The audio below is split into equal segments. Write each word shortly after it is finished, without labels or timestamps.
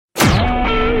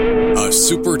A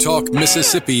SuperTalk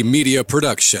Mississippi media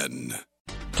production.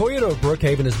 Toyota of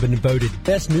Brookhaven has been voted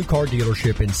best new car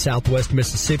dealership in Southwest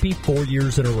Mississippi 4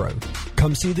 years in a row.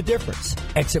 Come see the difference.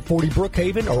 Exit 40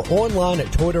 Brookhaven or online at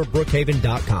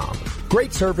ToyotaofBrookhaven.com.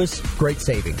 Great service, great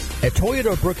savings. At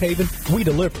Toyota of Brookhaven, we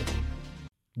deliver.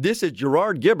 This is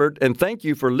Gerard Gibbert, and thank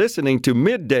you for listening to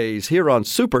Middays here on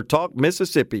SuperTalk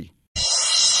Mississippi.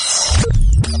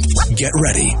 Get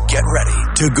ready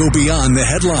to go beyond the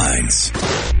headlines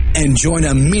and join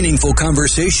a meaningful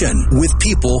conversation with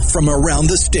people from around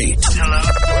the state. Hello.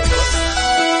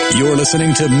 You're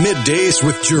listening to Middays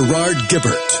with Gerard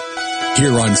Gibbert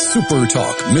here on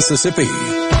SuperTalk Mississippi.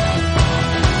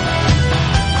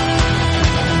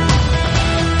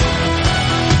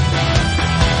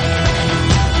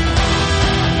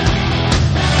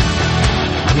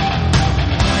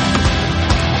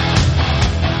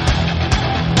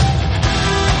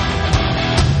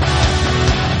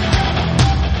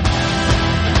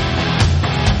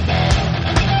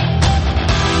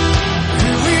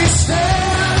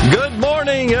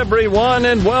 Everyone,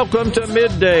 and welcome to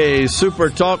Midday Super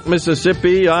Talk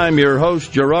Mississippi. I'm your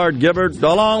host, Gerard Gibbert,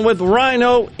 along with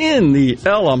Rhino in the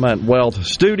Element Wealth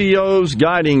Studios,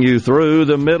 guiding you through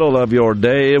the middle of your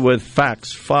day with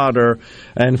facts, fodder,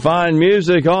 and fine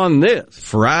music on this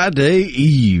Friday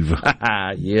Eve.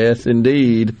 Yes,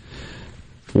 indeed.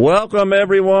 Welcome,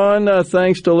 everyone.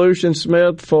 Thanks to Lucian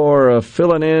Smith for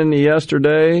filling in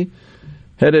yesterday.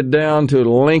 Headed down to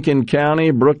Lincoln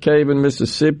County, Brookhaven,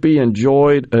 Mississippi.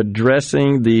 Enjoyed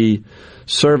addressing the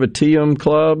Servitium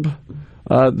Club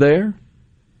there.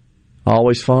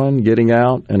 Always fun getting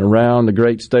out and around the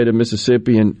great state of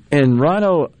Mississippi. And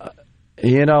Rhino,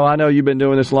 you know, I know you've been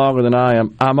doing this longer than I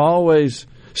am. I'm always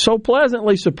so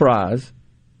pleasantly surprised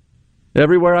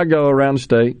everywhere I go around the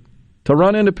state to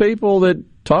run into people that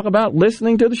talk about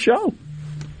listening to the show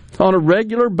on a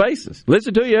regular basis.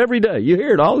 Listen to you every day. You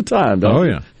hear it all the time, don't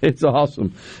you? Yeah. It's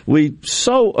awesome. We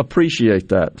so appreciate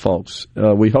that, folks.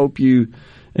 We hope you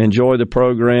enjoy the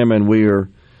program, and we're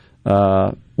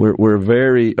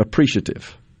very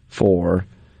appreciative for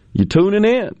you tuning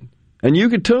in. And you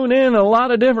can tune in a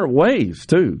lot of different ways,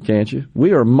 too, can't you?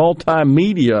 We are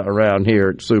multimedia around here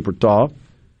at Super Talk.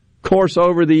 Of course,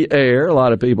 over the air, a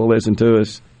lot of people listen to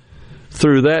us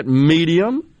through that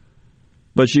medium.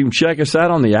 But you can check us out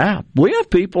on the app. We have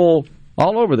people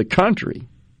all over the country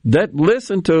that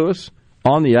listen to us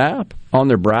on the app, on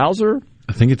their browser.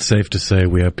 I think it's safe to say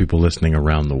we have people listening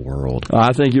around the world.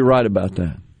 I think you're right about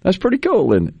that. That's pretty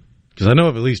cool, isn't it? Because I know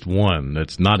of at least one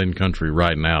that's not in country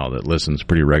right now that listens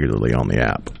pretty regularly on the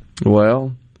app.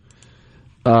 Well,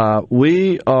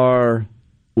 we are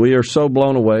so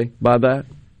blown away by that.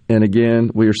 And again,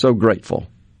 we are so grateful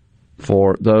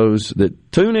for those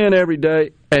that tune in every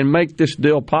day and make this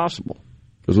deal possible.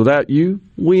 Because without you,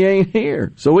 we ain't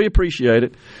here. So we appreciate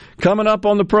it. Coming up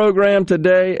on the program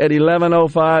today at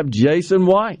 11:05, Jason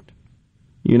White.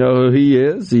 You know who he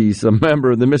is. He's a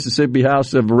member of the Mississippi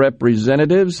House of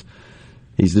Representatives.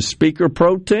 He's the Speaker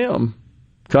Pro Tem.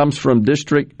 Comes from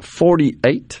District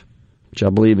 48, which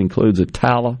I believe includes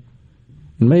Attala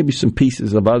and maybe some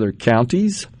pieces of other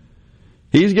counties.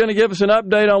 He's going to give us an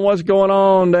update on what's going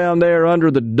on down there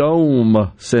under the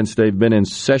dome since they've been in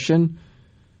session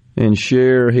and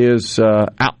share his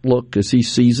outlook as he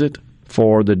sees it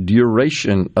for the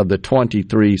duration of the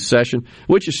 23 session,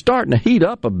 which is starting to heat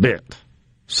up a bit.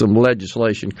 Some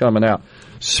legislation coming out.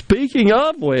 Speaking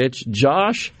of which,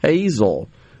 Josh Hazel,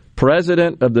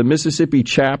 president of the Mississippi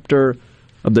chapter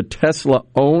of the Tesla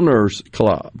Owners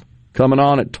Club, coming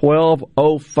on at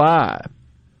 12:05.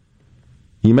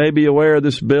 You may be aware of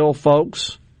this bill,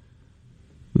 folks,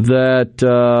 that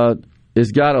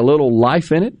has got a little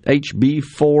life in it, HB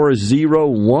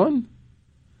 401.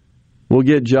 We'll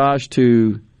get Josh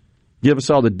to give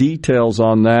us all the details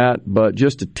on that, but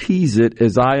just to tease it,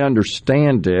 as I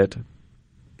understand it,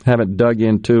 haven't dug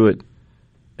into it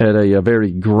at a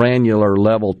very granular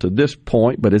level to this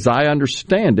point, but as I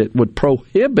understand it, would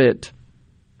prohibit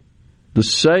the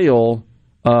sale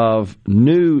of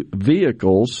new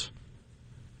vehicles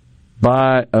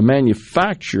by a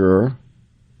manufacturer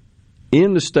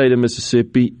in the state of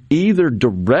Mississippi, either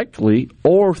directly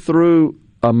or through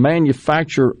a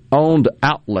manufacturer-owned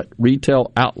outlet,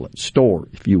 retail outlet, store,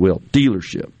 if you will,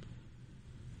 dealership.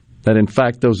 That, in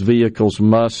fact, those vehicles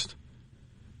must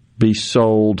be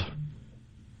sold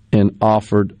and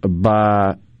offered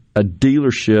by a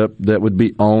dealership that would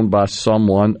be owned by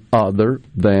someone other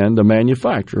than the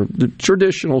manufacturer. The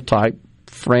traditional type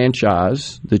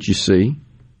franchise that you see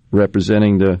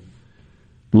representing the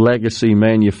legacy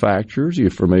manufacturers. You're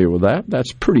familiar with that.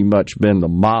 That's pretty much been the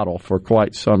model for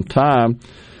quite some time.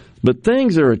 But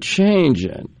things are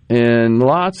changing, and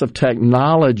lots of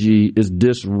technology is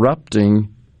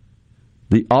disrupting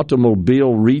the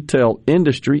automobile retail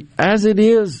industry, as it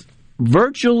is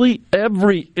virtually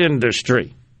every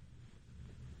industry.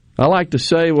 I like to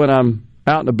say when I'm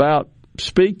out and about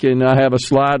speaking, I have a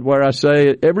slide where I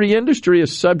say every industry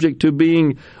is subject to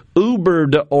being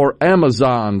Ubered or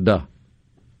Amazoned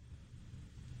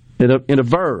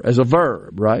as a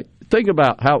verb, right? Think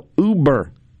about how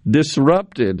Uber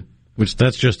disrupted. Which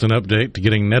that's just an update to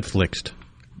getting Netflixed.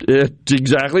 It's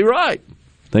exactly right.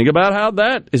 Think about how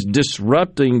that is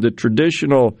disrupting the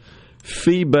traditional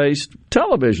fee-based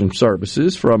television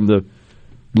services from the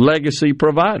legacy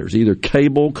providers, either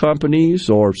cable companies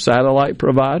or satellite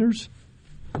providers.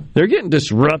 They're getting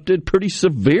disrupted pretty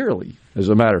severely, as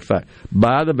a matter of fact,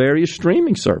 by the various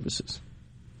streaming services.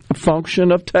 A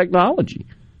function of technology,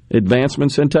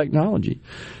 advancements in technology.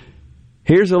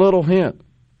 Here's a little hint.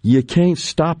 You can't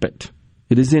stop it.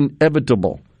 It is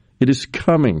inevitable. It is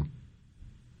coming.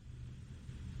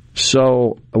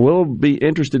 So we'll be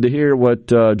interested to hear what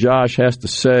Josh has to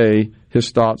say,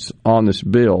 his thoughts on this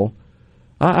bill.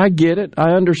 I get it.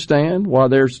 I understand why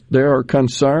there are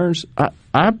concerns.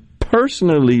 I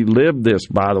personally lived this,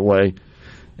 by the way,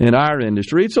 in our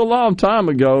industry. It's a long time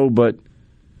ago, but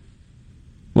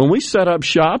when we set up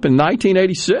shop in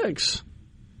 1986,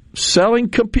 selling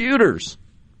computers,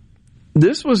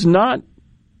 this was not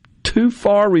too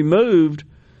far removed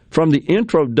from the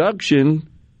introduction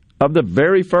of the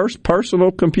very first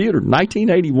personal computer,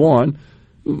 1981,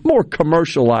 more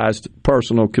commercialized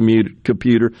personal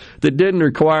computer that didn't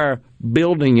require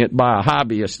building it by a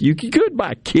hobbyist. You could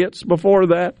buy kits before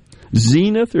that.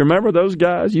 Zenith, remember those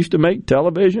guys used to make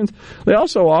televisions? They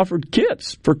also offered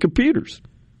kits for computers.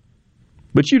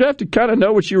 But you'd have to kind of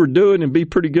know what you were doing and be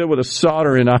pretty good with a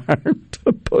soldering iron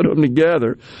to put them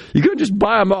together. You couldn't just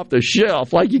buy them off the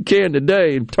shelf like you can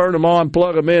today and turn them on,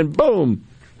 plug them in, boom,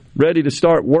 ready to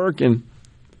start working.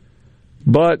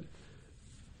 But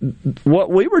what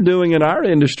we were doing in our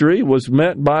industry was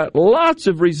met by lots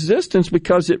of resistance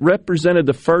because it represented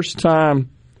the first time,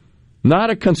 not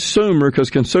a consumer,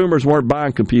 because consumers weren't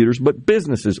buying computers, but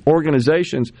businesses,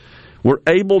 organizations were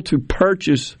able to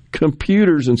purchase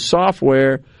computers and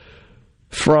software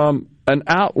from an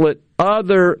outlet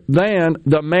other than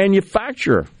the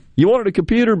manufacturer. You wanted a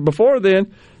computer before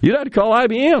then, you'd have to call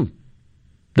IBM,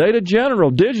 Data General,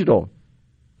 Digital,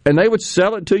 and they would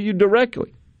sell it to you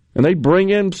directly. And they'd bring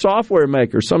in software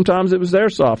makers. Sometimes it was their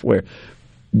software.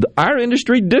 Our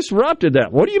industry disrupted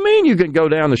that. What do you mean you can go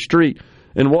down the street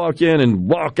and walk in and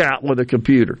walk out with a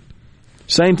computer?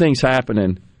 Same thing's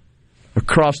happening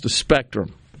across the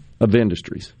spectrum of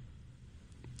industries.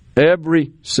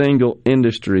 Every single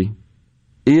industry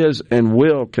is and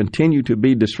will continue to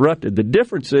be disrupted. The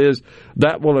difference is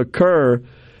that will occur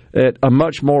at a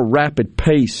much more rapid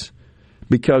pace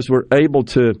because we're able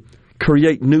to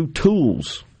create new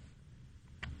tools.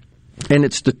 And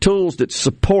it's the tools that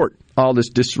support all this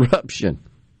disruption.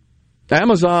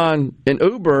 Amazon and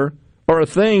Uber are a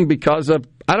thing because of,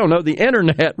 I don't know, the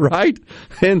internet, right?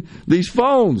 And these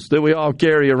phones that we all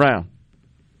carry around,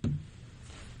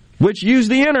 which use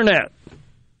the internet.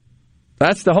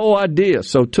 That's the whole idea.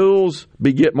 So tools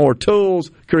beget more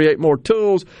tools, create more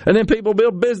tools, and then people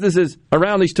build businesses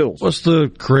around these tools. What's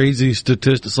the crazy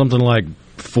statistic? Something like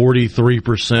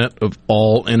 43% of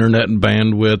all internet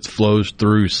bandwidth flows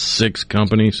through 6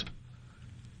 companies.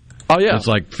 Oh, yeah. It's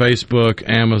like Facebook,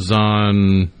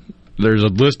 Amazon. There's a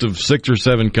list of 6 or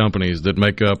 7 companies that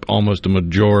make up almost a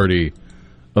majority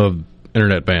of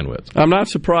internet bandwidth. I'm not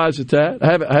surprised at that.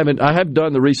 I have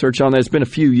done the research on that. It's been a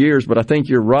few years, but I think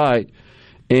you're right.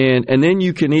 And then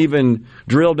you can even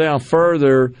drill down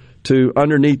further to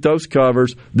underneath those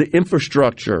covers, the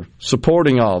infrastructure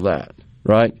supporting all that,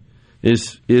 right,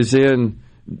 is in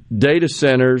data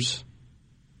centers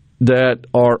that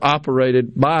are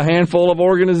operated by a handful of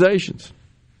organizations.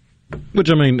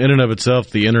 Which, I mean, in and of itself,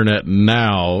 the internet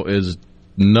now is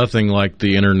nothing like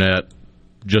the internet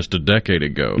just a decade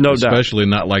ago. No doubt. Especially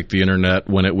not like the internet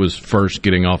when it was first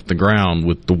getting off the ground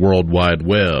with the World Wide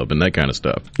Web and that kind of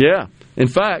stuff. Yeah. In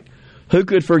fact, who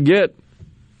could forget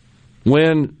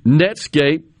when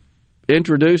Netscape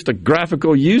introduced a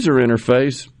graphical user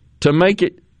interface to make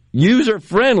it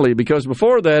user-friendly? Because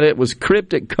before that, it was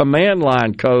cryptic command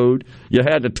line code you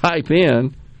had to type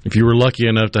in. If you were lucky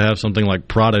enough to have something like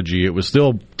Prodigy, it was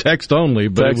still text only,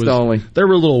 but text only. There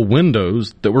were little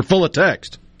windows that were full of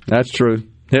text. That's true.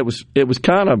 It was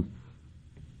kind of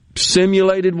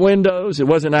simulated windows. It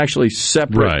wasn't actually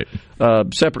separate,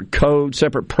 separate code,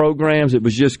 separate programs. It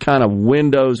was just kind of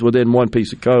windows within one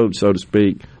piece of code, so to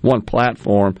speak, one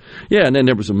platform. Yeah, and then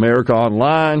there was America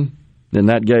Online. Then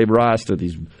that gave rise to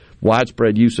these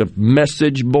widespread use of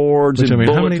message boards and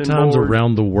bulletin how many times boards.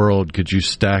 around the world could you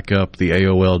stack up the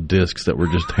AOL discs that were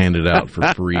just handed out for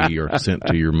free or sent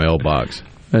to your mailbox?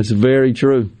 That's very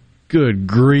true. Good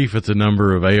grief, it's a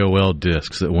number of AOL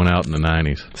discs that went out in the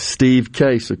 90s. Steve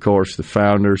Case, of course, the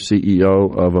founder,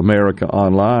 CEO of America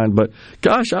Online. But,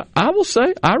 gosh, I will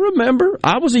say, I remember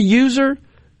I was a user,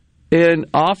 and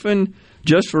often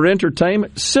just for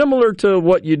entertainment, similar to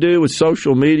what you do with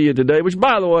social media today, which,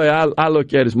 by the way, I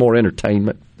look at as more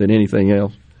entertainment than anything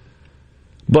else.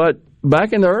 But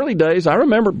back in the early days, I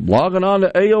remember logging on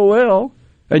to AOL,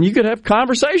 and you could have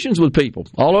conversations with people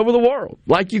all over the world,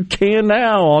 like you can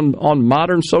now on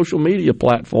modern social media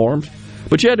platforms.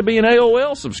 But you had to be an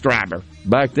AOL subscriber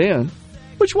back then,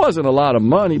 which wasn't a lot of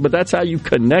money, but that's how you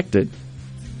connected.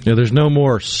 Yeah, there's no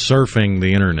more surfing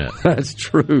the internet. That's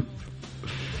true.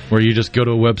 Where you just go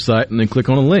to a website and then click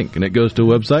on a link, and it goes to a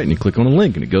website, and you click on a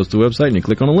link, and it goes to a website, and you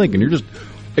click on a link, and you're just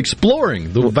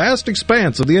exploring the vast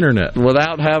expanse of the internet.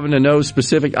 Without having to know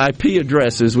specific IP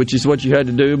addresses, which is what you had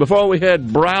to do. Before we had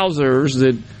browsers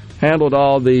that handled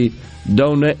all the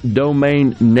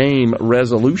domain name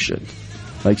resolution.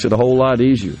 Makes it a whole lot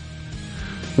easier.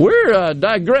 We're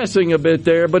digressing a bit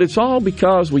there, but it's all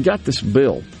because we got this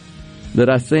bill that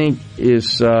I think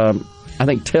is,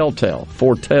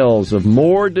 foretells of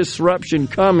more disruption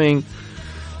coming.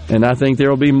 And I think there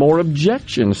will be more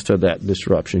objections to that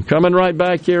disruption. Coming right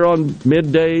back here on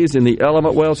Middays in the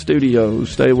Element Wealth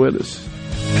Studios. Stay with us.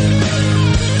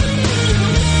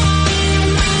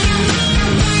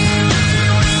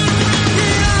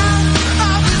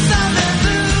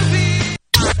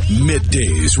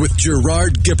 Middays with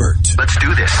Gerard Gibbert. Let's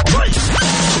do this.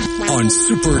 On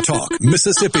Super Talk,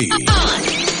 Mississippi.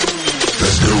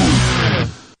 Let's go.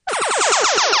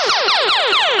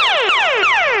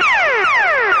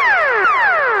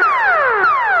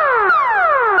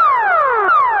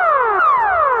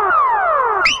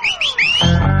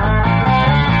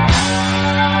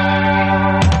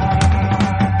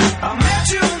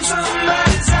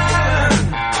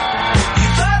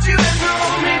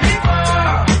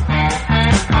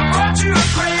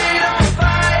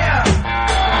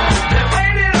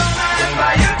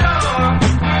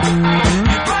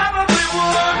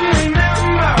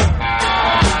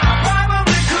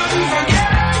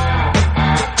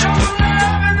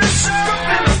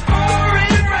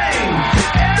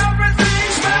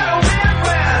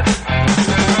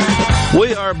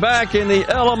 Back in the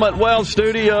Element Wealth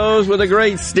Studios with a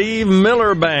great Steve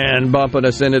Miller Band bumping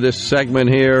us into this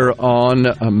segment here on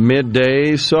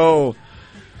Midday. So,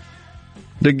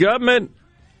 the government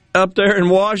up there in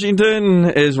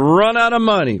Washington is run out of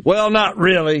money. Well, not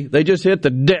really. They just hit the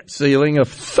debt ceiling of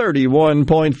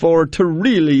 $31.4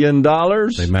 trillion. They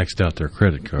maxed out their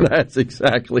credit card. That's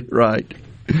exactly right.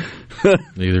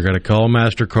 They either got to call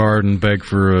MasterCard and beg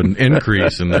for an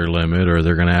increase in their limit, or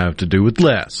they're going to have to do with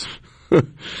less.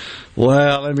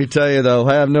 Well, let me tell you, though,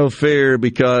 have no fear,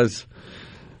 because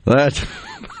that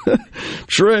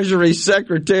Treasury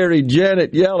Secretary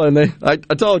Janet Yellen, I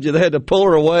told you they had to pull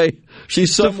her away.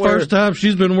 She's somewhere. The first time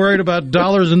she's been worried about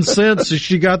dollars and cents since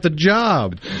she got the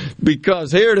job.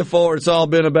 Because heretofore it's all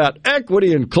been about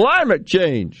equity and climate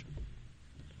change.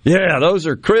 Yeah, those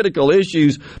are critical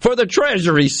issues for the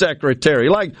Treasury Secretary,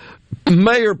 like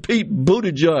Mayor Pete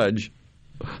Buttigieg.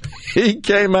 He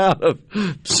came out of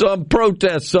some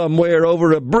protest somewhere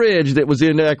over a bridge that was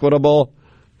inequitable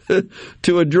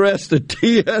to address the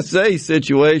TSA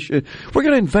situation. We're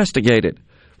going to investigate it.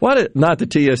 Not the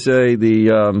TSA, the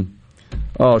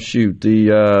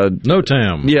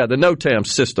NOTAM. Yeah, the NOTAM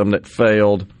system that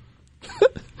failed.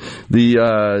 The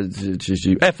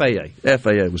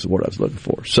FAA was the word I was looking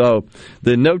for. So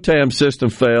the NOTAM system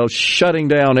failed, shutting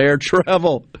down air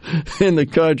travel in the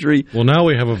country. Well, now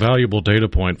we have a valuable data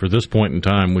point for this point in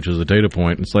time, which is a data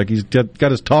point. It's like he's got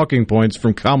his talking points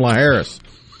from Kamala Harris.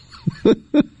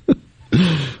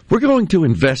 We're going to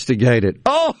investigate it.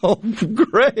 Oh,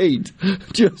 great.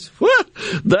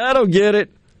 That'll get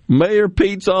it. Mayor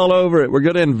Pete's all over it. We're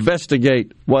going to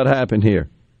investigate what happened here.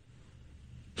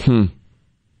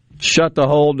 Shut the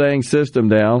whole dang system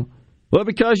down. Well,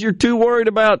 because you're too worried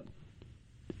about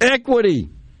equity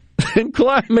and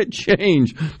climate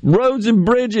change, roads and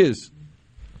bridges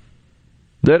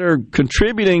that are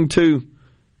contributing to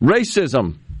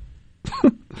racism.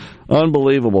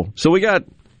 Unbelievable. So we got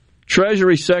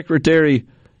Treasury Secretary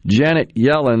Janet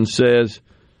Yellen says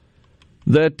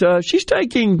that she's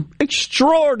taking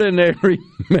extraordinary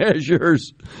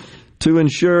measures to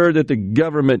ensure that the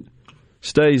government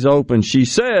stays open. She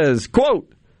says,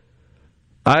 quote,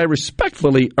 I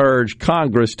respectfully urge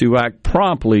Congress to act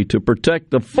promptly to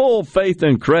protect the full faith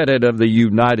and credit of the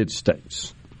United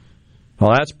States.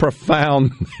 Well, that's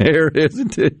profound there,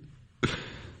 isn't it?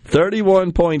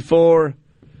 $31.4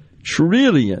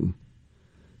 trillion.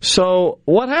 So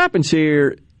what happens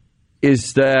here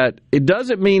is that it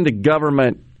doesn't mean the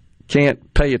government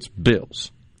can't pay its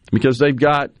bills because they've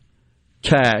got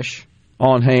cash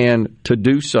on hand to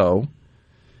do so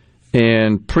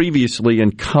and previously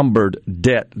encumbered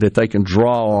debt that they can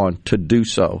draw on to do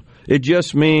so. It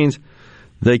just means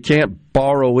they can't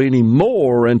borrow any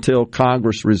more until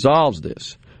Congress resolves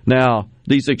this. Now,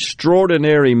 these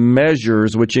extraordinary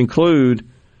measures, which include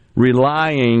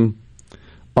relying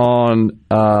on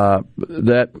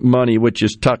that money which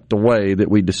is tucked away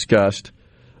that we discussed,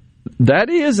 that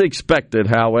is expected,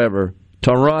 however,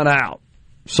 to run out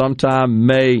sometime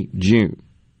May, June.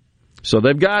 So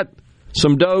they've got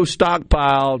some dough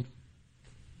stockpiled,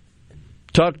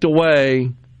 tucked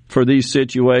away for these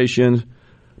situations,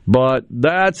 but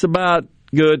that's about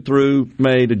good through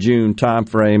May to June time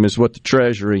frame is what the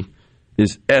Treasury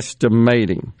is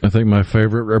estimating. I think my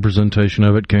favorite representation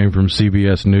of it came from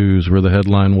CBS News, where the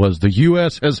headline was, "The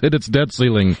U.S. has hit its debt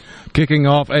ceiling, kicking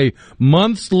off a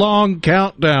months-long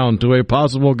countdown to a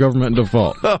possible government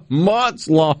default." A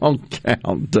months-long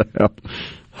countdown.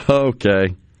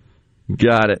 Okay,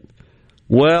 got it.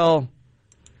 Well,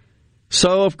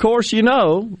 so of course, you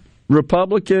know,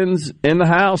 Republicans in the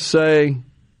House say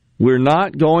we're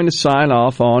not going to sign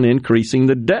off on increasing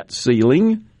the debt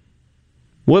ceiling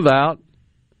without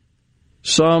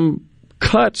some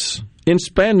cuts in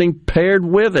spending paired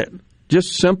with it.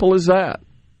 Just simple as that.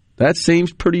 That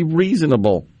seems pretty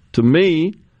reasonable to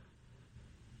me.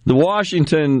 The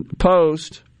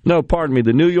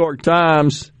New York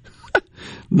Times,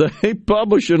 they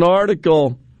published an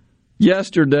article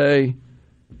yesterday,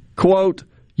 quote,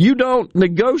 "You don't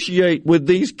negotiate with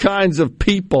these kinds of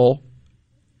people,"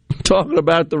 talking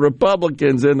about the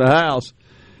Republicans in the House.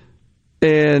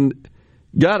 And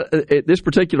this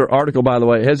particular article, by the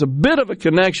way, has a bit of a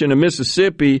connection to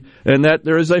Mississippi in that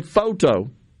there is a photo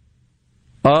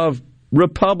of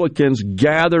Republicans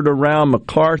gathered around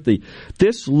McCarthy.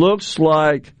 This looks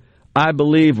like, I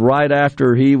believe, right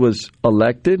after he was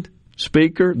elected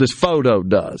Speaker. This photo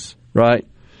does, right?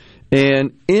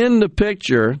 And in the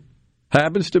picture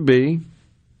happens to be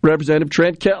Representative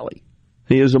Trent Kelly.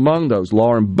 He is among those.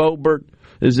 Lauren Boebert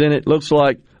is in it. Looks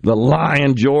like the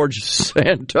Lion George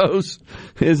Santos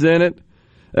is in it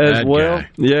as That well. guy.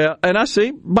 Yeah, and I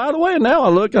see, by the way, now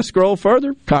I scroll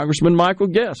further, Congressman Michael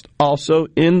Guest also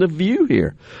in the view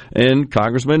here. And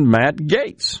Congressman Matt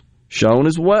Gaetz shown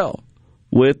as well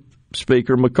with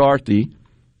Speaker McCarthy,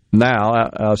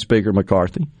 now Speaker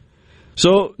McCarthy.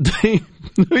 So the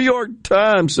New York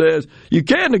Times says you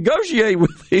can't negotiate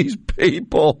with these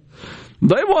people.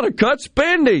 They want to cut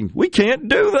spending. We can't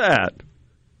do that.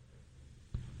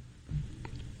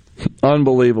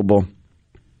 Unbelievable.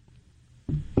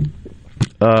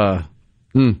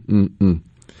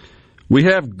 We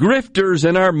have grifters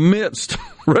in our midst,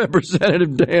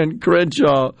 Representative Dan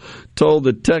Crenshaw told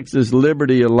the Texas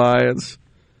Liberty Alliance.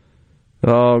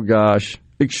 Oh, gosh.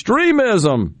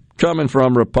 Extremism coming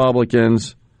from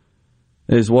Republicans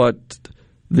is what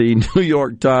the New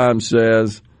York Times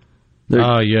says.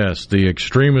 Yes, the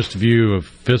extremist view of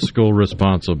fiscal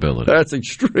responsibility. That's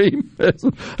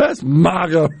extremism. That's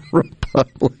MAGA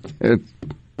Republicans.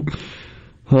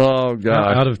 Oh,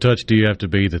 God. How out of touch do you have to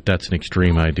be that that's an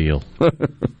extreme ideal?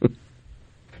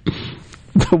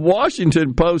 The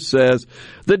Washington Post says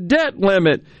the debt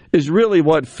limit is really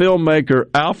what filmmaker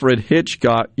Alfred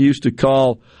Hitchcock used to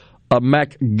call a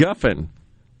MacGuffin,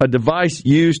 a device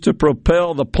used to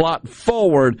propel the plot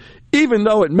forward, even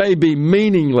though it may be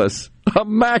meaningless. A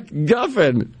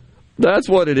MacGuffin. That's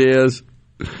what it is.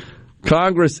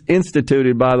 Congress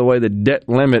instituted, by the way, the debt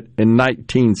limit in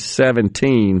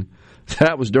 1917.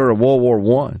 That was during World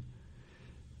War I.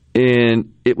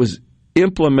 And it was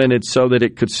implemented so that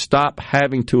it could stop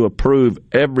having to approve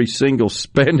every single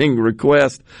spending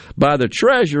request by the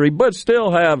Treasury, but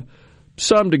still have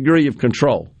some degree of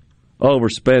control over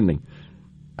spending.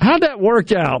 How'd that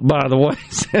work out, by the way,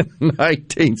 in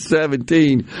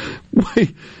 1917?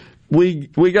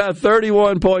 We got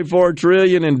 $31.4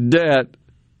 trillion in debt,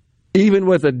 even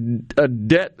with a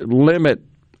debt limit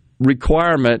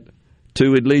requirement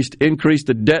to at least increase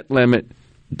the debt limit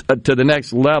to the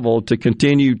next level to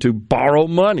continue to borrow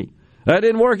money. That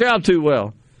didn't work out too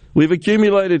well. We've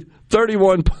accumulated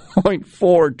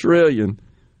 $31.4 trillion.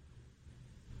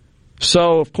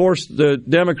 So, of course, the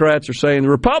Democrats are saying the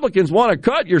Republicans want to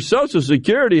cut your Social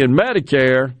Security and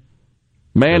Medicare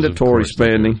mandatory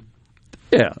spending.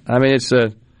 Yeah, I mean,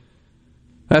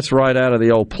 that's right out of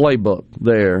the old playbook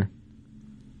there.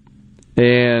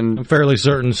 And I'm fairly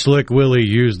certain Slick Willie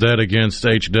used that against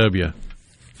HW.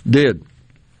 Did.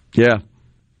 Yeah.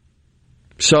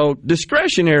 So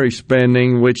discretionary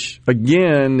spending, which,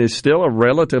 again, is still a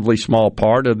relatively small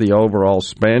part of the overall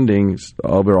spending,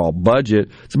 overall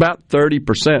budget, it's about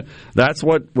 30%. That's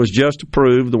what was just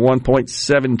approved, the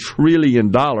 $1.7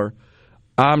 trillion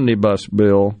omnibus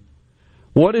bill.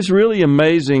 What is really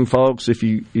amazing, folks, if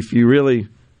you really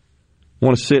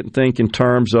want to sit and think in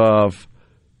terms of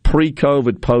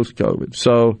pre-COVID, post-COVID.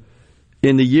 So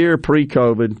in the year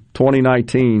pre-COVID,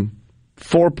 2019,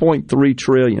 $4.3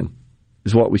 trillion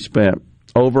is what we spent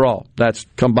overall. That's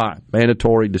combined,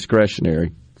 mandatory,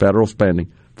 discretionary, federal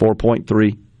spending,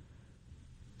 4.3.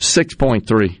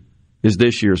 6.3 is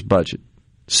this year's budget.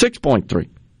 6.3.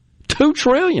 $2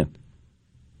 trillion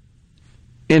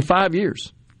in 5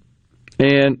 years.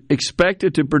 And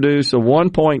expected to produce a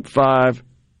 $1.5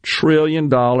 trillion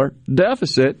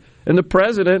deficit. And the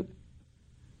president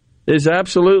is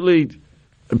absolutely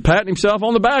patting himself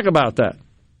on the back about that.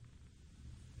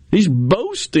 He's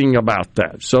boasting about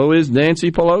that. So is Nancy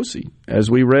Pelosi,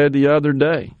 as we read the other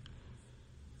day.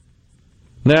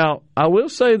 Now, I will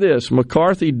say this.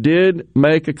 McCarthy did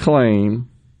make a claim.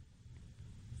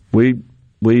 We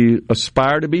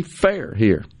aspire to be fair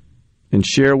here and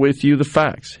share with you the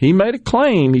facts. He made a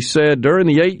claim. He said during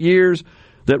the 8 years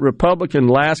that Republican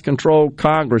last controlled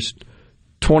Congress,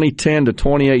 2010 to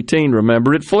 2018,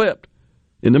 remember, it flipped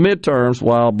in the midterms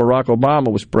while Barack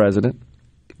Obama was president.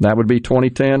 That would be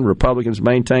 2010. Republicans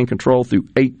maintained control through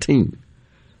 18.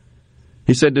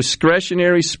 He said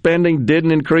discretionary spending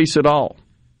didn't increase at all.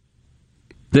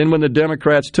 Then when the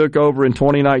Democrats took over in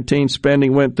 2019,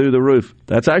 spending went through the roof.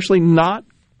 That's actually not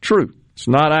true. It's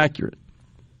not accurate.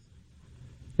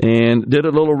 And did a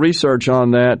little research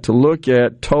on that to look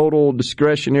at total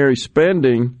discretionary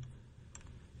spending.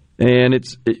 And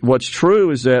what's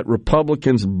true is that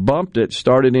Republicans bumped it,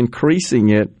 started increasing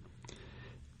it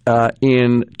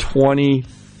in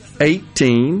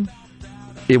 2018.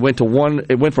 It went from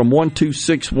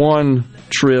 $1.261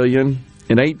 trillion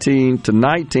in 18 to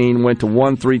 19, went to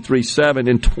 1.337.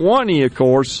 In 20, of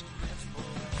course,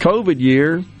 COVID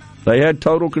year, they had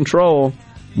total control,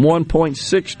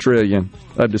 $1.6 trillion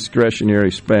of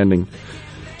discretionary spending.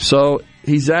 So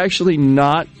he's actually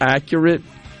not accurate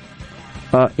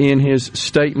in his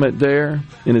statement there,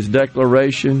 in his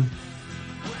declaration.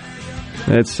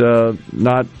 It's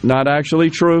not actually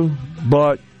true,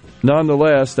 but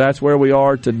nonetheless, that's where we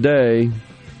are today.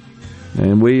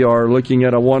 And we are looking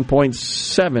at a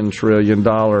 $1.7 trillion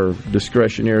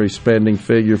discretionary spending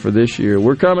figure for this year.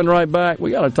 We're coming right back. We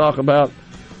got to talk about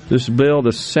this bill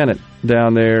the Senate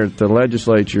down there at the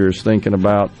legislature is thinking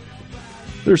about.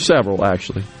 There's several,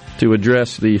 actually, to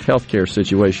address the health care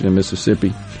situation in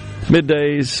Mississippi.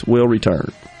 Middays will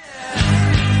return.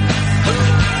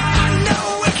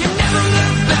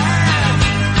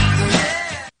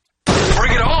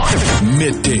 Bring it on!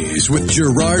 Middays with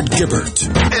Gerard Gibbert.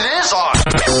 It is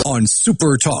on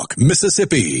Super Talk,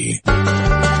 Mississippi.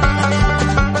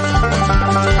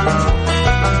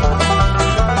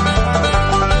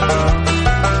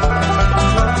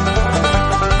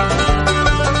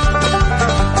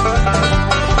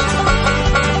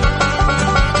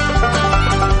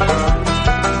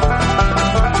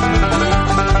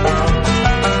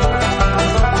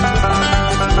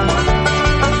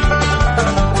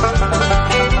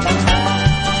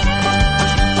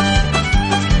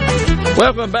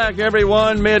 Welcome back,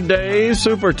 everyone. Middays,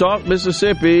 Super Talk,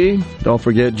 Mississippi. Don't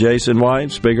forget Jason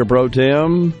White, Speaker Pro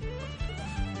Tem.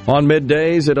 On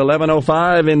middays at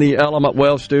 11:05 in the Element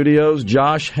Wealth Studios,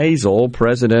 Josh Hazel,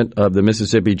 president of the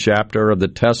Mississippi chapter of the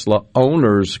Tesla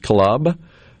Owners Club,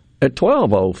 at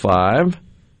 12:05.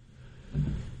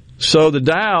 So the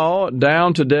Dow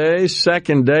down today,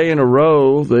 second day in a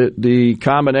row. The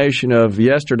combination of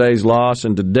yesterday's loss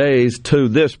and today's to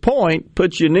this point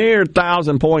puts you near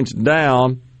 1,000 points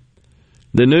down.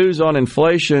 The news on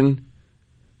inflation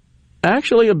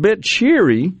actually a bit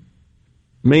cheery,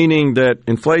 meaning that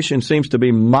inflation seems to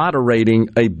be moderating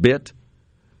a bit.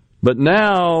 But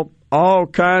now all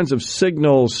kinds of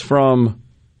signals from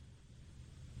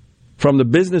the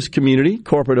business community,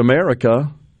 corporate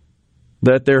America,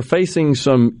 that they're facing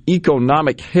some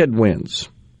economic headwinds.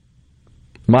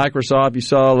 Microsoft, you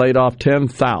saw, laid off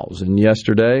 10,000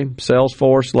 yesterday.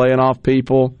 Salesforce laying off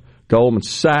people. Goldman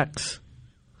Sachs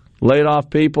laid off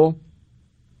people.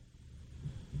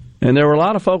 And there were a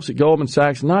lot of folks at Goldman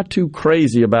Sachs not too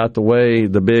crazy about the way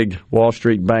the big Wall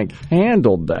Street bank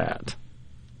handled that,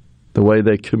 the way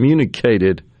they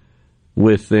communicated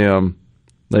with them.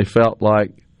 They felt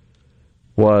like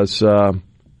was a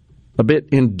bit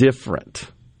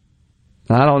indifferent.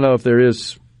 I don't know if there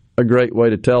is a great way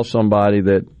to tell somebody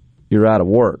that you're out of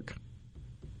work,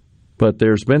 but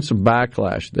there's been some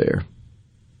backlash there.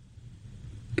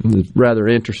 It's rather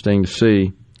interesting to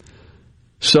see.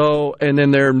 So, and then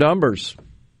their numbers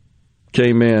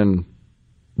came in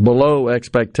below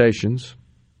expectations.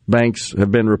 Banks have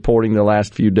been reporting the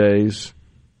last few days.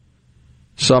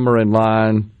 Some are in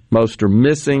line. Most are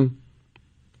missing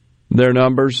their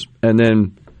numbers. And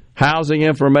then housing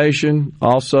information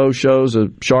also shows a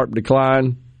sharp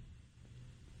decline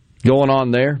going on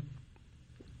there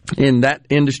in that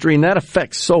industry. And that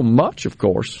affects so much, of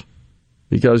course,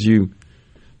 because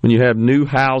when you have new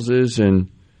houses and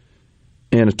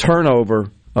a turnover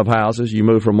of houses, you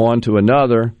move from one to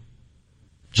another.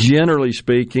 Generally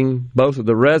speaking, both of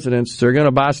the residents, they're going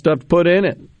to buy stuff to put in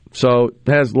it. So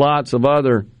it has lots of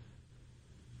other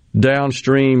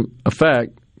downstream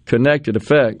effect, connected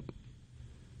effect.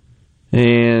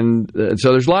 And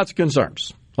so there's lots of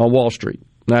concerns on Wall Street.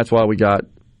 That's why we got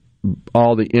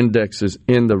all the indexes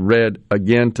in the red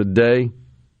again today.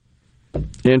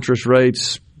 Interest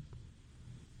rates,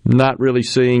 not really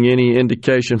seeing any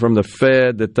indication from the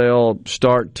Fed that they'll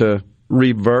start to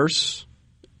reverse,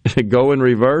 go in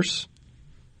reverse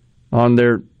on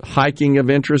their hiking of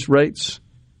interest rates.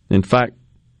 In fact,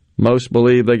 most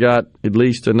believe they got at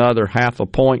least another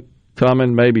 0.5 point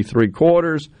coming, maybe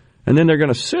 3/4, and then they're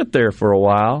going to sit there for a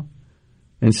while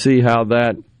and see how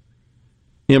that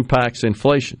impacts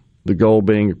inflation. The goal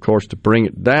being, of course, to bring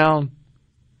it down,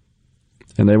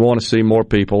 and they want to see more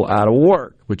people out of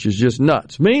work, which is just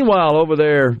nuts. Meanwhile, over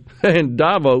there in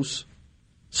Davos,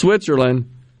 Switzerland,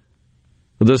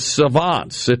 the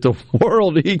savants at the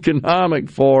World Economic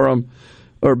Forum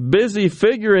are busy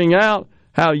figuring out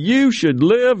how you should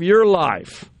live your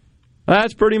life.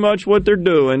 That's pretty much what they're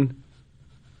doing.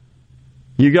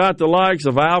 You got the likes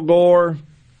of Al Gore,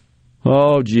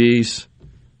 oh, geez,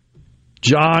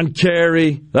 John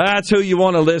Kerry. That's who you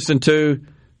want to listen to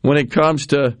when it comes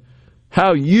to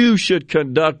how you should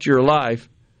conduct your life.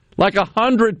 Like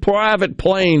 100 private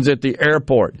planes at the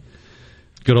airport.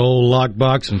 Good old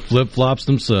lockbox and flip-flops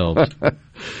themselves.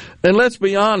 And let's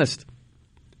be honest,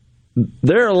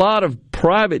 there are a lot of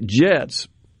private jets,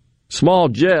 small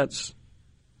jets,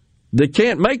 that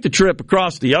can't make the trip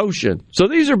across the ocean. So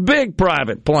these are big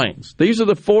private planes. These are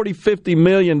the $40, $50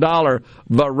 million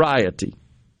variety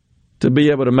to be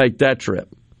able to make that trip.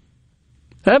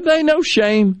 Have they no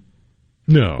shame?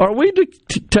 No. Are we to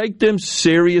take them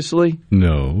seriously?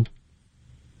 No.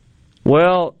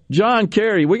 Well, John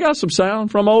Kerry, we got some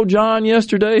sound from old John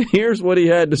yesterday. Here's what he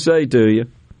had to say to you.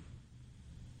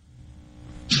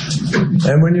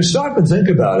 And when you stop and think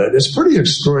about it, it's pretty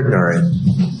extraordinary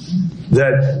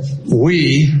that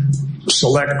we,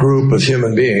 select group of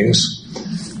human beings,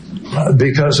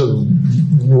 because of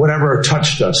whatever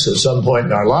touched us at some point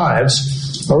in our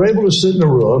lives, are able to sit in a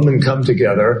room and come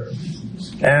together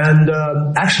and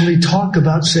actually talk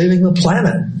about saving the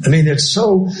planet. I mean, it's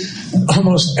so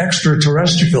almost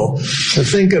extraterrestrial to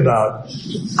think about,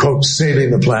 quote,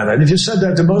 saving the planet. If you said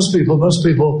that to most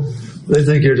people, they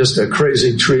think you're just a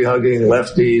crazy tree-hugging,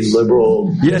 lefty,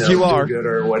 liberal, yes, you are,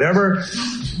 or whatever,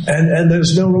 and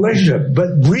there's no relationship.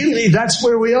 But really, that's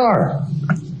where we are.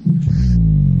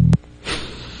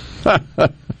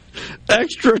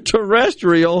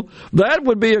 Extraterrestrial, that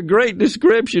would be a great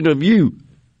description of you.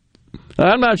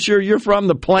 I'm not sure you're from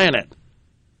the planet.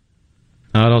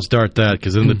 No, don't start that,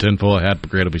 because then the tinfoil hat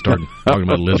brigade will be starting talking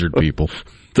about lizard people.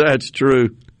 That's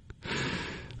true.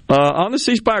 On the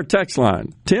C Spire text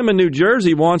line, Tim in New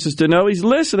Jersey wants us to know he's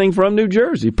listening from New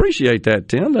Jersey. Appreciate that,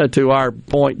 Tim. To our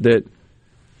point that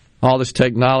all this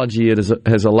technology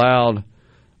has allowed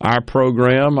our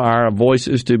program, our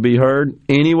voices to be heard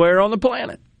anywhere on the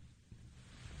planet.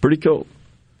 Pretty cool.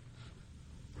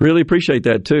 Really appreciate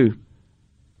that, too.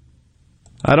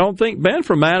 I don't think Ben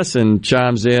from Madison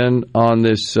chimes in on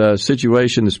this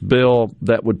situation, this bill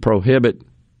that would prohibit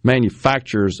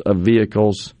manufacturers of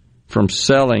vehicles from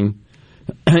selling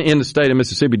in the state of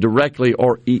Mississippi directly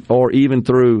or even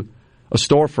through a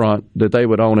storefront that they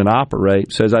would own and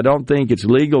operate. Says, I don't think it's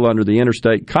legal under the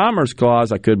Interstate Commerce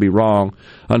Clause. I could be wrong.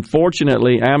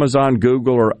 Unfortunately, Amazon,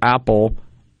 Google, or Apple,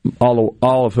 all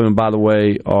of whom, by the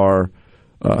way,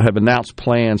 have announced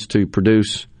plans to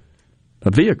produce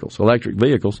vehicles, electric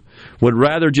vehicles, would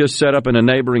rather just set up in a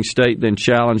neighboring state than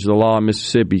challenge the law in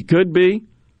Mississippi. Could be.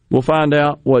 We'll find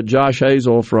out what Josh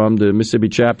Hazel from the Mississippi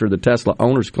chapter of the Tesla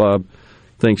Owners Club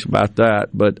thinks about that.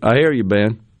 But I hear you,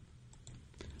 Ben.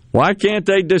 Why can't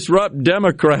they disrupt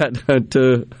Democrat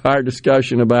to our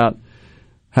discussion about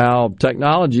how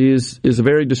technology is a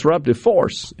very disruptive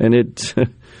force, and it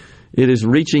is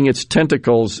reaching its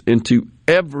tentacles into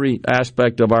every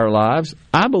aspect of our lives,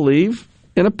 I believe,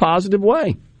 in a positive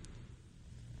way.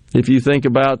 If you think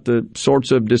about the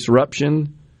sorts of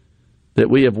disruption that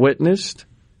we have witnessed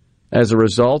as a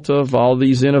result of all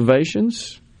these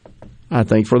innovations, I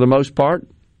think for the most part,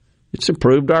 it's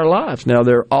improved our lives. Now,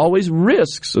 there are always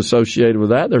risks associated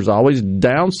with that. There's always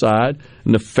downside,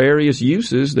 nefarious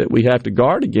uses that we have to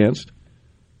guard against.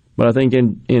 But I think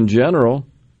in general,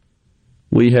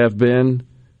 we have been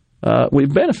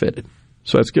we've benefited.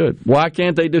 So that's good. Why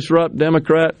can't they disrupt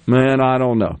Democrat? Man, I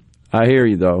don't know. I hear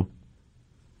you, though.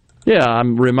 Yeah,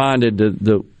 I'm reminded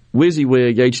the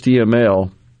WYSIWYG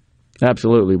HTML,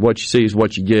 absolutely. What you see is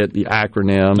what you get, the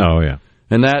acronym. Oh, yeah.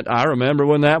 And that, I remember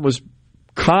when that was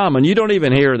common. You don't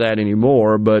even hear that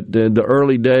anymore, but the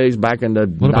early days back in the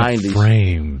 90s. What about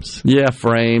frames? Yeah,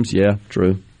 frames. Yeah,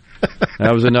 true.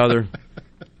 That was another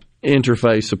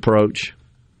interface approach.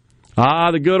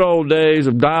 The good old days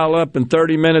of dial up in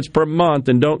 30 minutes per month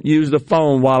and don't use the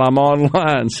phone while I'm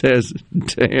online, says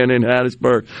Dan in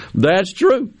Hattiesburg. That's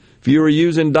true. If you were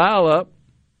using dial up,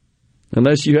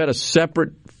 unless you had a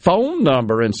separate phone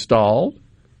number installed,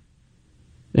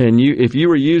 and if you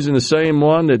were using the same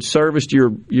one that serviced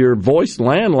your voice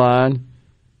landline,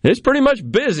 it's pretty much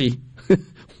busy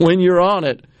when you're on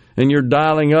it and you're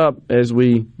dialing up as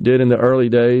we did in the early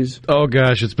days. Oh,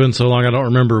 gosh, it's been so long, I don't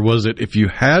remember. Was it if you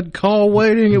had call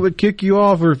waiting, it would kick you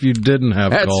off, or if you didn't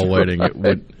have call waiting,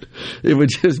 right. It would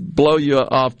just blow you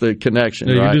off the connection,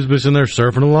 yeah, right? You'd just be sitting there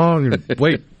surfing along, and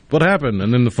wait, what happened?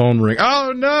 And then the phone ring.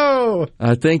 Oh, no!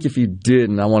 I think if you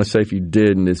didn't, I want to say if you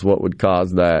didn't is what would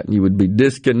cause that. You would be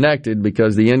disconnected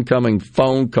because the incoming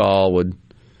phone call would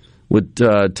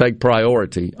take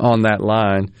priority on that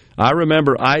line. I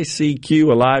remember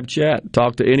ICQ, a live chat.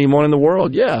 Talk to anyone in the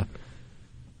world, yeah.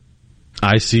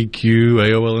 ICQ,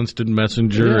 AOL Instant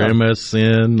Messenger, yeah.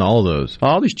 MSN, all those.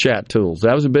 All these chat tools.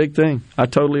 That was a big thing. I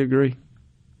totally agree.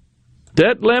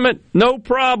 Debt limit, no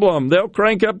problem. They'll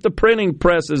crank up the printing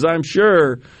presses, I'm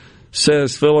sure,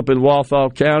 says Philip in Walthall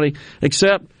County.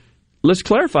 Except, let's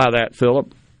clarify that,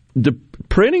 Philip. The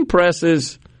printing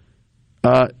presses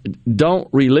don't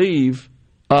relieve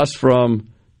us from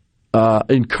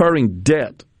incurring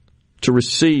debt to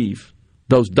receive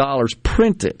those dollars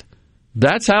printed.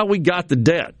 That's how we got the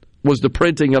debt, was the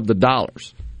printing of the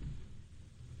dollars.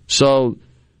 So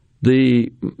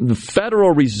the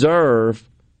Federal Reserve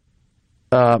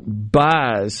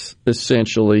buys,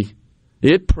 essentially,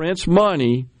 it prints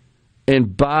money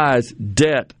and buys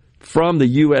debt from the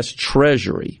U.S.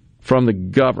 Treasury, from the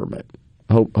government.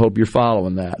 Hope you're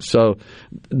following that. So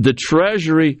the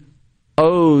Treasury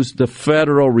owes the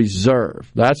Federal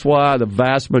Reserve. That's why the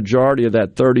vast majority of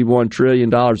that $31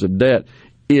 trillion of debt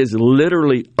is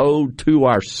literally owed to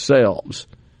ourselves.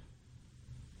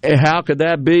 And how could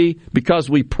that be? Because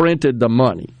we printed the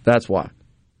money. That's why.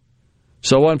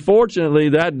 So unfortunately,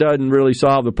 that doesn't really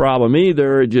solve the problem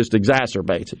either. It just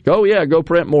exacerbates it. Oh, yeah, go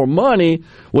print more money.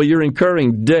 Well, you're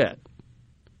incurring debt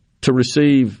to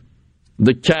receive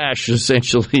the cash,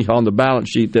 essentially, on the balance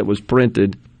sheet that was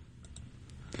printed.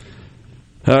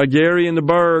 Gary in the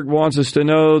Berg wants us to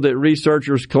know that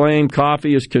researchers claim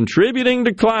coffee is contributing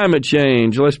to climate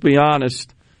change. Let's be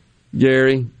honest,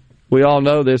 Gary. We all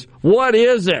know this. What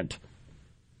isn't?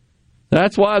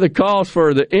 That's why the calls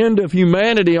for the end of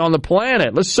humanity on the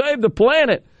planet. Let's save the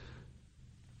planet.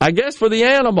 I guess for the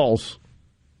animals.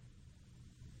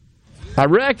 I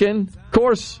reckon. Of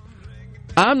course,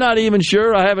 I'm not even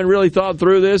sure. I haven't really thought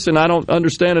through this, and I don't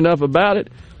understand enough about it.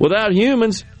 Without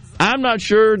humans, I'm not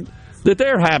sure that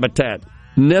their habitat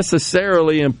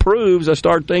necessarily improves. I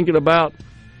start thinking about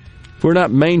if we're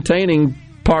not maintaining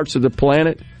parts of the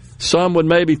planet, some would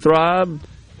maybe thrive,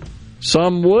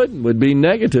 some would be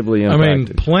negatively impacted. I mean,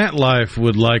 plant life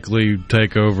would likely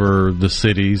take over the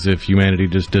cities if humanity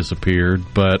just disappeared,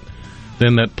 but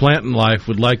then that plant life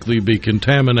would likely be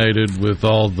contaminated with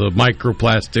all the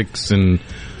microplastics and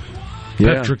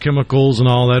petrochemicals and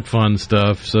all that fun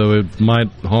stuff, so it might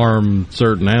harm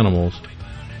certain animals.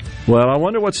 Well, I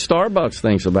wonder what Starbucks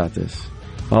thinks about this.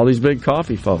 All these big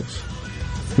coffee folks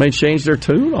may change their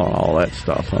tune on all that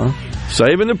stuff, huh?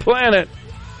 Saving the planet.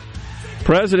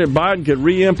 President Biden could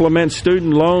re-implement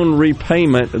student loan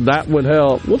repayment. That would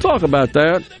help. We'll talk about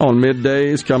that on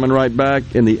Middays, coming right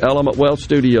back in the Element Wealth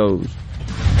Studios.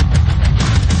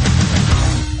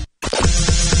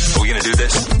 Are we going to do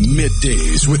this?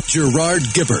 Middays with Gerard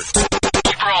Gibbert.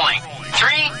 Keep rolling.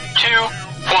 3, 2,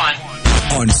 1.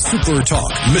 On Super Talk,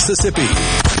 Mississippi.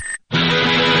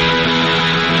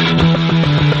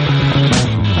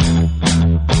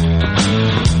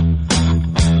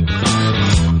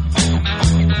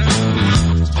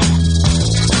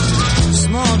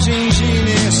 Small Jean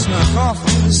Genie snuck off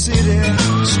to the city,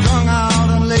 strung out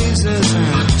on lasers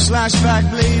and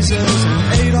slashback blazers,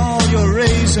 and ate all your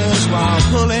razors while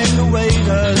pulling the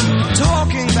waiters,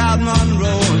 talking about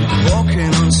Monroe and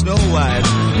walking on Snow White.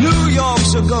 New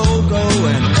York's a go-go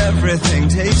and everything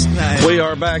tastes nice. We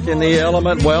are back in the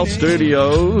Element Wealth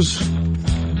Studios.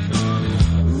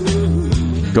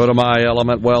 Go to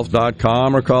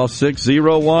myelementwealth.com or call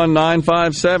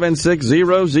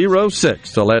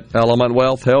 601-957-6006 to let Element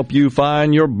Wealth help you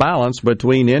find your balance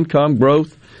between income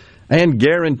growth and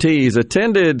guarantees.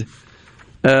 Attended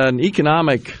an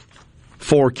economic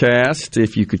forecast,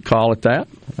 if you could call it that.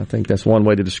 I think that's one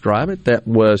way to describe it. That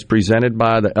was presented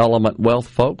by the Element Wealth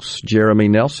folks. Jeremy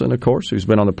Nelson, of course, who's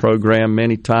been on the program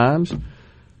many times,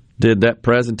 did that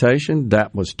presentation.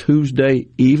 That was Tuesday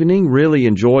evening. Really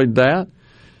enjoyed that.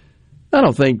 I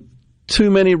don't think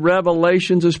too many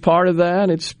revelations as part of that.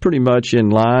 It's pretty much in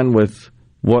line with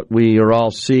what we are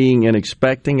all seeing and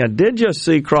expecting. I did just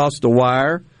see across the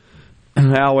wire,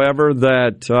 however,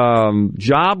 that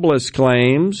jobless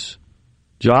claims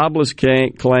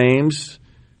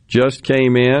just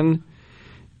came in,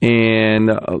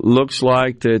 and looks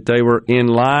like that they were in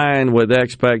line with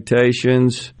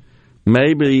expectations,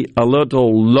 maybe a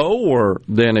little lower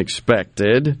than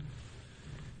expected.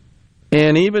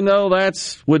 And even though that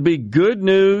would be good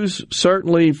news,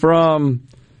 certainly from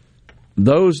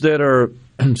those that are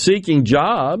seeking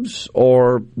jobs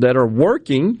or that are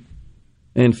working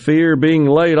and fear being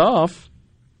laid off,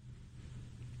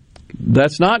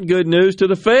 that's not good news to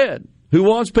the Fed, who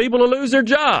wants people to lose their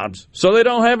jobs so they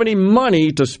don't have any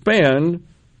money to spend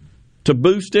to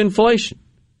boost inflation.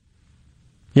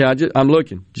 Yeah, I'm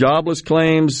looking. Jobless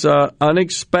claims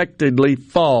unexpectedly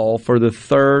fall for the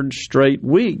third straight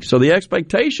week. So the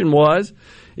expectation was,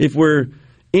 if we're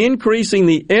increasing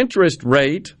the interest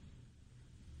rate,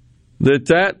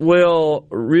 that will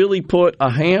really put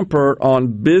a hamper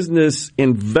on business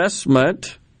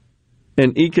investment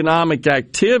and economic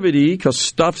activity because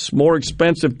stuff's more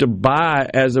expensive to buy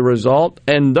as a result,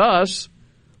 and thus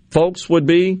folks would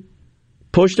be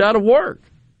pushed out of work.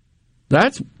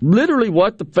 That's literally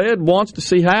what the Fed wants to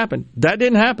see happen. That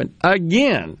didn't happen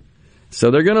again.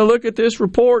 So they're going to look at this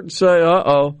report and say,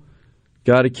 uh-oh,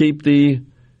 got to keep the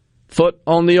foot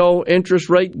on the old interest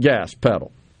rate gas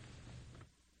pedal.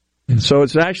 So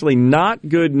it's actually not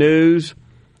good news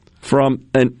from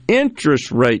an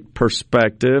interest rate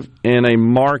perspective and a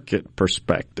market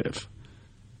perspective.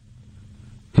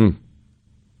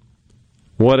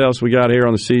 What else we got here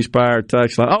on the C Spire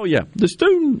text line? Oh, yeah, the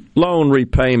student loan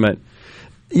repayment.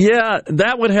 Yeah,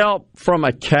 that would help from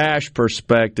a cash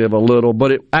perspective a little,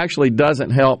 but it actually doesn't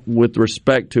help with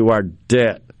respect to our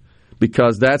debt,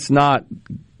 because that's not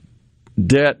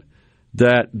debt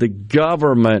that the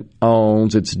government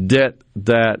owns. It's debt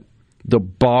that the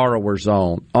borrowers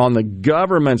own. On the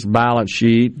government's balance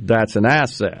sheet, that's an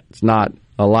asset. It's not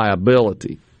a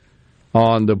liability.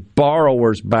 On the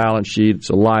borrower's balance sheet, it's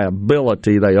a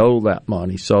liability. They owe that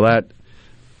money, so that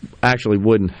actually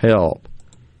wouldn't help.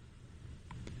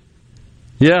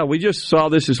 Yeah, we just saw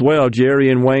this as well. Jerry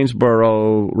in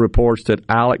Waynesboro reports that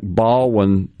Alec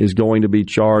Baldwin is going to be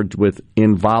charged with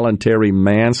involuntary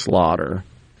manslaughter.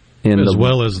 As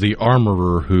well as the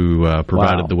armorer who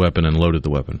provided the weapon and loaded the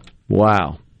weapon.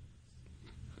 Wow.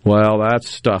 Well, that's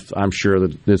stuff I'm sure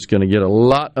that's going to get a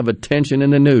lot of attention in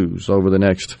the news over the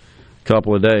next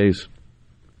couple of days.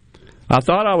 I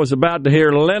thought I was about to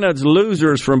hear Leonard's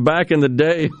Losers from back in the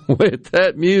day with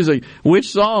that music.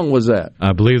 Which song was that?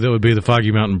 I believe that would be the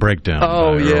Foggy Mountain Breakdown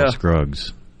by Earl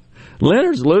Scruggs.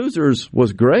 Leonard's Losers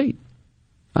was great.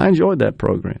 I enjoyed that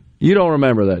program. You don't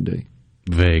remember that, do you?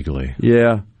 Vaguely.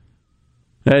 Yeah.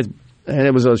 And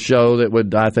it was a show that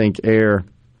would, I think, air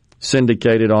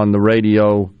syndicated on the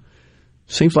radio.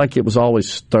 Seems like it was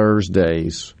always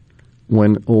Thursdays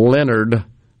when Leonard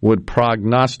would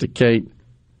prognosticate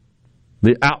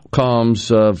the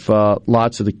outcomes of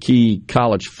lots of the key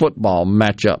college football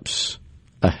matchups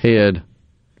ahead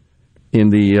in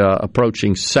the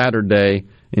approaching Saturday,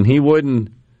 and he wouldn't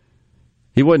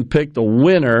pick the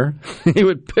winner. He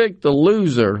would pick the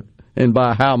loser, and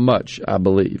by how much, I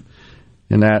believe.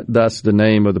 And that's the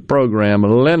name of the program,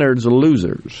 Leonard's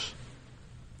Losers.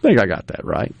 I think I got that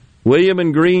right. William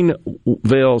in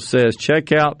Greenville says,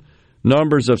 check out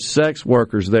numbers of sex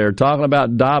workers there, talking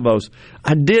about Davos.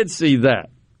 I did see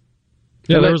that.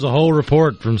 Yeah, there was a whole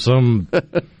report from some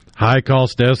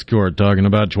high-cost escort talking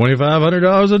about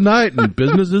 $2,500 a night and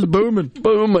business is booming.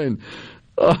 Booming.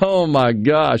 Oh, my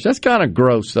gosh. That's kind of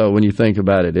gross, though, when you think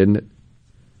about it, isn't it?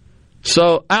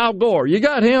 So, Al Gore, you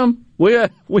got him? We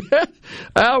had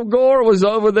Al Gore was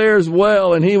over there as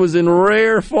well, and he was in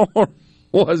rare form,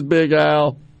 was Big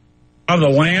Al. Of the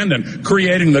land and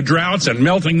creating the droughts and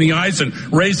melting the ice and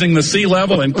raising the sea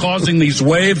level and causing these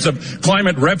waves of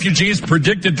climate refugees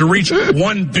predicted to reach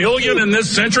 1 billion in this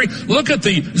century. Look at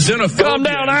the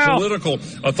xenophobia and political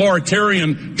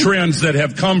authoritarian trends that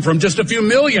have come from just a few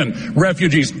million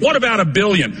refugees. What about 1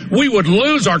 billion? We would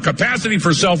lose our capacity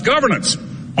for self-governance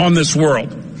on this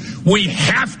world. We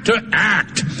have to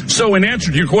act. So in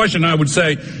answer to your question, I would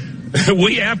say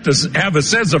we have to have a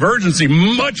sense of urgency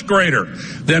much greater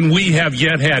than we have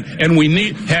yet had, and we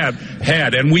need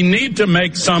to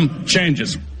make some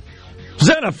changes.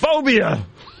 Xenophobia.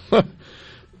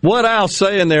 What Al's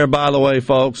saying there, by the way,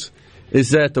 folks, is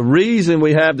that the reason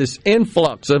we have this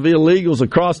influx of illegals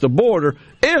across the border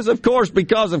is, of course,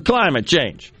 because of climate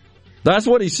change. That's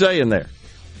what he's saying there.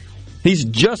 He's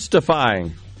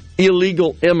justifying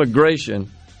illegal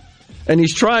immigration. And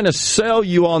he's trying to sell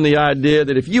you on the idea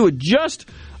that if you would just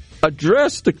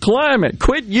address the climate,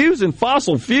 quit using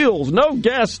fossil fuels, no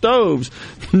gas stoves,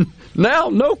 now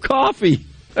no coffee.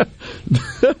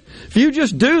 If you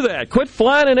just do that, quit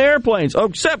flying in airplanes,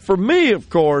 except for me, of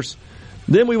course,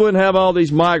 then we wouldn't have all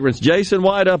these migrants. Jason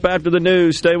White up after the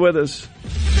news. Stay with us.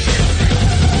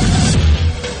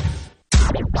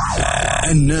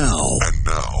 And now,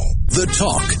 the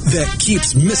talk that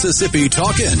keeps Mississippi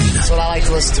talking. That's what I like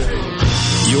to listen to.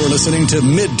 You're listening to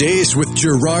Middays with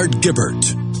Gerard Gibbert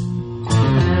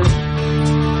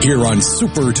here on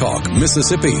Super Talk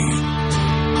Mississippi.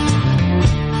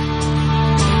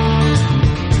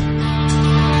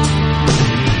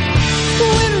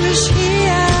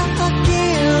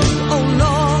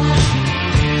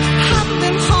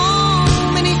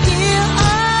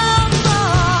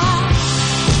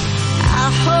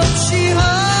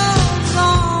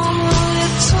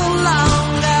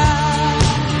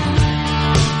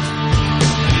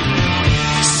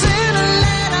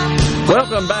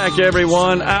 Welcome back,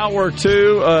 everyone. Hour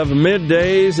 2 of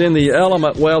Middays in the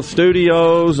Element Wealth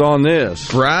Studios on this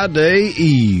Friday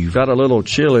Eve. Got a little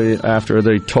chilly after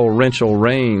the torrential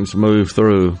rains moved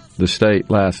through the state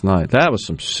last night. That was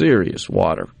some serious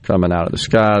water coming out of the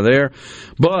sky there.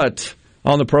 But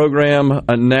on the program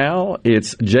now,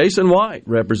 it's Jason White,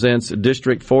 represents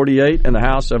District 48 in the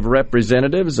House of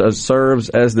Representatives, serves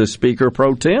as the Speaker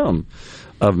Pro Tem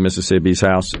of Mississippi's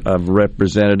House of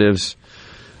Representatives.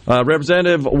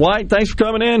 Representative White, thanks for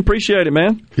coming in. Appreciate it,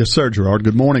 man. Yes, sir, Gerard.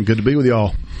 Good morning. Good to be with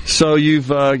y'all. So you've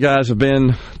guys have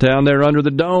been down there under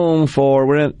the dome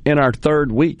we're in our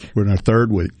third week. We're in our third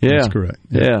week. Yeah. That's correct.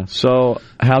 Yeah. So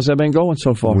how's that been going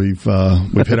so far? We've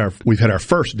had our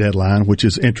first deadline, which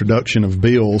is introduction of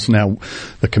bills. Now,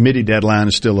 the committee deadline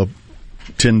is still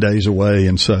 10 days away,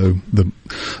 and so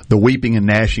the weeping and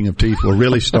gnashing of teeth will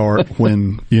really start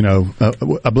when,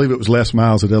 I believe it was Les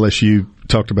Miles at LSU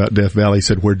talked about Death Valley,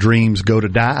 said where dreams go to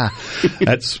die.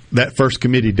 That first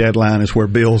committee deadline is where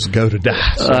bills go to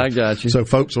die. So, I got you. So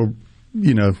folks will,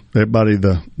 everybody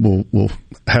will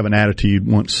have an attitude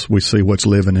once we see what's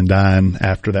living and dying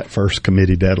after that first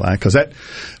committee deadline, because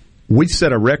we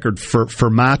set a record for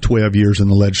my 12 years in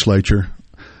the legislature.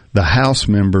 The House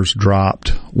members dropped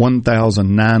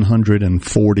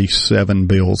 1,947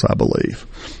 bills, I believe.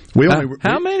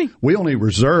 How many? We only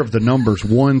reserved the numbers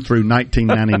 1 through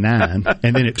 1999,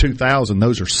 and then at 2000,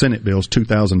 those are Senate bills,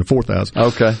 2000 to 4000.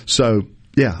 Okay. So,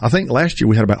 yeah, I think last year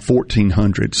we had about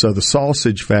 1,400. So the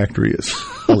sausage factory is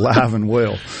alive and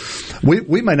well.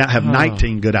 We may not have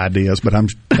 19 good ideas, but I'm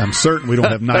certain we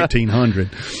don't have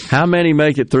 1,900. How many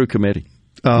make it through committee?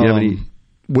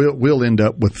 We'll end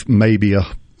up with maybe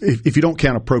if you don't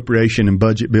count appropriation and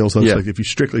budget bills, if you're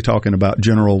strictly talking about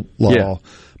general law,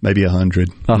 maybe 100.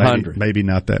 100. Maybe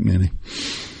not that many.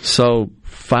 So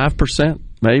 5%,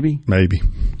 maybe? Maybe.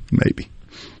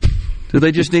 Do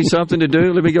they just need something to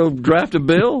do? Let me go draft a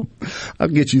bill? I'll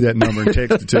get you that number and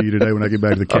text it to you today when I get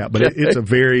back to the cap. Okay. But it's a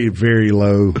very, very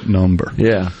low number.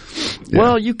 Yeah.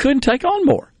 Well, you couldn't take on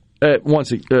more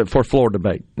for floor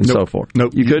debate and so forth.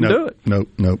 Nope. You couldn't do it.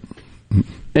 Nope.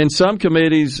 And some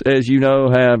committees, as you know,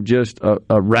 have just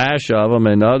a rash of them,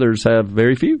 and others have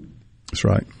very few. That's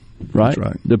right. Right? That's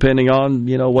right. Depending on,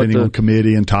 on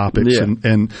committee and topics. Yeah.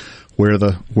 And where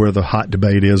the hot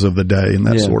debate is of the day and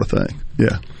that sort of thing.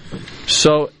 Yeah.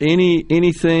 So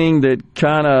anything that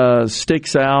kind of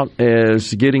sticks out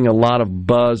as getting a lot of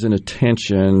buzz and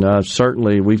attention?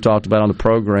 Certainly, we've talked about on the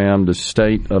program the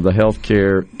state of the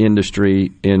healthcare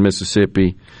industry in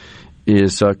Mississippi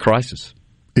is a crisis.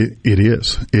 It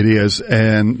is,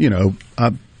 and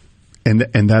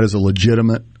and that is a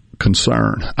legitimate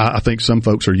concern. I think some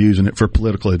folks are using it for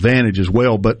political advantage as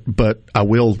well, but I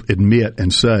will admit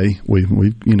and say we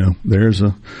there's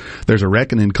a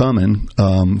reckoning coming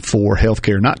for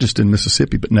healthcare, not just in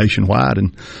Mississippi but nationwide,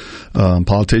 and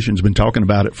politicians have been talking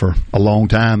about it for a long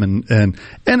time, and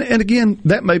again,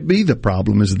 that may be the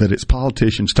problem, is that it's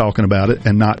politicians talking about it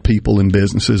and not people in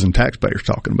businesses and taxpayers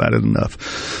talking about it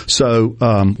enough. So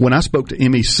when I spoke to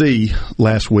MEC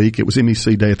last week, it was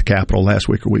MEC Day at the Capitol last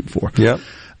week or week before. Yep.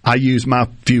 I used my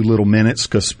few little minutes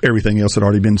because everything else had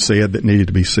already been said that needed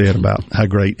to be said about how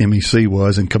great MEC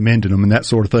was and commended them and that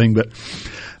sort of thing. But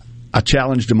I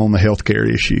challenged him on the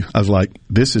healthcare issue. I was like,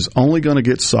 this is only going to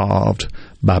get solved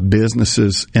by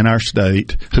businesses in our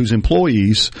state whose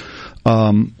employees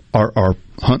are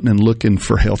hunting and looking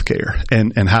for healthcare.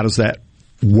 And how does that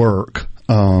work?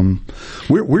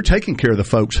 We're taking care of the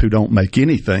folks who don't make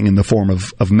anything in the form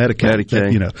of Medicaid.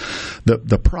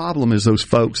 The problem is those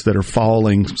folks that are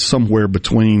falling somewhere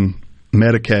between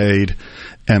Medicaid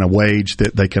and a wage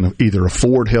that they can either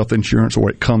afford health insurance or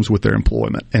it comes with their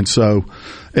employment. And so,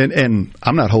 and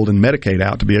I'm not holding Medicaid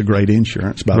out to be a great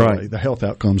insurance, by the way. The health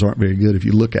outcomes aren't very good if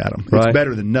you look at them. It's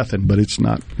better than nothing, but it's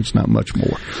not much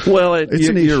more. Well,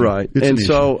 you're right.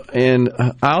 And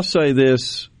I'll say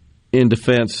this in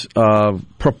defense of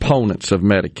proponents of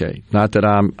Medicaid. Not that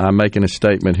I'm making a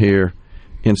statement here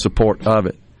in support of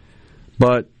it.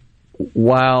 But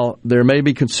while there may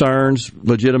be concerns,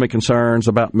 legitimate concerns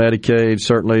about Medicaid,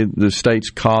 certainly the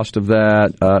state's cost of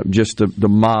that, just the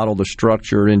model, the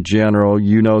structure in general,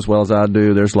 you know as well as I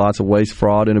do, there's lots of waste,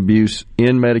 fraud, and abuse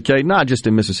in Medicaid, not just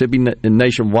in Mississippi,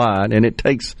 nationwide. And it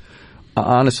takes,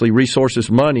 honestly, resources,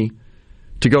 money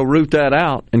to go root that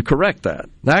out and correct that.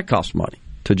 That costs money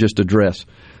to just address.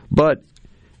 But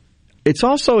it's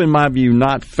also, in my view,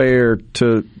 not fair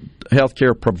to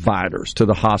healthcare providers, to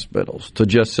the hospitals, to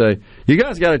just say, you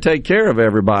guys got to take care of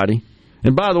everybody,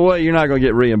 and by the way, you're not going to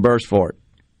get reimbursed for it.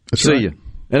 See you.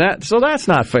 And so that's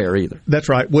not fair either. That's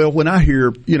right. Well, when I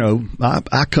hear,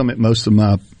 I come at most of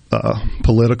my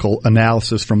political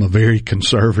analysis from a very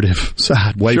conservative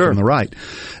side, away from the right.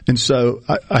 And so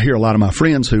I hear a lot of my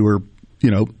friends who are,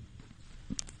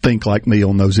 think like me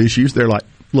on those issues. They're like,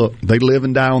 look, they live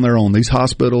and die on their own. These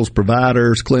hospitals,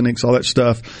 providers, clinics, all that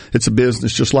stuff, it's a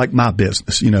business just like my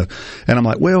business, And I'm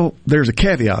like, well, there's a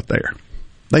caveat there.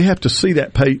 They have to see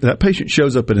that patient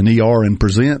shows up at an ER and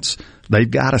presents.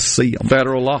 They've got to see them.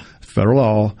 Federal law.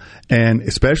 And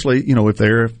especially, if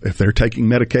they're taking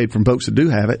Medicaid from folks that do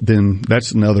have it, then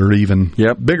that's another even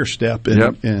bigger step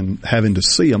in having to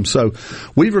see them. So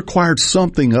we've required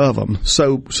something of them.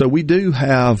 So we do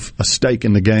have a stake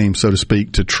in the game, so to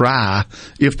speak, to try,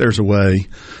 if there's a way,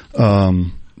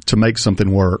 to make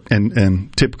something work.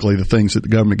 And typically the things that the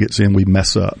government gets in, we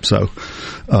mess up. So,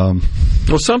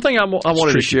 well, something I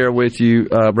wanted to share with you,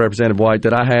 Representative White,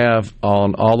 that I have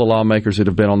on all the lawmakers that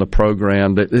have been on the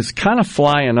program that is kind of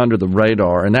flying under the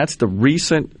radar, and that's the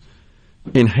recent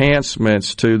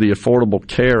enhancements to the Affordable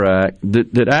Care Act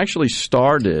that actually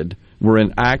were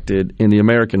enacted in the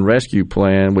American Rescue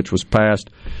Plan, which was passed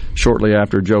shortly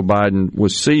after Joe Biden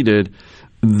was seated.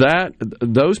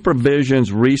 Those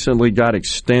provisions recently got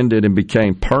extended and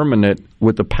became permanent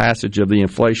with the passage of the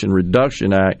Inflation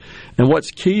Reduction Act. And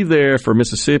what's key there for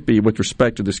Mississippi with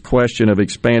respect to this question of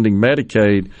expanding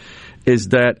Medicaid is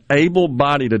that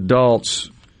able-bodied adults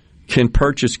can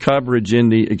purchase coverage in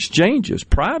the exchanges,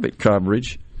 private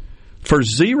coverage, for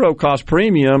zero-cost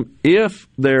premium if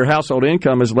their household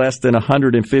income is less than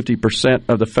 150%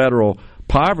 of the federal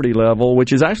poverty level,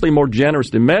 which is actually more generous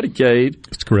than Medicaid.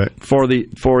 That's correct.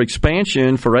 For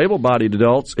expansion for able-bodied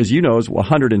adults, as you know, is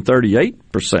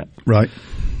 138%. Right.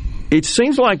 It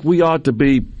seems like we ought to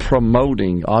be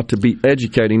promoting, ought to be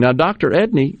educating. Now, Dr.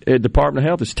 Edney at Department of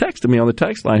Health has texted me on the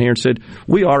text line here and said,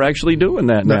 we are actually doing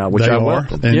that now, which I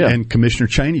welcome. And Commissioner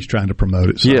Cheney's trying to promote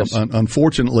it. So yes.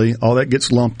 Unfortunately, all that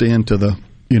gets lumped into the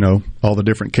all the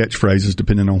different catchphrases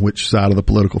depending on which side of the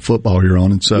political football you're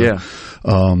on. And so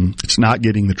it's not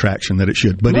getting the traction that it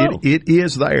should. But it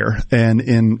is there. And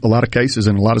in a lot of cases,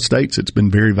 in a lot of states, it's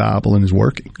been very viable and is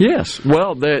working. Yes.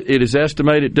 Well, it is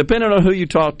estimated, depending on who you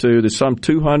talk to, there's some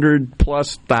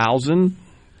 200,000+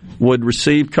 would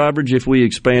receive coverage if we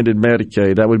expanded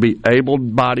Medicaid. That would be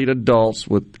able-bodied adults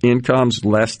with incomes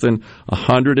less than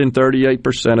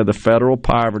 138% of the federal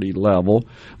poverty level.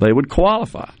 They would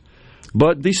qualify.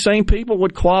 But these same people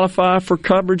would qualify for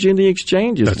coverage in the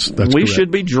exchanges. That's we correct.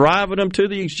 should be driving them to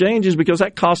the exchanges because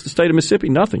that costs the state of Mississippi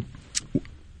nothing.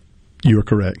 You're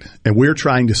correct. And we're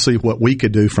trying to see what we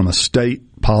could do from a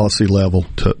state policy level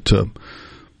to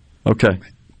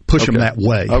push them that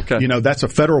way. Okay. You know, that's a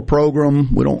federal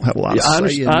program. We don't have a lot of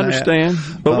say in that. I understand.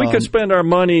 But we could spend our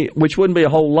money, which wouldn't be a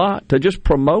whole lot, to just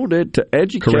promote it, to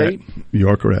educate. Correct. You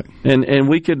are correct. And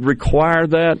we could require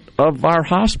that of our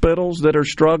hospitals that are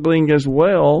struggling as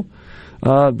well.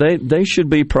 They should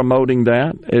be promoting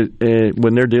that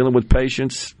when they're dealing with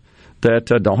patients that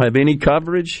don't have any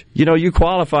coverage. You know, you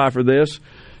qualify for this.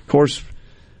 Of course,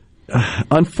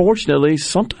 unfortunately,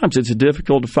 sometimes it's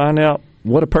difficult to find out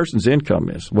what a person's income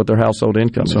is, what their household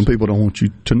income is. Some people don't want you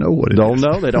to know what it is. Don't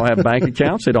know. They don't have bank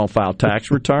accounts. They don't file tax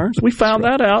returns. We found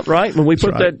that out, right? When we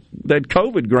put that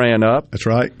COVID grant up. That's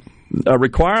right. A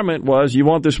requirement was you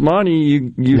want this money,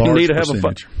 you need to have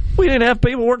percentage. We didn't have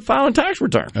people weren't filing tax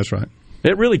returns. That's right.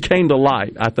 It really came to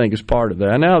light, I think, as part of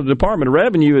that. Now, the Department of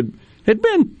Revenue had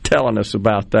been telling us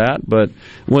about that, but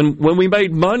when we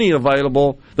made money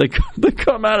available, they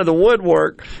come out of the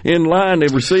woodwork in line to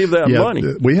receive that money.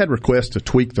 We had requests to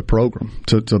tweak the program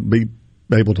to be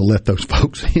able to let those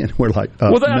folks in. We're like,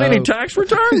 without any tax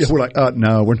returns? We're like,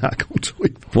 no, we're not going to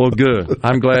tweak. Well, good.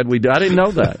 I'm glad we did. I didn't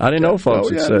know that. I didn't know folks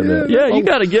had said that. Yeah, you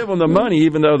got to give them the money,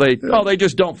 even though they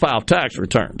just don't file tax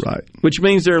returns. Right. Which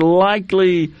means they're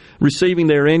likely receiving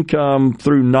their income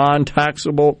through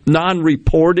non-taxable,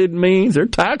 non-reported means. They're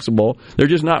taxable. They're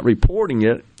just not reporting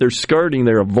it. They're skirting.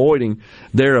 They're avoiding.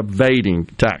 They're evading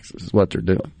taxes is what they're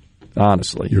doing.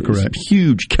 Honestly, you're correct. It's a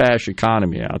huge cash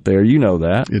economy out there. You know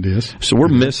that. It is. So we're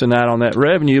missing out on that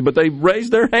revenue, but they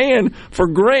raised their hand for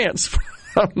grants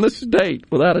from the state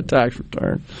without a tax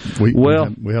return. We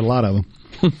had a lot of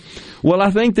them. Well,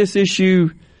 I think this issue,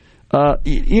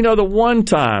 the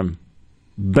one-time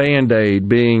Band-Aid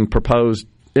being proposed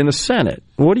in the Senate.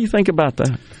 What do you think about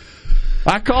that?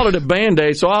 I called it a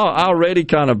Band-Aid, so I already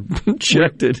kind of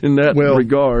checked it in that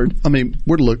regard. I mean,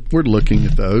 we're looking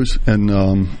at those, and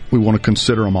we want to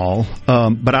consider them all.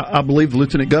 But I believe the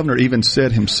Lieutenant Governor even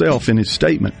said himself in his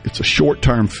statement, it's a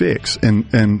short-term fix. And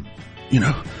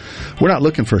we're not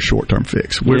looking for a short-term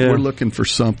fix. We're looking for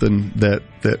something that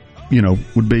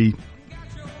would be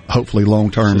hopefully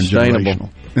long-term and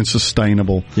generational and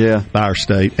sustainable by our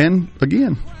state. And,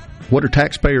 again, what are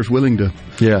taxpayers willing to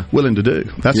do?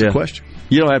 That's the question.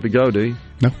 You don't have to go, do you?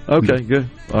 No. Okay, good.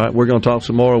 All right, we're going to talk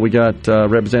some more. We got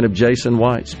Representative Jason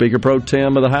White, Speaker Pro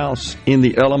Tem of the House, in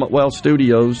the Element Wealth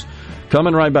Studios.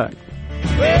 Coming right back.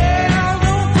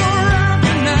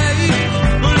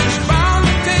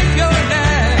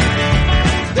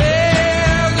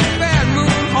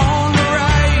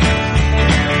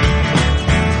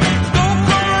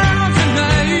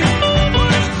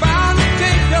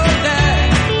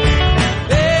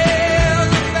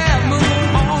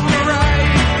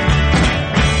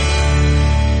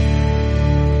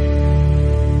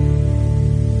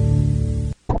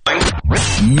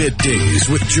 Middays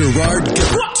with Gerard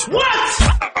Gibert.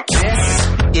 What? This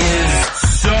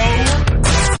is so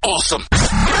awesome.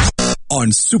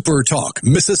 On Super Talk,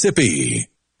 Mississippi.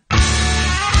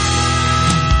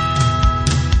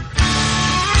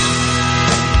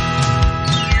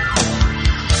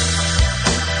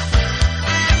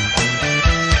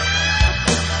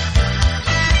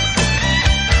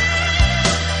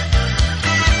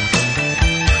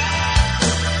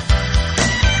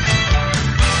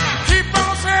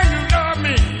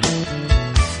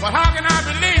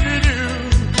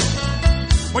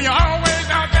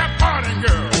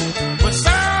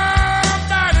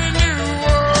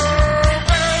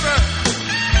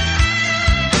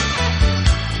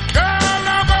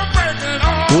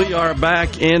 We are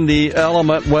back in the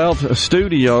Element Wealth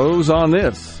Studios on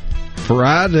this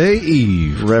Friday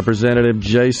Eve. Representative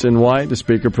Jason White, the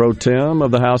Speaker Pro Tem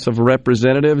of the House of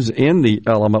Representatives, in the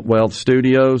Element Wealth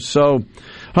Studios. So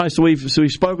we've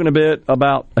spoken a bit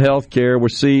about health care. We'll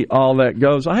see all that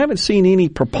goes. I haven't seen any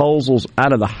proposals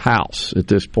out of the House at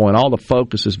this point. All the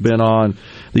focus has been on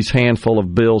these handful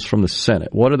of bills from the Senate.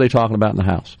 What are they talking about in the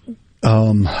House?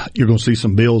 You're going to see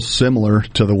some bills similar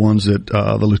to the ones that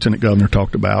the Lieutenant Governor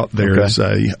talked about. There is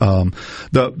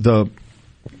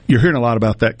you're hearing a lot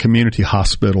about that community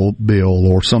hospital bill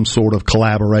or some sort of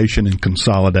collaboration and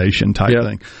consolidation type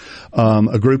thing.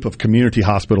 A group of community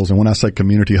hospitals, and when I say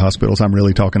community hospitals, I'm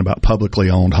really talking about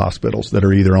publicly owned hospitals that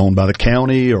are either owned by the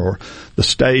county or the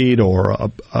state or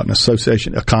an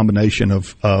association, a combination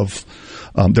of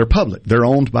they're public. They're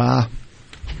owned by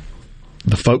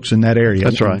the folks in that area.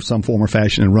 That's right. In some form or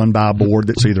fashion, and run by a board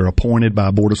that's either appointed by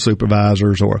a board of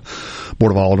supervisors or a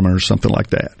board of aldermen or something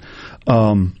like that.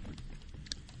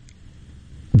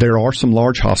 There are some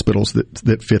large hospitals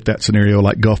that fit that scenario,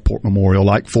 like Gulfport Memorial,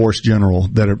 like Forest General,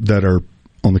 that are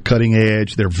on the cutting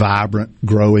edge. They're vibrant,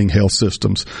 growing health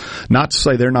systems. Not to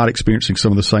say they're not experiencing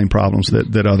some of the same problems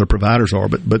that other providers are,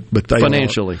 but they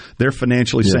financially, they're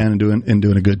financially sound and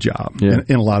doing a good job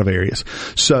in a lot of areas.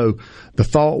 So the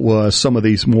thought was some of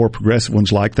these more progressive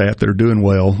ones like that are doing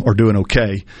well or doing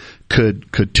okay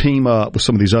could team up with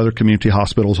some of these other community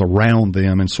hospitals around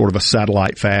them in sort of a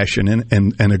satellite fashion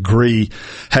and agree,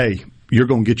 hey, you're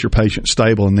going to get your patient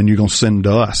stable, and then you're going to send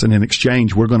them to us, and in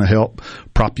exchange, we're going to help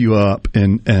prop you up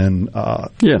and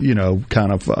you know,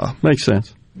 kind of makes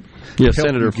sense. Yeah,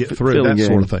 Senator, get through that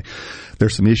sort of thing.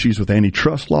 There's some issues with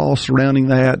antitrust laws surrounding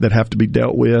that have to be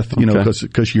dealt with. You know,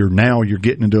 because you're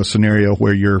getting into a scenario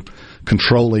where you're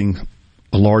controlling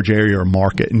a large area or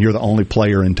market, and you're the only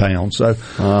player in town. So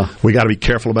we got to be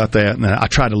careful about that. And I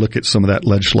try to look at some of that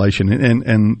legislation.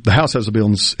 And the House has a bill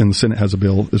and the Senate has a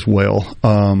bill as well.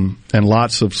 And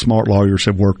lots of smart lawyers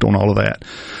have worked on all of that.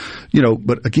 You know,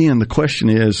 but again, the question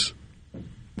is,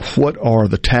 what are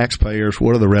the taxpayers,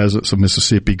 what are the residents of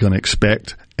Mississippi going to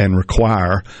expect and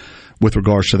require with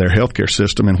regards to their healthcare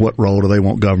system, and what role do they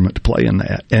want government to play in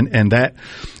that? And that,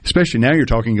 especially now, you're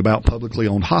talking about publicly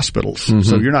owned hospitals. Mm-hmm.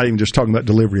 So you're not even just talking about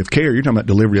delivery of care. You're talking about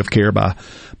delivery of care by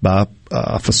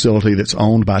a facility that's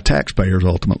owned by taxpayers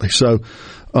ultimately. So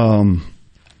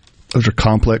those are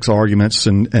complex arguments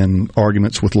and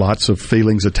arguments with lots of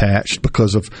feelings attached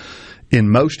because of, in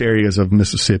most areas of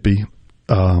Mississippi,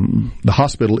 the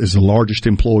hospital is the largest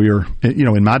employer. You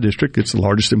know, in my district, it's the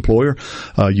largest employer.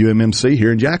 UMMC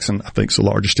here in Jackson, I think, is the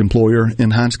largest employer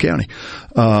in Hinds County.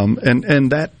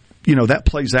 And that, you know, that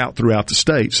plays out throughout the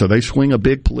state. So they swing a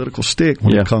big political stick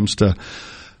when it comes to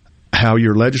how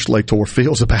your legislator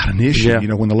feels about an issue. You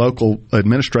know, when the local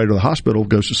administrator of the hospital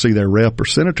goes to see their rep or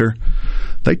senator,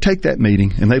 they take that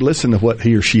meeting and they listen to what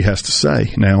he or she has to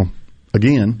say. Now,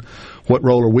 again, what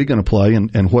role are we going to play,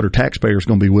 and what are taxpayers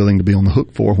going to be willing to be on the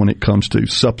hook for when it comes to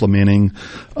supplementing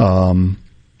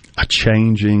a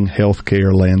changing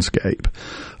healthcare landscape?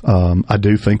 I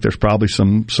do think there's probably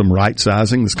some right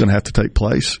sizing that's going to have to take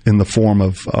place in the form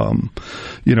of,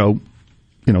 you know,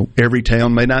 every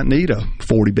town may not need a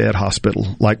 40-bed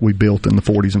hospital like we built in the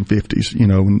 40s and 50s, you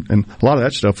know, and a lot of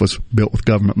that stuff was built with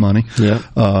government money. Yeah.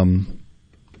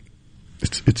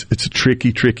 It's a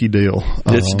tricky deal.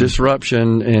 It's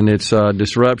disruption, and it's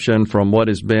disruption from what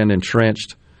has been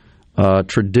entrenched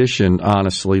tradition,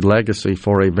 honestly, legacy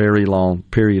for a very long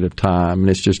period of time. And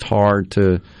it's just hard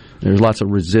there's lots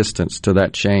of resistance to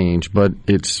that change, but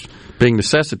it's being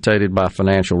necessitated by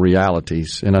financial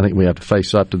realities, and I think we have to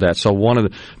face up to that. So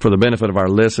for the benefit of our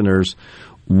listeners,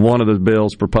 one of the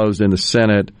bills proposed in the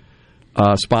Senate,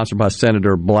 sponsored by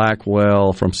Senator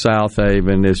Blackwell from South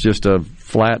Haven, is just a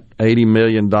flat $80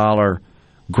 million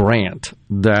grant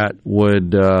that would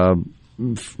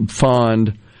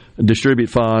distribute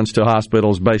funds to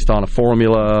hospitals based on a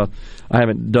formula. I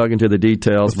haven't dug into the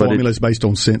details. The formula is based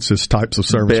on census types of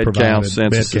service bed provided. Count,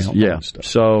 census, bed count, yeah.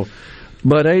 So,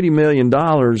 but $80 million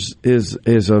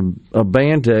is a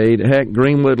Band-Aid. Heck,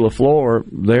 Greenwood LaFleur,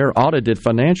 their audited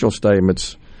financial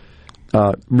statements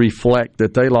reflect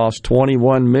that they lost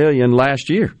 $21 million last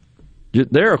year.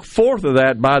 They're a fourth of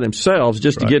that by themselves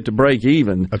just to get to break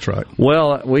even. That's right.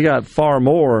 Well, we got far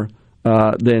more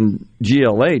than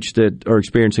GLH that are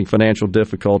experiencing financial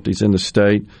difficulties in the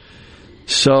state.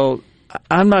 So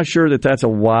I'm not sure that that's a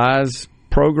wise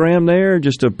program there,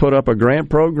 just to put up a grant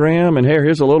program and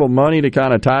here's a little money to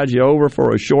kind of tide you over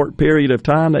for a short period of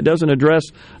time. That doesn't address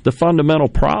the fundamental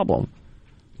problem.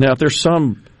 Now, if there's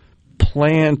some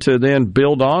plan to then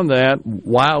build on that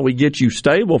while we get you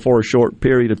stable for a short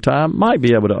period of time, might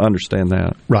be able to understand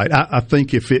that. Right. I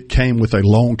think if it came with a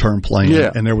long-term plan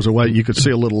and there was a way you could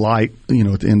see a little light, you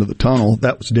know, at the end of the tunnel,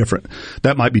 that was different.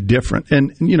 That might be different.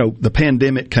 And, you know, the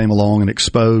pandemic came along and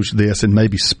exposed this and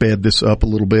maybe sped this up a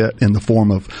little bit in the form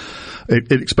of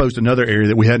it exposed another area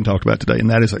that we hadn't talked about today,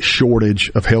 and that is a shortage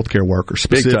of healthcare workers,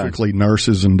 specifically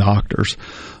nurses and doctors.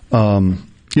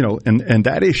 You know, and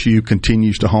that issue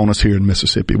continues to haunt us here in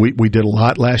Mississippi. We did a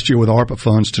lot last year with ARPA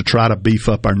funds to try to beef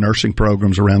up our nursing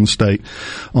programs around the state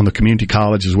on the community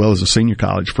college as well as the senior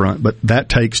college front. But that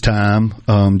takes time,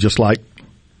 just like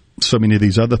so many of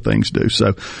these other things do.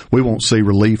 So we won't see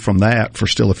relief from that for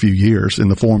still a few years in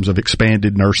the forms of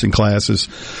expanded nursing classes.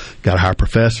 Got to hire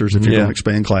professors if you're going to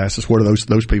expand classes. Where do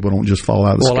those people don't just fall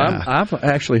out of the sky? I've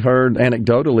actually heard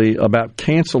anecdotally about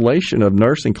cancellation of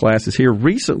nursing classes here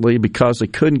recently because they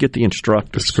couldn't get the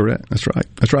instructors. That's correct.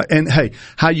 That's right. And hey,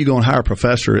 how are you going to hire a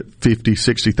professor at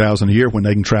 $50,000-$60,000 a year when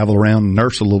they can travel around and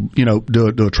nurse a little,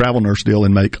 do a travel nurse deal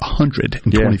and make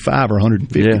 $125,000 or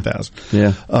 $150,000?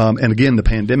 Yeah. And again, the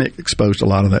pandemic exposed a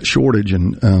lot of that shortage,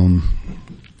 and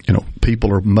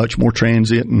people are much more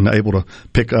transient and able to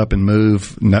pick up and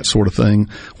move and that sort of thing.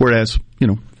 Whereas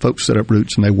folks set up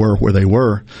roots and they were where they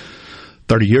were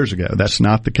 30 years ago. That's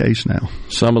not the case now.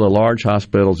 Some of the large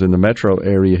hospitals in the metro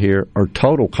area here are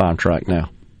total contract now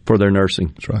for their nursing.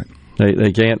 That's right.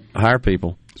 They can't hire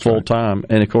people full time,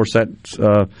 and of course that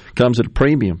comes at a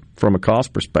premium from a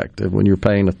cost perspective when you're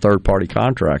paying a third party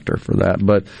contractor for that.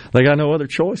 But they got no other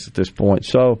choice at this point.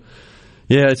 So,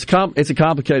 yeah, it's a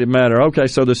complicated matter. Okay,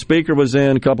 so the speaker was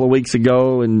in a couple of weeks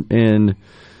ago and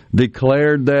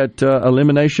declared that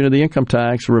elimination of the income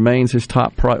tax remains his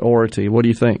top priority. What do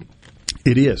you think?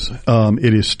 It is.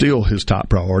 It is still his top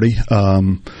priority.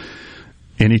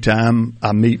 Anytime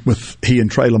I meet with he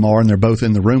and Trey Lamar, and they're both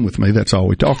in the room with me, that's all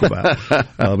we talk about.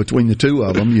 Between the two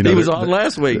of them, he was on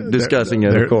last week discussing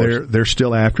it. Of course, they're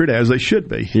still after it, as they should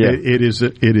be. Yeah. It is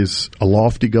a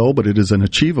lofty goal, but it is an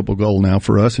achievable goal now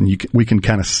for us, and we can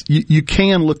kind of you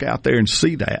can look out there and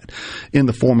see that in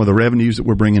the form of the revenues that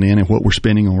we're bringing in and what we're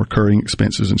spending on recurring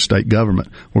expenses in state government.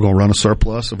 We're going to run a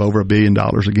surplus of over $1 billion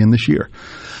again this year.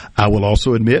 I will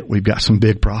also admit we've got some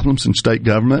big problems in state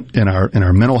government, in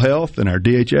our mental health, in our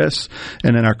DHS,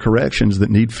 and in our corrections that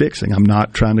need fixing. I'm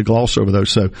not trying to gloss over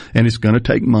those. And it's going to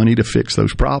take money to fix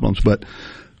those problems, but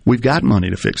we've got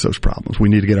money to fix those problems. We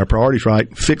need to get our priorities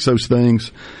right, fix those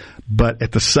things, but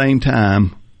at the same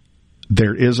time,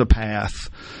 there is a path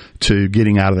to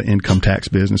getting out of the income tax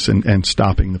business and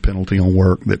stopping the penalty on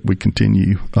work that we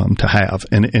continue to have.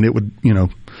 And it would,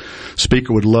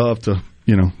 Speaker would love to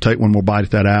take one more bite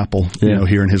at that apple,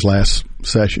 here in his last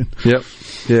session. Yep.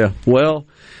 Yeah. Well,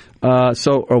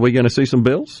 so are we going to see some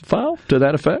bills filed to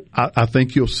that effect? I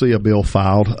think you'll see a bill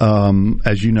filed.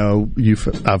 As you know,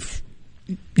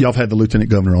 y'all have had the Lieutenant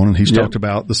Governor on, and he's talked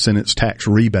about the Senate's tax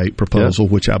rebate proposal,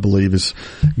 which I believe is,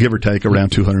 give or take,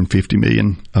 around $250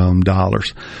 million.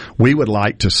 We would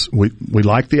like to, we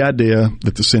like the idea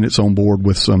that the Senate's on board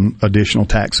with some additional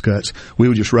tax cuts. We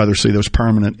would just rather see those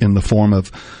permanent in the form of,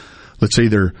 let's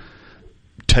either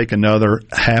take another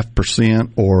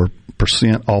 0.5% or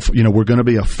percent off. We're going to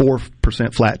be a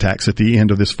 4% flat tax at the end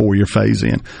of this 4-year phase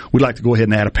in. We'd like to go ahead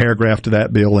and add a paragraph to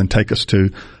that bill and take us to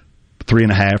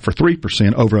 3.5% or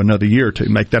 3% over another year or two.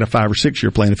 Make that a 5 or 6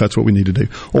 year plan if that's what we need to do.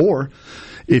 Or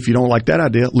if you don't like that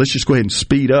idea, let's just go ahead and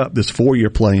speed up this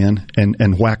 4-year plan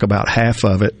and whack about half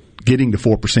of it, getting to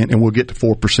 4%, and we'll get to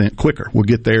 4% quicker. We'll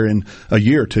get there in a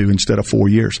year or two instead of 4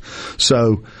 years.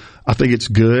 So I think it's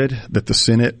good that the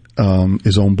Senate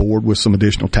is on board with some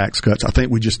additional tax cuts. I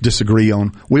think we just disagree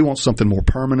on, we want something more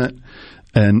permanent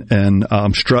and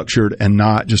structured, and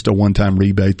not just a one-time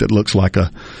rebate that looks like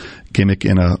a gimmick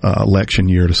in a election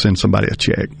year to send somebody a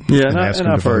check. Yeah, and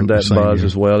I've heard that buzz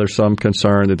as well. There's some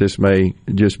concern that this may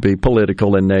just be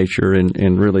political in nature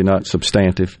and really not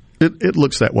substantive. It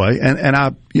looks that way, and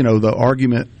the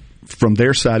argument from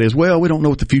their side is, well, we don't know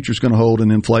what the future is going to hold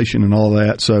in inflation and all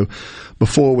that. So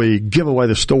before we give away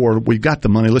the store, we've got the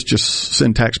money. Let's just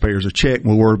send taxpayers a check and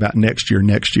we'll worry about next year.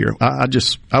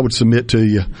 I would submit to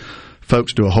you,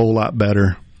 folks do a whole lot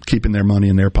better keeping their money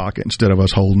in their pocket instead of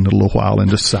us holding it a little while and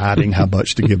deciding how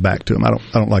much to give back to them. I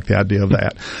don't like the idea of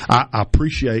that. I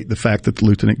appreciate the fact that the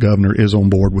Lieutenant Governor is on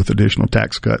board with additional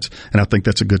tax cuts, and I think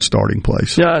that's a good starting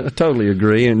place. Yeah, I totally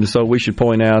agree. And so we should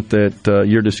point out that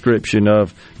your description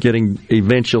of getting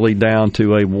eventually down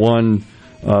to a one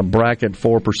bracket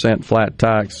 4% flat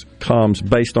tax comes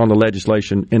based on the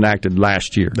legislation enacted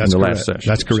last year in the last session.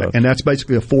 That's correct. And that's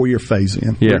basically a 4-year phase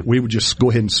in. Yeah. We would just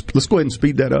let's go ahead and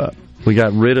speed that up. We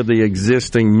got rid of the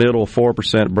existing middle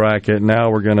 4% bracket. Now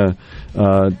we're going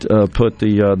to put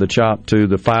the chop to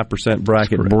the 5%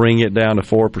 bracket, bring it down to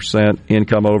 4%,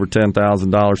 income over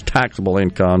 $10,000, taxable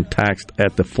income taxed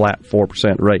at the flat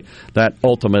 4% rate. That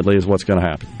ultimately is what's going to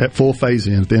happen. At full phase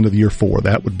in, at the end of year 4,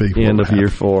 that would be end of year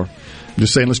 4.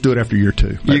 Just saying, let's do it after year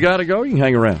 2. You got to go? You can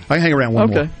hang around. I can hang around one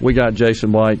more. Okay. We got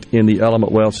Jason White in the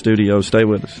Element Wealth studio. Stay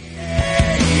with us.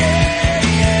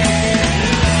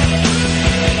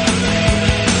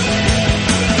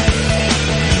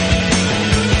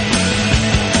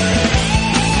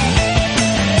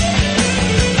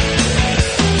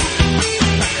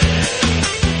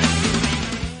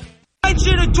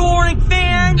 Adoring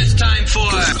fans,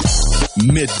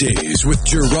 Middays with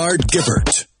Gerard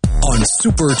Gibbert on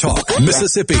Super Talk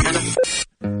Mississippi.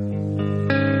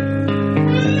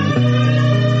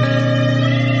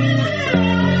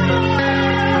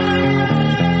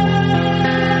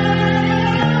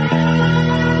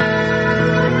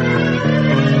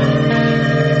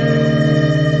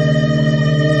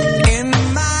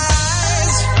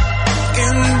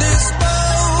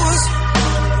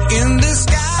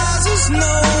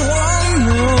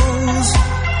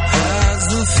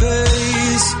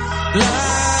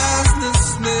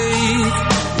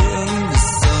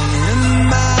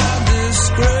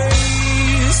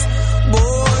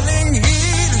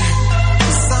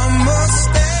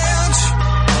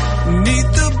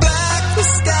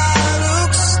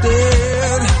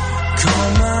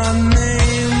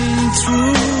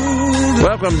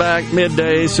 Welcome back,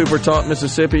 Midday Super Talk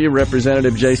Mississippi.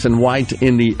 Representative Jason White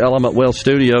in the Element Wealth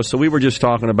studio. So we were just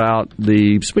talking about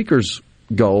the Speaker's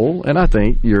goal, and I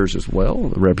think yours as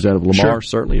well. Representative Lamar,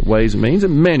 certainly at Ways and Means,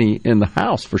 and many in the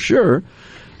House for sure,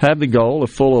 have the goal of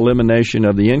full elimination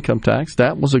of the income tax.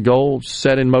 That was a goal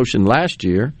set in motion last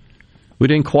year. We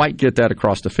didn't quite get that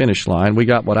across the finish line. We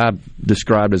got what I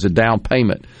described as a down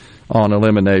payment on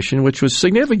elimination, which was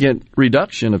significant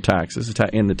reduction of taxes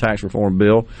in the tax reform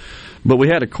bill. But we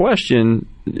had a question,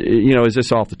 is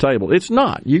this off the table? It's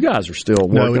not. You guys are still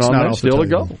working on that. It's still a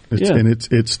goal. And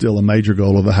it's still a major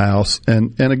goal of the House.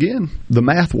 And again, the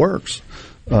math works.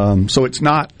 So it's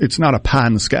not a pie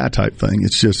in the sky type thing.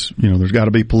 It's just, there's got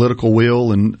to be political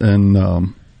will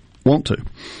and want to.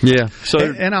 Yeah. So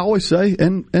and I always say,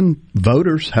 and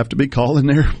voters have to be calling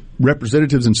their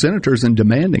representatives and senators and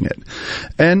demanding it.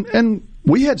 And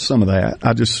we had some of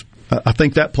that. I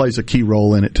think that plays a key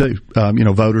role in it too.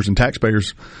 Voters and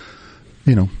taxpayers,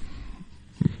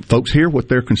 folks hear what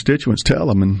their constituents tell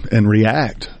them and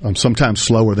react. Sometimes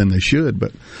slower than they should,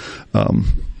 but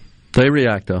they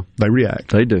react though. They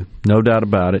react. They do, no doubt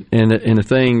about it. And the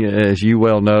thing, as you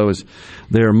well know, is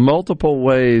there are multiple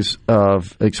ways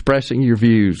of expressing your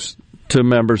views to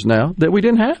members now that we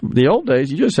didn't have. In the old days,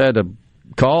 you just had to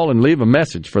call and leave a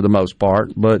message for the most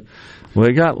part, but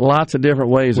we got lots of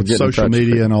different ways of getting social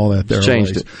media and all that. There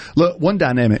changed it. Look, one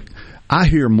dynamic I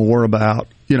hear more about,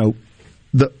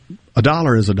 a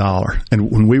dollar is a dollar.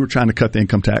 And when we were trying to cut the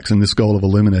income tax and this goal of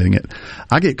eliminating it,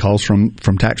 I get calls from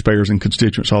taxpayers and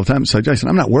constituents all the time and say, Jason,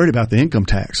 I'm not worried about the income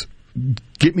tax.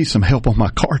 Get me some help on my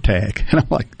car tag. And I'm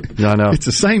like, I know. It's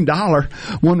the same dollar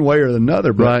one way or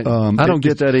another. But, right. I don't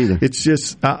get that either. It's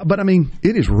just, but I mean,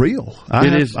 it is real.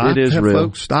 It is real.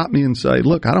 Folks stop me and say,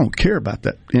 look, I don't care about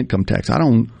that income tax. I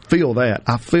don't feel that.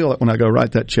 I feel it when I go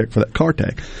write that check for that car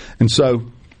tag. And so,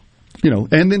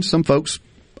 and then some folks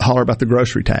holler about the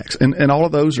grocery tax. And all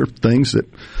of those are things that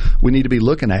we need to be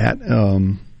looking at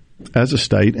as a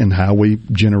state and how we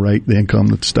generate the income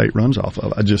that the state runs off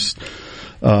of.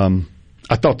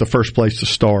 I thought the first place to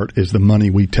start is the money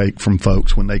we take from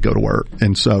folks when they go to work.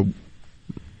 And so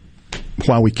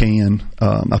while we can,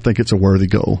 I think it's a worthy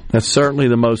goal. That's certainly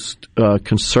the most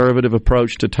conservative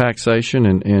approach to taxation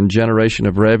and generation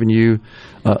of revenue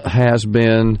has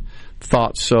been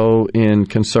thought so in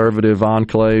conservative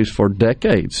enclaves for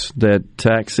decades, that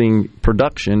taxing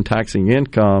production, taxing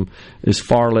income is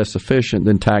far less efficient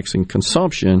than taxing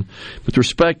consumption. With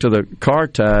respect to the car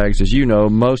tags, as you know,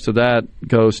 most of that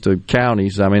goes to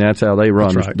counties. I mean, that's how they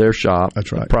run their shop.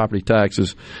 That's right. Property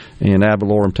taxes and ad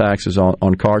valorem taxes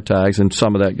on car tags, and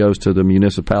some of that goes to the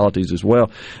municipalities as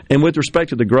well. And with respect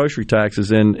to the grocery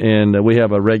taxes, and we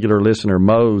have a regular listener,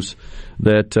 Mose,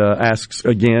 that asks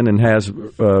again and has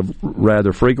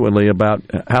rather frequently about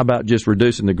how about just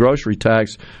reducing the grocery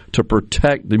tax to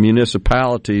protect the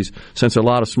municipalities, since a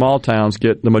lot of small towns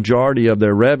get the majority of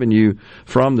their revenue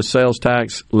from the sales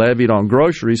tax levied on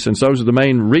groceries, since those are the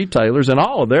main retailers and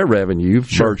all of their revenue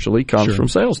virtually comes from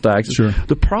sales taxes.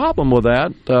 The problem with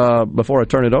that, before I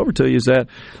turn it over to you, is that,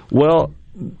 well,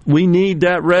 we need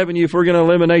that revenue if we're going to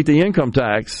eliminate the income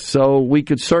tax. So we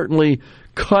could certainly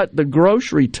cut the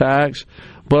grocery tax,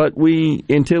 but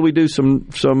until we do some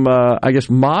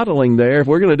modeling there, if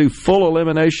we're going to do full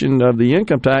elimination of the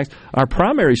income tax, our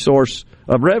primary source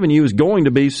of revenue is going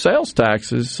to be sales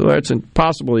taxes. So that's a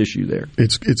possible issue there.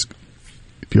 It's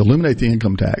if you eliminate the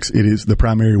income tax, it is the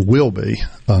primary will be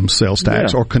sales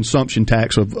tax or consumption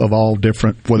tax of all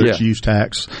different, whether it's use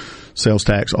tax, sales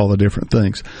tax, all the different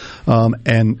things.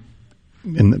 And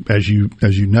as you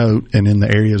note, and in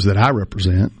the areas that I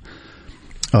represent,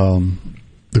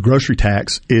 the grocery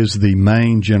tax is the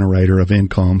main generator of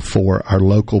income for our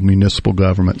local municipal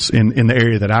governments in the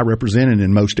area that I represent and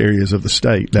in most areas of the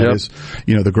state. That is,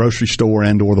 the grocery store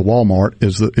and or the Walmart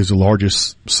is the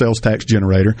largest sales tax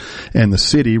generator, and the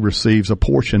city receives a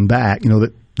portion back.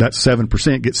 That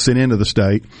 7% gets sent into the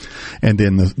state, and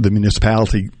then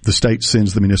the state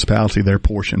sends the municipality their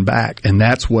portion back, and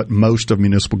that's what most of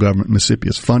municipal government in Mississippi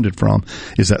is funded from,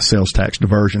 is that sales tax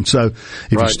diversion. So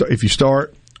if you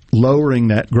start lowering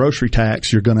that grocery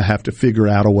tax, you're going to have to figure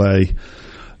out a way,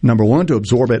 number one, to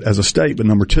absorb it as a state, but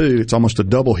number two, it's almost a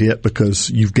double hit because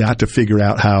you've got to figure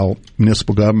out how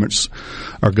municipal governments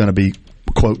are going to be,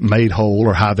 quote, made whole,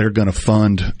 or how they're going to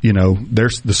fund,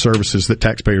 the services that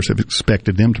taxpayers have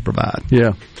expected them to provide.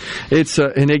 Yeah. It's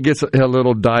and it gets a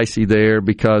little dicey there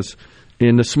because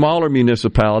in the smaller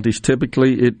municipalities,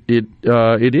 typically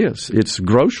it's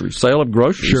groceries, sale of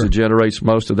groceries that generates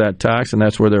most of that tax, and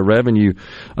that's where their revenue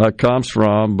comes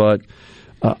from. But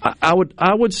I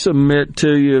would submit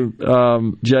to you,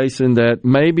 Jason, that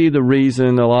maybe the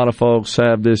reason a lot of folks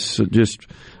have this just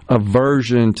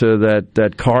aversion to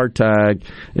that car tag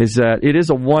is that it is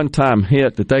a one-time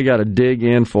hit that they got to dig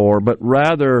in for, but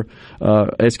rather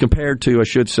as compared to, I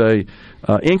should say,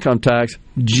 income tax,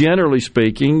 generally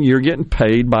speaking, you're getting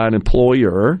paid by an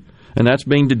employer, and that's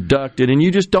being deducted, and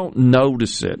you just don't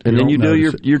notice it. And then you do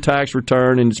your tax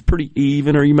return, and it's pretty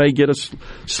even, or you may get a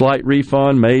slight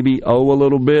refund, maybe owe a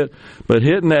little bit. But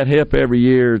hitting that hip every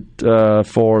year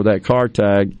for that car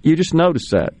tag, you just notice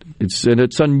that. It's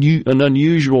an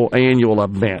unusual annual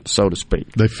event, so to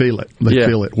speak. They feel it. They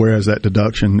feel it. Whereas that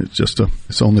deduction,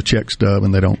 it's on the check stub,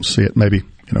 and they don't see it. Maybe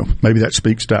that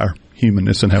speaks to our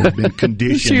humanness and how we've been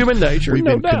conditioned. It's human nature, we've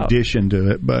been conditioned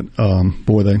to it, but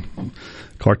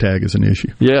car tag is an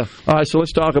issue. Yeah. All right, so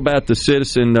let's talk about the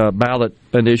citizen ballot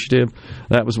initiative.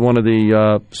 That was one of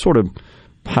the sort of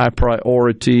high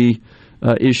priority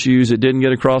issues that didn't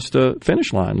get across the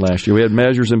finish line last year. We had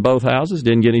measures in both houses,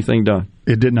 didn't get anything done.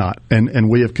 It did not. And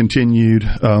we have continued.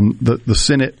 The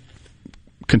Senate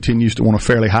continues to want a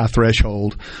fairly high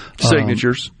threshold.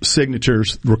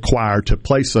 Signatures required to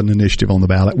place an initiative on the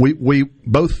ballot. We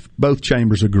both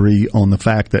chambers agree on the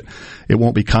fact that it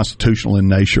won't be constitutional in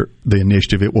nature, the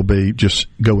initiative. It will be just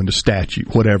go into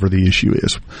statute, whatever the issue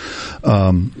is.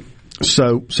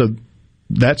 So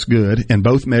that's good, and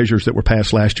both measures that were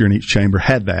passed last year in each chamber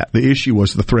had that. The issue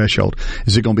was the threshold.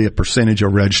 Is it going to be a percentage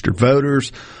of registered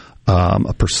voters,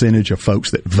 a percentage of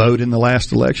folks that vote in the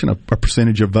last election, a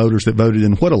percentage of voters that voted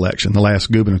in what election? The last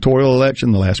gubernatorial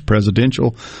election, the last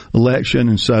presidential election.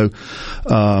 And so,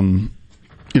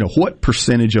 what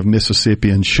percentage of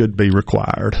Mississippians should be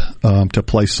required to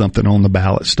place something on the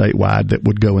ballot statewide that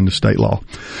would go into state law?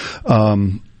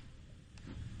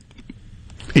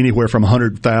 Anywhere from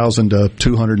 100,000 to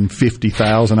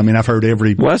 250,000. I mean, I've heard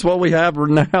every. Well, that's what we have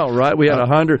now, right? We had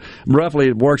 100. Roughly,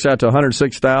 it works out to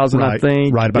 106,000, I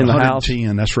think. Right, about in the 110.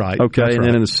 House. That's right. Okay, that's and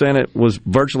then in the Senate was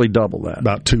virtually double that.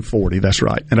 About 240. That's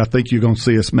right. And I think you're going to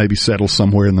see us maybe settle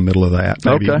somewhere in the middle of that.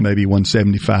 Maybe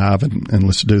 175, and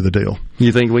let's do the deal.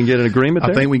 You think we can get an agreement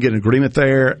there? I think we can get an agreement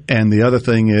there. And the other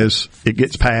thing is, it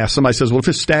gets passed. Somebody says, well, if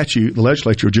it's statute, the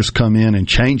legislature will just come in and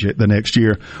change it the next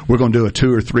year. We're going to do a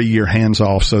 2 or 3 year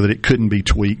hands-off so that it couldn't be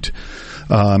tweaked,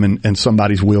 and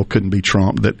somebody's will couldn't be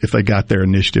trumped that if they got their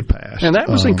initiative passed. And that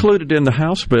was included in the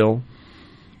House bill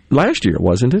last year,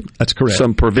 wasn't it? That's correct.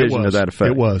 Some provision to that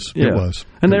effect. It was. Yeah. It was.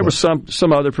 And there were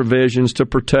some other provisions to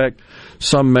protect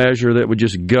some measure that would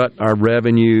just gut our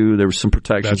revenue. There were some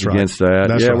protections against that.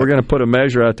 That's right. We're going to put a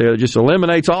measure out there that just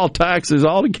eliminates all taxes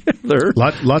altogether.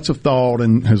 Lots of thought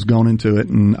has gone into it,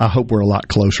 and I hope we're a lot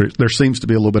closer. There seems to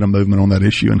be a little bit of movement on that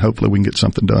issue, and hopefully we can get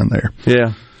something done there.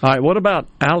 Yeah. All right, what about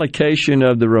allocation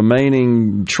of the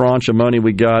remaining tranche of money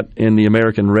we got in the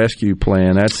American Rescue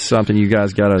Plan? That's something you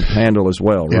guys got to handle as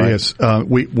well, right? It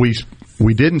is.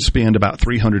 We didn't spend about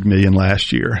 $300 million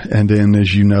last year, and then,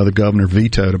 as you know, the governor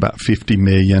vetoed about $50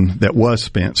 million that was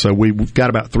spent. So we've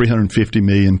got about $350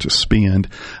 million to spend.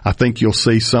 I think you'll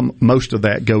see most of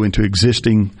that go into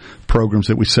existing programs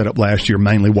that we set up last year,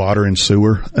 mainly water and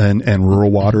sewer and rural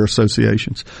water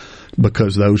associations,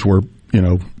 because those were,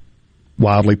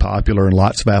 wildly popular and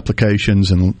lots of applications,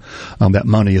 and that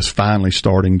money is finally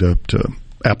starting to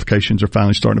applications are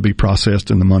finally starting to be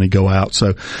processed and the money go out.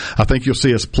 So I think you'll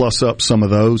see us plus up some of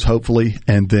those, hopefully,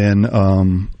 and then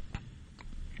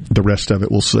the rest of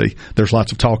it we'll see. There's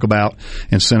lots of talk about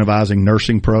incentivizing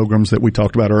nursing programs that we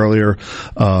talked about earlier,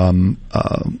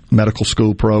 medical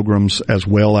school programs, as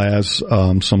well as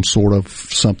some sort of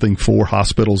something for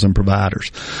hospitals and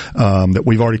providers that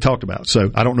we've already talked about.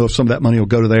 So I don't know if some of that money will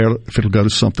go to there, if it'll go to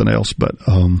something else, but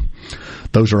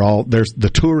those are all. There's the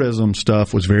tourism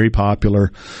stuff was very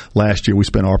popular last year. We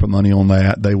spent ARPA money on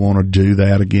that. They want to do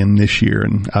that again this year,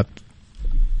 and I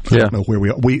don't know where we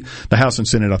are. The House and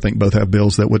Senate, I think, both have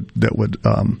bills that would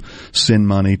send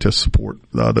money to support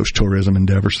those tourism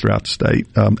endeavors throughout the state.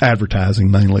 Advertising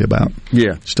mainly about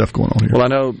stuff going on here. Well, I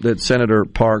know that Senator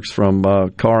Parks from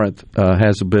Corinth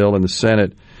has a bill in the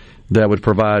Senate that would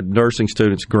provide nursing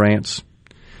students grants,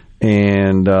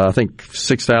 and I think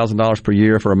 $6,000 per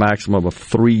year for a maximum of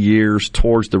 3 years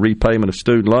towards the repayment of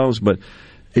student loans. But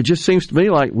it just seems to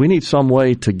me like we need some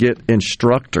way to get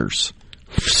instructors.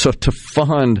 So to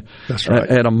fund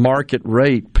at a market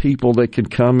rate people that can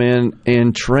come in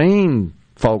and train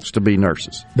folks to be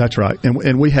nurses. That's right.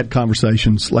 And we had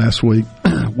conversations last week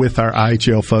with our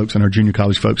IHL folks and our junior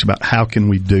college folks about how can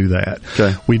we do that.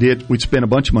 Okay. We spent a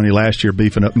bunch of money last year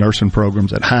beefing up nursing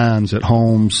programs at Hines, at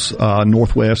Holmes,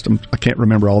 Northwest. I can't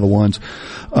remember all the ones.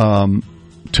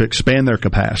 To expand their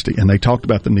capacity. And they talked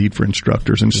about the need for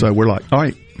instructors. And so we're like, all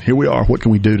right, here we are. What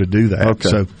can we do to do that? Okay.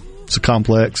 So it's a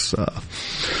complex,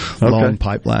 long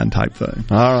pipeline type thing.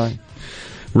 All right.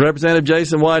 Representative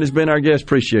Jason White has been our guest.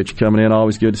 Appreciate you coming in.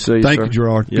 Always good to see you, Thank sir. you,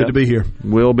 Gerard. Good to be here.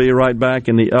 We'll be right back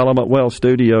in the Element Well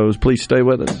studios. Please stay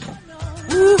with us.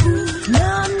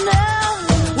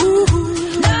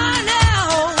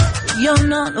 You're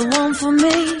not the one for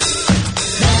me.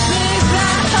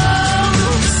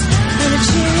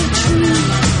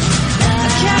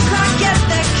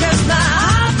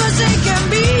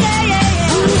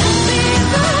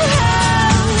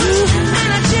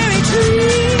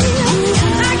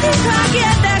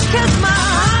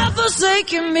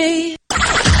 Me.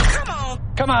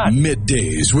 Come on.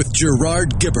 Middays with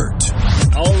Gerard Gibbert.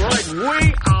 All right,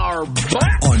 we are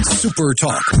back on Super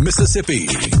Talk, Mississippi.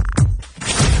 Folks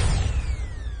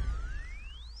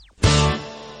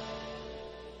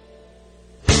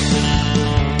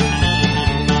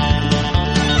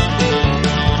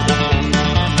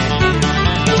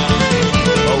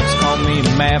call me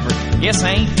a maverick. Yes,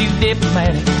 I ain't too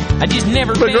diplomatic. I just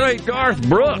never The great Garth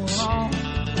Brooks.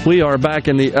 We are back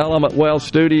in the Element Well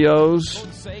studios,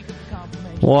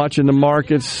 watching the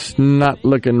markets not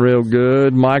looking real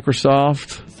good.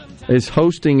 Microsoft is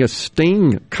hosting a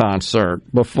Sting concert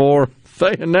before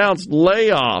they announced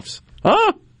layoffs.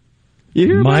 Huh? You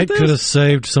hear Mike about this? could have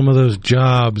saved some of those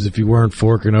jobs if you weren't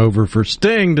forking over for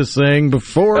Sting to sing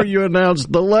before you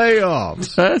announced the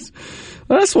layoffs.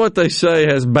 That's what they say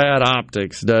has bad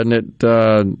optics, doesn't it?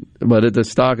 But the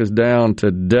stock is down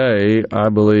today, I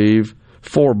believe.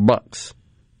 $4.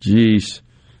 Jeez,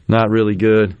 not really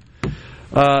good.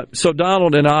 So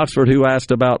Donald in Oxford, who asked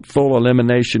about full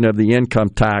elimination of the income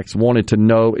tax, wanted to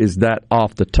know, is that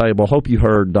off the table? Hope you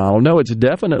heard, Donald. No, it's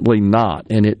definitely not,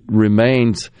 and it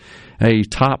remains a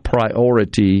top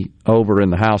priority over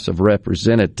in the House of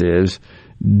Representatives.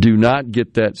 Do not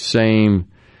get that same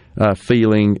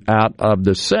feeling out of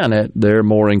the Senate. They're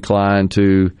more inclined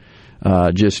to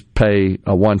just pay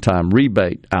a one-time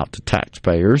rebate out to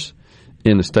taxpayers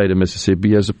in the state of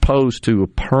Mississippi, as opposed to a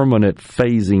permanent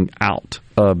phasing out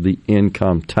of the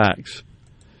income tax.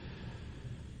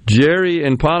 Jerry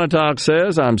in Pontotoc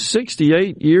says, I'm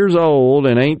 68 years old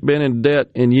and ain't been in debt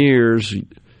in years.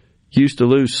 Used to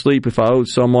lose sleep if I owed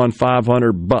someone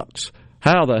 $500.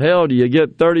 How the hell do you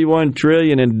get $31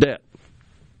 trillion in debt?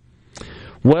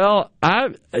 Well,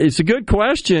 it's a good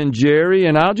question, Jerry,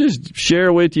 and I'll just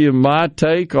share with you my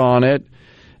take on it,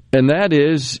 and that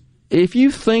is, if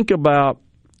you think about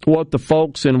what the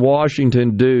folks in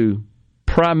Washington do,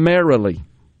 primarily,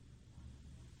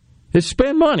 is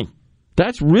spend money.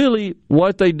 That's really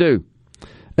what they do.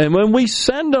 And when we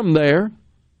send them there,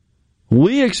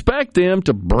 we expect them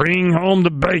to bring home the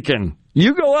bacon.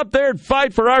 You go up there and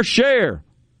fight for our share.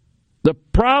 The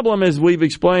problem, as we've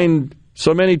explained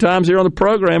so many times here on the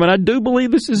program, and I do believe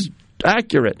this is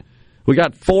accurate, we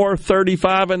got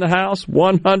 435 in the House,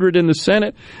 100 in the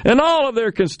Senate, and all of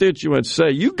their constituents say,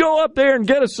 you go up there and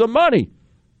get us some money.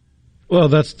 Well,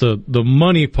 that's the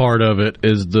money part of it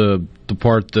is the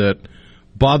part that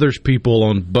bothers people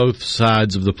on both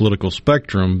sides of the political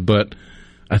spectrum. But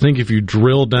I think if you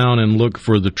drill down and look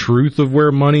for the truth of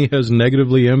where money has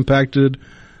negatively impacted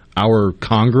our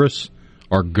Congress,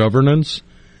 our governance,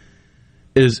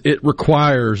 is it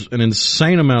requires an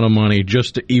insane amount of money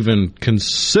just to even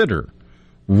consider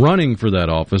running for that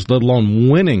office, let alone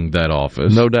winning that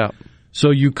office. No doubt.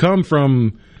 So you come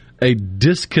from a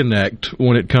disconnect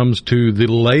when it comes to the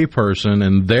layperson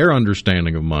and their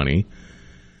understanding of money.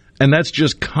 And that's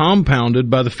just compounded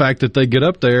by the fact that they get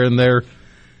up there and they're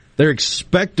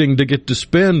expecting to get to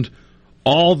spend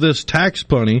all this tax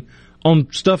money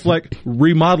on stuff like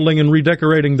remodeling and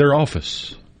redecorating their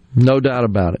office. No doubt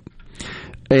about it.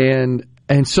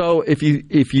 And so if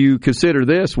you consider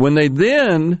this, when they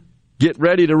then get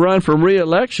ready to run for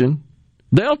re-election,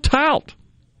 they'll tout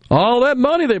all that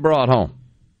money they brought home.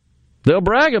 They'll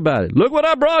brag about it. Look what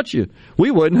I brought you.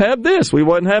 We wouldn't have this. We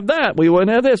wouldn't have that. We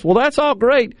wouldn't have this. Well, that's all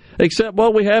great, except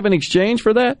what we have in exchange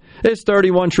for that is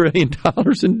 $31 trillion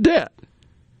in debt.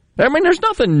 I mean, there's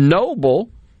nothing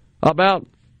noble about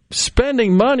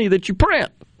spending money that you print,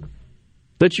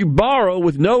 that you borrow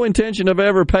with no intention of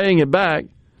ever paying it back,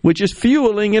 which is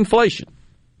fueling inflation.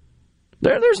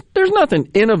 There's nothing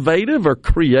innovative or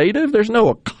creative. There's no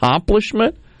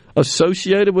accomplishment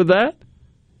associated with that.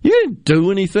 You didn't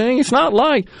do anything. It's not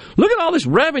like, look at all this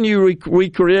revenue we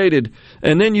created,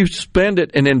 and then you spend it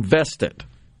and invest it.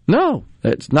 No,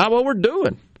 that's not what we're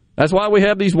doing. That's why we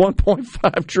have these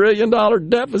 $1.5 trillion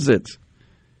deficits.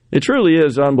 It truly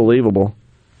is unbelievable.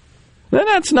 And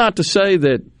that's not to say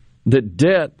that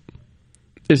debt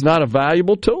is not a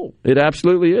valuable tool. It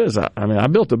absolutely is. I mean, I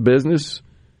built a business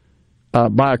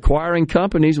by acquiring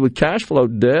companies with cash flow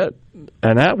debt,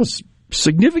 and that was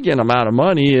significant amount of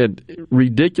money at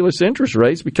ridiculous interest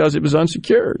rates because it was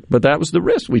unsecured. But that was the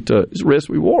risk we took. It's risk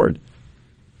reward.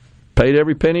 Paid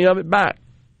every penny of it back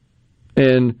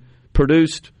and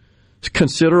produced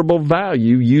considerable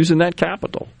value using that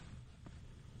capital.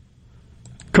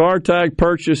 Car tag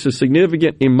purchase, a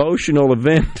significant emotional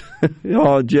event.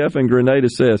 Jeff in Grenada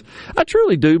says, I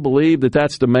truly do believe that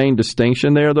that's the main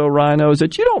distinction there, though, Rhino, is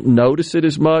that you don't notice it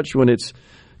as much when it's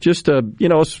just a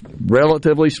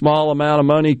relatively small amount of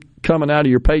money coming out of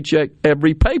your paycheck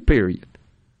every pay period.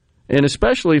 And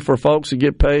especially for folks that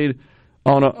get paid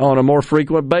on a more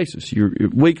frequent basis, your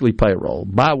weekly payroll,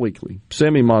 biweekly,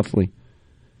 semi-monthly.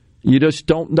 You just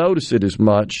don't notice it as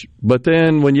much. But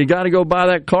then when you got to go buy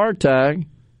that car tag,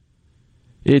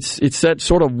 it's that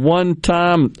sort of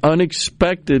one-time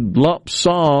unexpected lump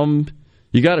sum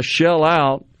you got to shell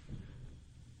out,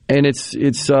 and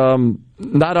it's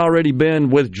not already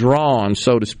been withdrawn,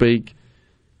 so to speak,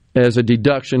 as a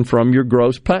deduction from your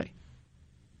gross pay.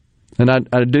 And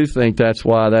I do think that's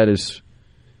why that is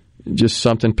just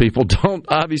something people don't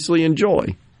obviously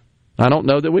enjoy. I don't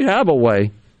know that we have a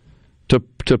way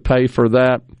to pay for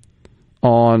that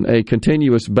on a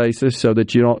continuous basis so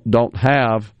that you don't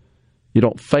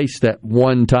face that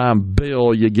one-time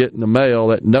bill you get in the mail,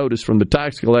 that notice from the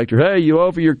tax collector, hey, you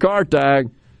owe for your car tag,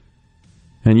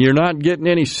 and you're not getting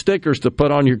any stickers to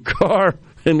put on your car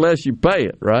unless you pay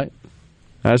it, right?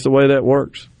 That's the way that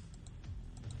works.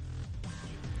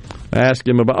 Ask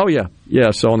him about,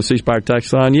 so on the C Spire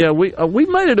text line, we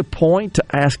made it a point to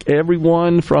ask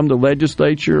everyone from the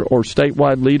legislature or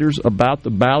statewide leaders about the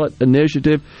ballot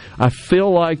initiative. I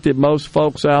feel like that most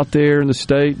folks out there in the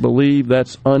state believe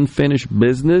that's unfinished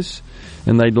business,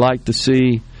 and they'd like to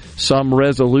see some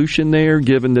resolution there,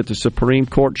 given that the Supreme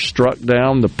Court struck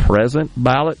down the present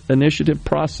ballot initiative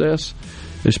process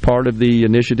as part of the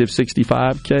Initiative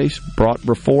 65 case brought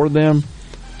before them.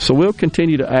 So we'll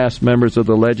continue to ask members of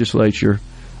the legislature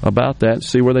about that,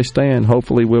 see where they stand.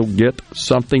 Hopefully we'll get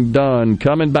something done.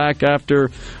 Coming back after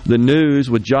the news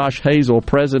with Josh Hazel,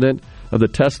 president of the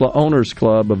Tesla Owners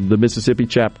Club of the Mississippi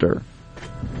chapter.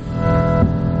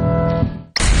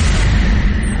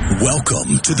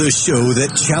 Welcome to the show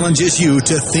that challenges you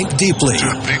to think deeply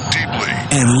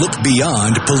and look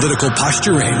beyond political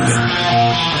posturing.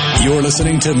 You're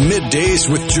listening to Middays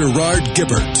with Gerard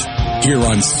Gibbert here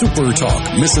on Super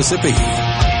Talk Mississippi.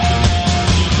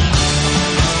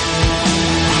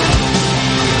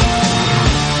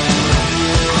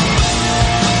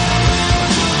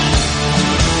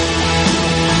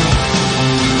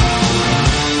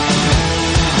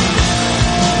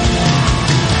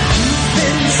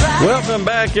 Welcome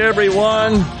back,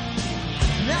 everyone.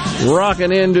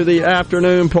 Rocking into the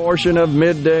afternoon portion of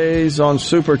Middays on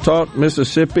Super Talk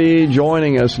Mississippi.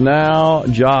 Joining us now,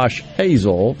 Josh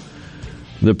Hazel,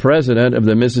 the president of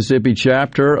the Mississippi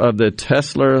chapter of the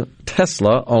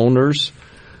Tesla Owners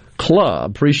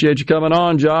Club. Appreciate you coming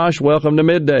on, Josh. Welcome to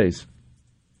Middays.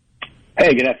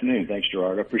 Hey, good afternoon. Thanks,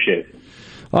 Gerard. I appreciate it.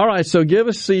 All right, so give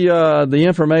us the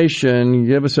information,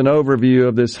 give us an overview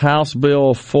of this House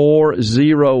Bill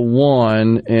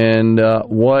 401 and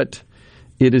what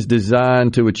it is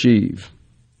designed to achieve.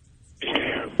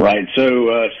 Right.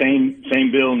 So same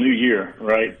bill, new year.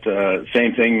 Right.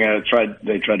 Same thing.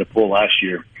 They tried to pull last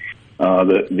year.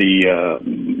 The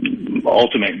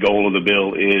ultimate goal of the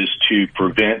bill is to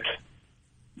prevent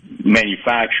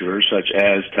manufacturers such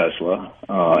as Tesla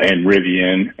and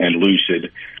Rivian and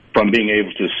Lucid from being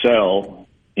able to sell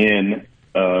in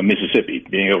Mississippi,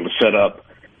 being able to set up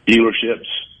dealerships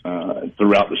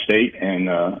throughout the state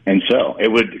and sell.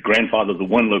 It would grandfather the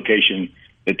one location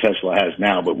that Tesla has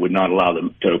now, but would not allow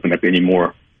them to open up any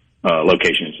more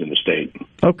locations in the state.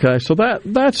 Okay, so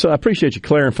that's I appreciate you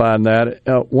clarifying that.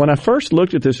 When I first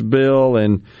looked at this bill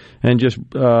and just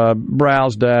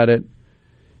browsed at it,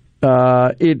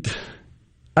 I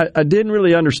didn't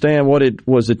really understand what it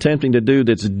was attempting to do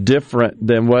that's different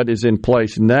than what is in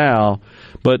place now.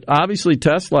 But obviously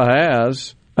Tesla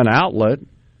has an outlet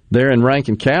there in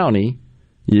Rankin County.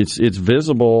 It's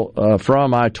visible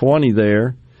from I-20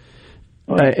 there.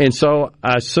 And so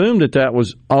I assumed that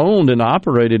was owned and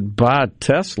operated by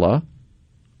Tesla,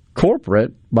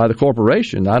 corporate, by the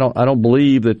corporation. I don't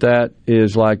believe that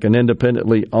is like an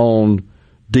independently owned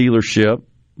dealership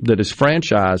that is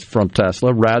franchised from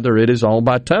Tesla. Rather, it is owned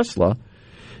by Tesla.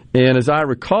 And as I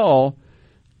recall,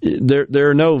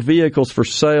 there are no vehicles for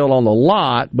sale on the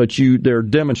lot, but there are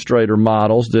demonstrator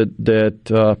models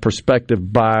that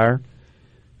prospective buyer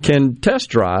can test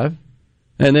drive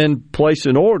and then place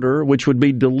an order, which would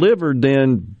be delivered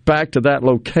then back to that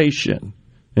location.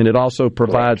 And it also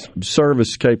provides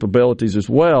service capabilities as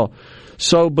well.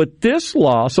 So, but this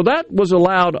law, so that was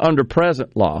allowed under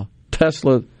present law.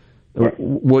 Tesla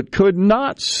could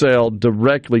not sell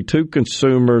directly to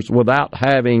consumers without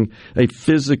having a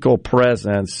physical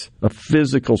presence, a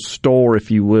physical store,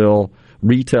 if you will,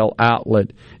 retail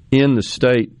outlet in the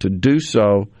state to do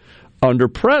so under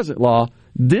present law.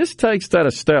 This takes that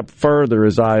a step further,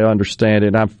 as I understand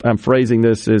it. I'm phrasing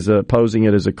this as posing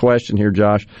it as a question here,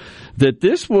 Josh, that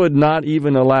this would not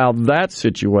even allow that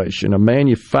situation. A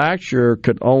manufacturer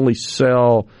could only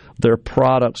sell their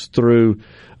products through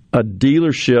a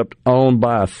dealership owned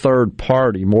by a third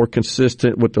party, more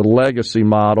consistent with the legacy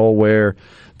model where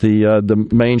the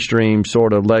mainstream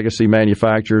sort of legacy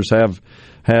manufacturers have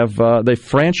they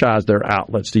franchise their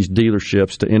outlets, these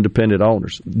dealerships, to independent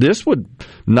owners. This would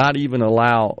not even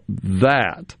allow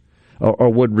that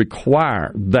or would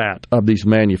require that of these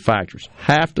manufacturers.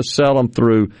 Have to sell them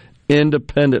through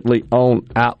independently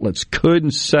owned outlets.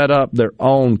 Couldn't set up their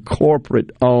own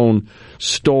corporate-owned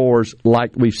stores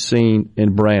like we've seen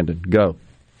in Brandon. Go.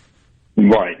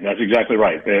 Right. That's exactly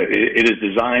right. It is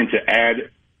designed to add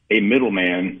a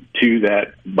middleman to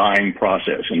that buying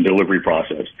process and delivery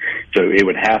process. So it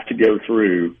would have to go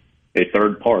through a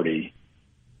third-party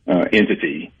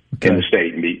entity in the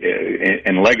state.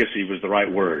 And legacy was the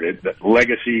right word. The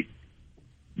legacy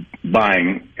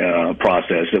buying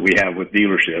process that we have with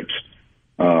dealerships,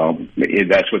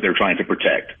 that's what they're trying to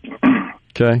protect.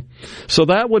 Okay. So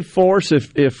that would force,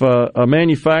 if a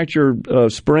manufacturer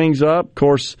springs up, of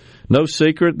course, no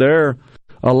secret, there are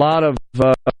a lot of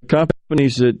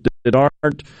companies that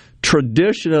aren't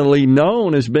traditionally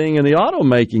known as being in the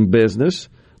automaking business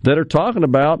that are talking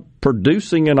about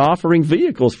producing and offering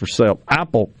vehicles for sale.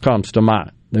 Apple comes to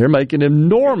mind. They're making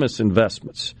enormous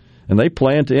investments, and they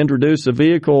plan to introduce a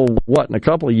vehicle, in a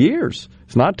couple of years?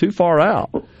 It's not too far out.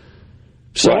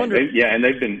 So right. And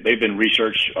they've been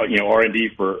research, R&D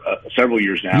for several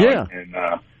years now. Yeah.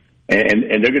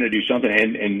 And they're going to do something.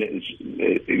 And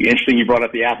it's interesting you brought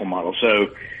up the Apple model.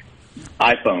 So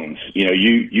iPhones,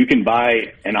 you can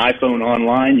buy an iPhone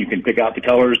online. You can pick out the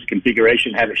colors, the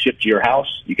configuration, have it shipped to your house.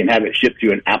 You can have it shipped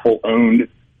to an Apple-owned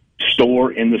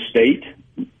store in the state,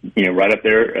 right up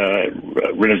there,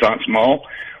 Renaissance Mall.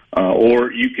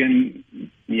 Or you can,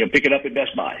 pick it up at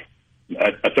Best Buy,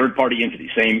 a third-party entity.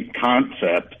 Same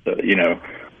concept,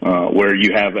 where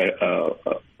you have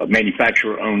a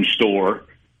manufacturer-owned store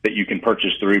that you can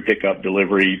purchase through, pick up,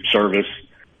 delivery, service,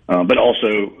 but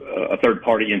also a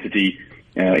third-party entity,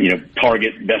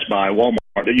 Target, Best Buy, Walmart,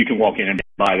 that you can walk in and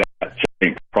buy that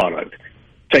same product.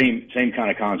 Same kind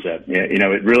of concept.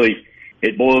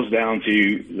 It boils down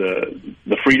to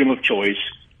the freedom of choice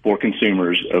for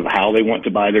consumers of how they want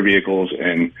to buy their vehicles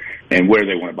and where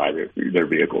they want to buy their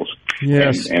vehicles.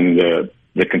 Yes. And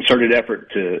the concerted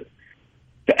effort to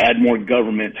add more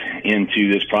government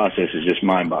into this process is just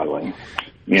mind-boggling.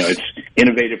 It's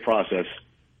innovative process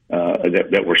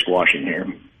that we're squashing here.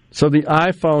 So the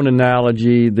iPhone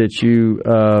analogy that you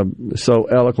so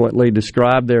eloquently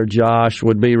described there, Josh,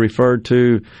 would be referred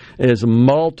to as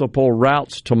multiple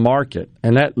routes to market.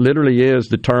 And that literally is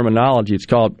the terminology. It's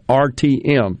called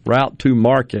RTM, route to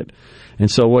market. And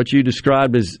so what you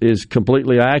described is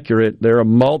completely accurate. There are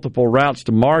multiple routes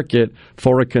to market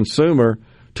for a consumer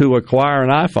to acquire an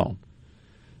iPhone.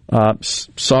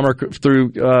 Some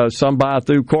are some buy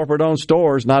through corporate-owned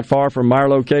stores, not far from our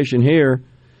location here.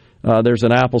 There's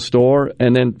an Apple store,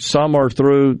 and then some are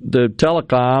through the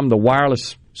telecom, the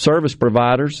wireless service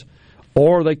providers,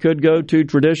 or they could go to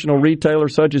traditional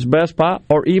retailers such as Best Buy,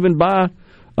 or even buy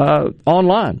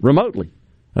online, remotely.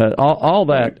 All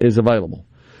that is available.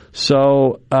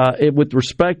 So with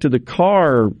respect to the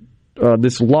car,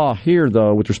 this law here,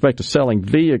 though, with respect to selling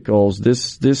vehicles,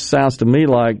 this sounds to me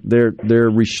like they're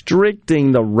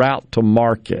restricting the route to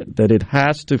market, that it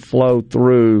has to flow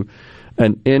through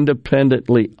an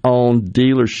independently owned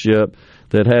dealership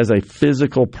that has a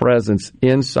physical presence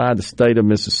inside the state of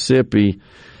Mississippi.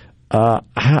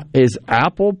 Is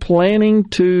Apple planning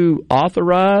to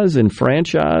authorize and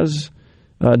franchise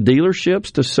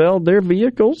dealerships to sell their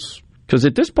vehicles? Because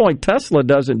at this point, Tesla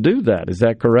doesn't do that. Is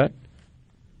that correct?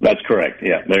 That's correct.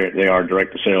 Yeah, they are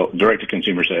direct to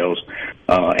consumer sales,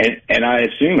 and I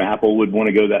assume Apple would want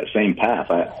to go that same path.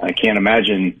 I can't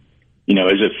imagine,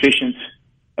 as efficient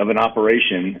of an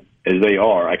operation as they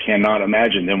are, I cannot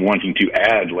imagine them wanting to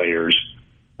add layers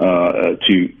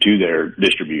to their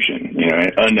distribution,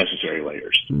 unnecessary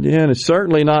layers. Yeah, and it's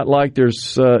certainly not like there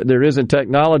isn't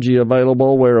technology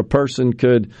available where a person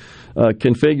could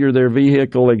configure their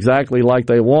vehicle exactly like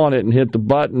they want it and hit the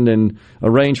button and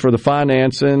arrange for the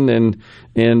financing and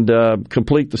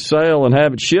complete the sale and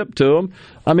have it shipped to them.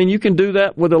 I mean, you can do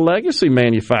that with the legacy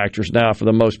manufacturers now for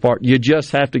the most part. You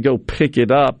just have to go pick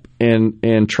it up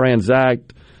and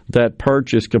transact that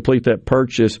purchase, complete that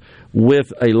purchase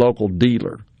with a local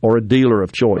dealer or a dealer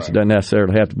of choice. Right. It doesn't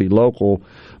necessarily have to be local,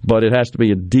 but it has to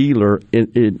be a dealer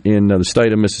in the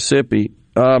state of Mississippi.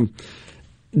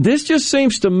 This just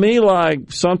seems to me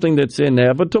like something that's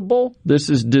inevitable. This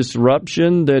is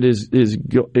disruption that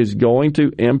is going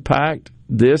to impact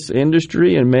this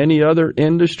industry and many other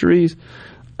industries.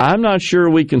 I'm not sure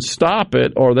we can stop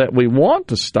it or that we want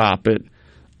to stop it,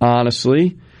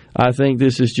 honestly. I think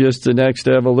this is just the next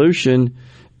evolution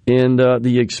in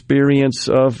the experience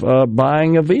of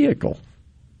buying a vehicle.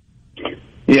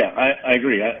 Yeah, I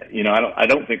agree. I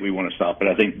don't think we want to stop it.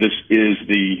 I think this is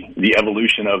the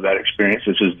evolution of that experience.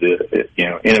 This is the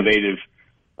innovative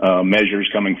measures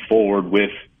coming forward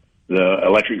with the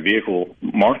electric vehicle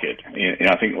market. And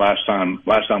I think last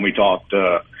time we talked,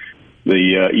 the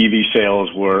EV sales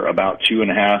were about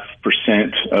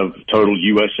 2.5% of total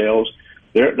U.S. sales.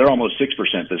 They're almost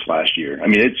 6% this last year. I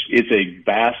mean, it's a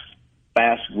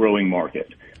fast growing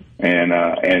market, and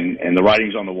the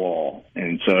writing's on the wall.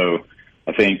 And so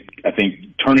I think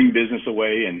turning business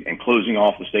away and closing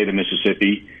off the state of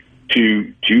Mississippi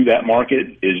to that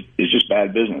market is just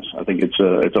bad business. I think it's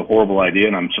a horrible idea,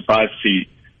 and I'm surprised to see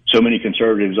so many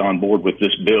conservatives on board with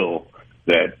this bill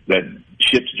that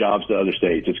ships jobs to other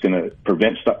states. It's going to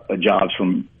prevent jobs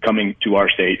from coming to our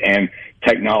state and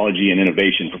technology and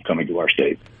innovation from coming to our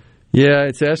state. Yeah,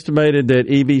 it's estimated that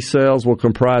EV sales will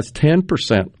comprise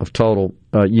 10% of total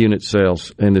unit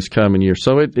sales in this coming year.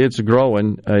 So it's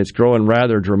growing. It's growing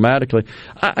rather dramatically.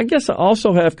 I guess I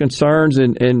also have concerns,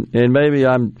 and maybe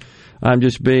I'm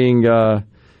just being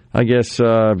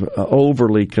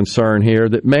overly concerned here,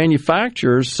 that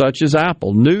manufacturers such as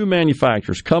Apple, new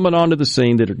manufacturers coming onto the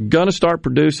scene that are going to start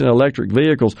producing electric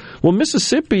vehicles. Well,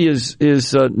 Mississippi is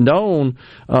known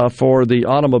for the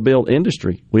automobile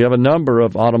industry. We have a number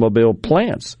of automobile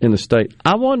plants in the state.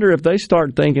 I wonder if they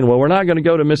start thinking, well, we're not going to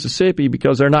go to Mississippi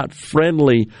because they're not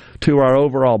friendly to our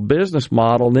overall business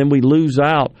model, and then we lose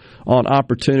out on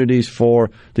opportunities for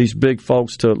these big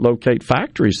folks to locate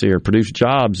factories here, produce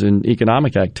jobs and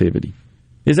economic activity.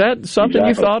 Is that something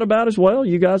you've thought about as well?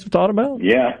 You guys have thought about?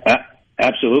 Yeah,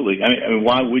 absolutely. I mean,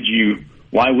 why would you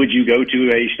go to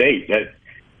a state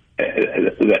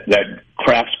that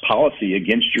crafts policy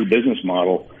against your business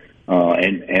model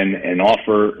and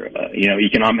offer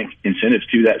economic incentives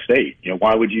to that state?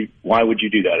 Why would you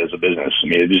do that as a business? I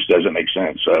mean, it just doesn't make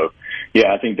sense. So,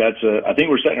 yeah, I think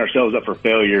we're setting ourselves up for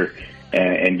failure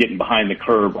and getting behind the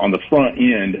curve on the front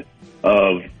end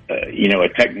of a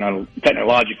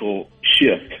technological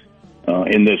shift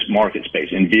in this market space,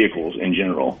 in vehicles in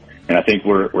general. And I think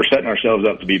we're setting ourselves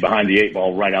up to be behind the eight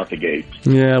ball right out the gate.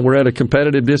 Yeah, we're at a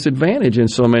competitive disadvantage in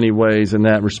so many ways in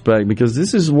that respect, because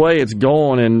this is the way it's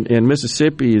going, and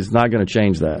Mississippi is not going to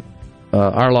change that.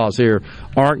 Our laws here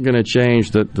aren't going to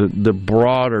change the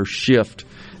broader shift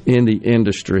in the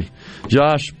industry.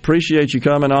 Josh, appreciate you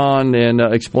coming on and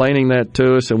explaining that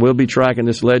to us, and we'll be tracking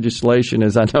this legislation,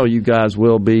 as I know you guys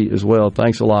will be as well.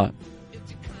 Thanks a lot.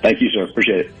 Thank you, sir.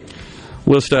 Appreciate it.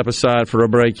 We'll step aside for a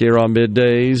break here on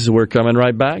Middays. We're coming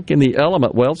right back in the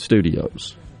Element Wealth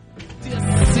Studios. See the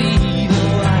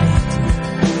light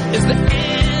is the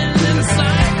end in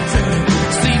sight.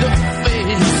 See the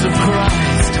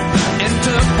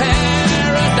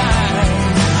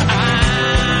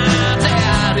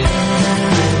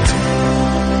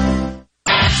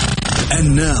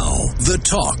And now, the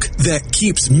talk that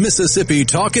keeps Mississippi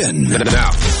talking. Now,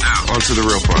 on to the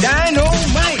real part.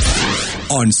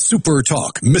 Dynamite! On Super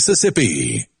Talk,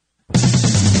 Mississippi.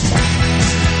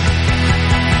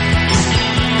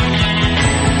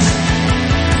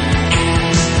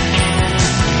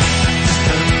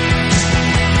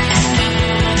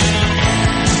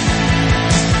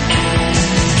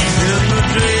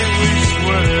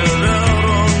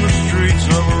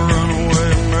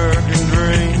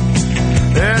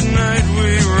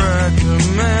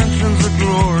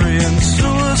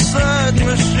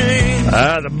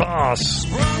 The boss.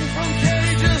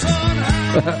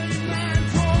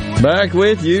 Back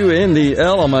with you in the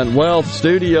Element Wealth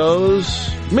Studios,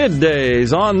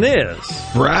 middays on this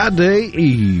Friday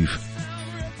Eve.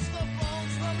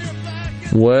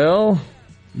 Well,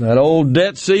 that old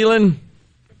debt ceiling,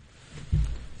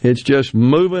 it's just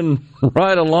moving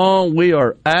right along. We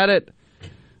are at it.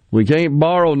 We can't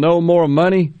borrow no more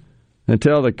money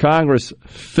until the Congress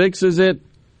fixes it.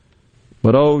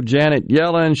 But old Janet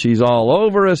Yellen, she's all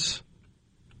over us.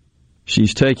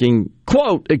 She's taking,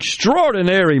 quote,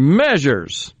 extraordinary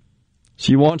measures.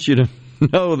 She wants you to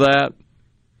know that.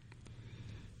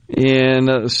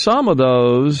 And some of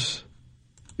those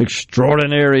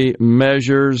extraordinary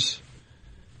measures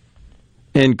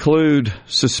include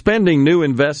suspending new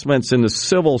investments in the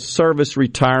civil service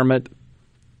retirement,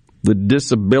 the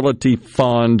disability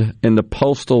fund, and the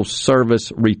Postal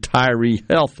Service Retiree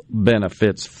Health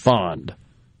Benefits Fund.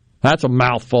 That's a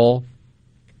mouthful.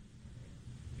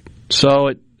 So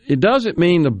it doesn't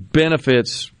mean the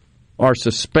benefits are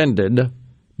suspended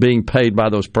being paid by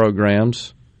those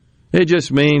programs. It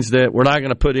just means that we're not going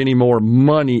to put any more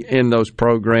money in those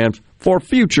programs for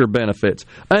future benefits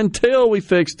until we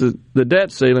fix the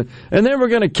debt ceiling, and then we're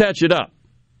going to catch it up.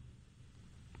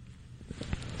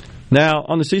 Now,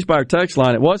 on the C Spire text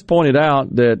line, it was pointed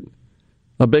out that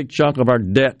a big chunk of our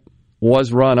debt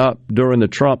was run up during the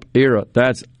Trump era.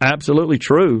 That's absolutely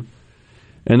true.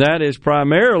 And that is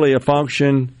primarily a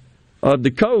function of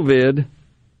the COVID.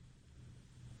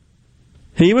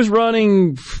 He was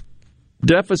running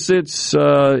deficits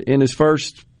in his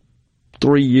first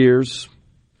 3 years,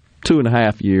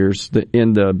 2.5 years,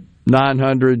 in the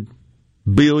 $900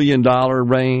 billion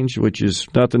range, which is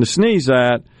nothing to sneeze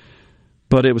at.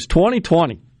 But it was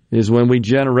 2020 is when we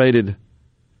generated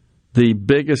the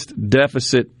biggest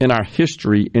deficit in our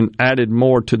history and added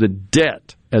more to the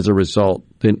debt as a result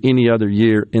than any other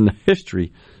year in the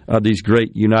history of these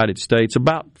great United States,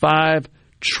 about $5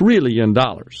 trillion.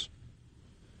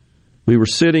 We were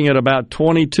sitting at about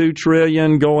 $22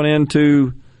 trillion going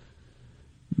into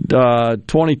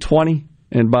 2020,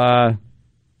 and by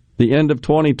the end of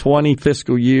 2020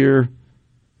 fiscal year,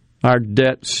 our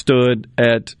debt stood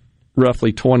at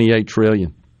roughly $28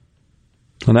 trillion.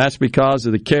 And that's because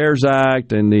of the CARES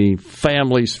Act and the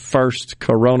Families First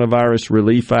Coronavirus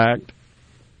Relief Act.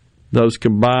 Those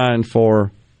combined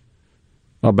for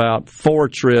about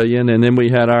 $4 trillion, and then we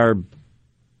had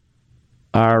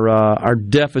our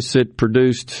deficit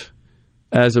produced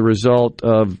as a result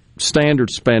of standard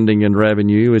spending and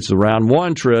revenue. It's around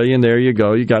 $1 trillion. There you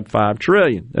go. You got $5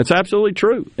 trillion. That's absolutely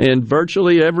true. And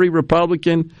virtually every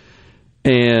Republican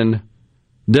and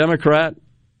Democrat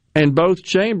and both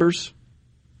chambers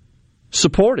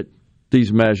supported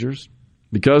these measures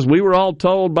because we were all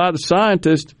told by the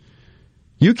scientists,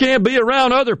 you can't be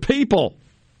around other people.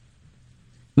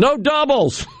 No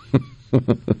doubles.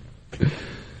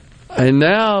 And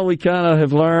now we kind of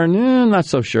have learned, I'm not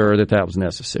so sure that was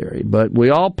necessary. But we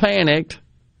all panicked.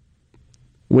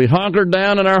 We hunkered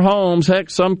down in our homes. Heck,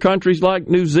 some countries like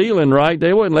New Zealand, right,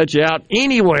 they wouldn't let you out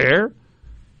anywhere.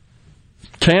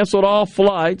 Canceled all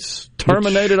flights,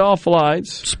 terminated all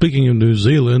flights. Speaking of New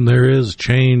Zealand, there is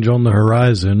change on the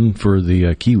horizon for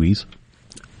the Kiwis.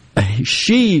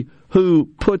 She who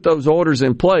put those orders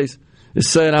in place is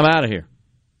saying, I'm out of here.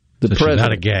 The president. She's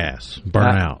out of gas.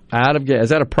 Burn out. Out of gas. Is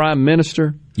that a prime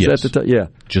minister? Yes. Yeah.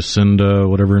 Jacinda,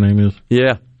 whatever her name is.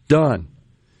 Yeah. Done.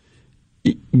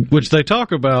 Which they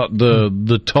talk about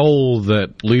the toll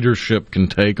that leadership can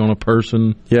take on a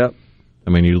person. Yep. I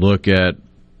mean, you look at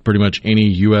pretty much any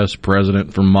U.S.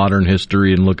 president from modern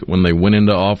history and look at when they went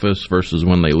into office versus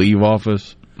when they leave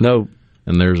office. No.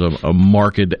 And there's a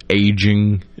marked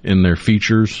aging in their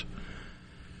features.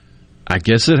 I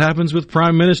guess it happens with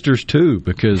prime ministers, too,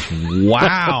 because,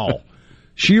 wow,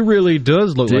 she really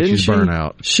does look like she's burnt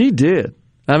out. She did.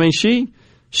 I mean, she,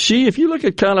 if you look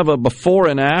at kind of a before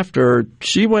and after,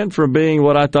 she went from being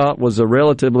what I thought was a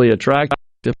relatively attractive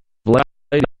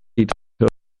lady to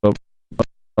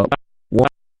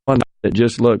one that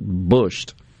just looked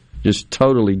bushed, just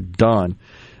totally done.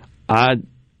 I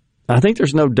I think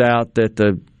there's no doubt that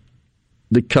the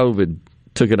COVID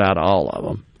took it out of all of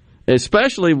them,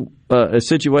 especially a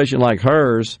situation like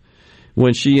hers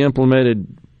when she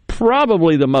implemented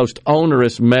probably the most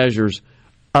onerous measures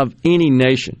of any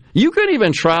nation. You couldn't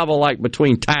even travel like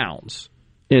between towns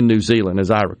in New Zealand,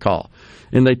 as I recall.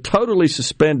 And they totally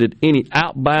suspended any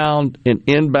outbound and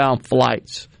inbound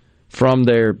flights from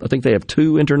their, I think they have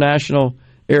 2 international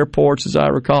airports, as I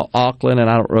recall, Auckland, and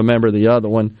I don't remember the other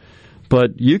one.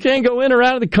 But you can't go in or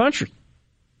out of the country.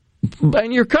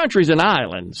 And your country's an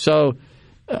island. So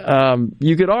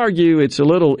you could argue it's a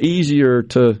little easier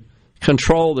to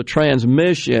control the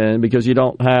transmission because you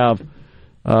don't have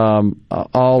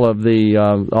all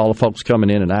the folks coming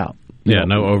in and out. Yeah,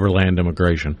 no overland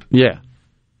immigration. Yeah.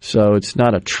 So it's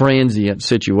not a transient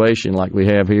situation like we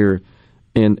have here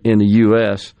in the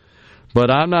U.S. But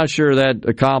I'm not sure that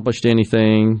accomplished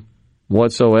anything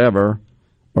whatsoever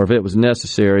or if it was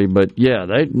necessary. But, yeah,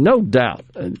 no doubt.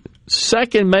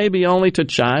 Second maybe only to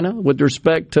China with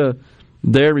respect to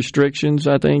their restrictions,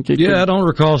 I think. I don't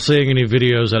recall seeing any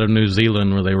videos out of New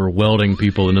Zealand where they were welding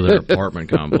people into their apartment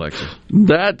complexes.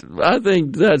 I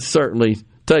think that certainly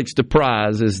takes the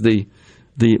prize as the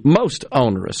most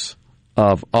onerous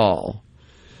of all.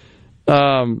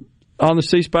 On the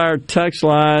C Spire text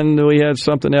line, we had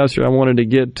something else here I wanted to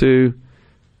get to.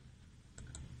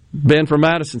 Ben from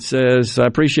Madison says, I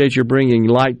appreciate your bringing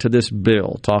light to this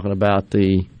bill, talking about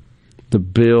the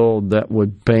bill that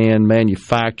would ban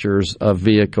manufacturers of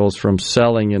vehicles from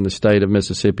selling in the state of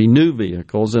Mississippi new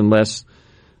vehicles unless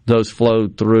those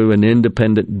flowed through an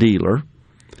independent dealer.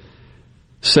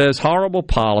 Says horrible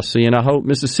policy, and I hope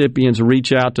Mississippians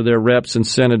reach out to their reps and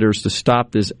senators to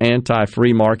stop this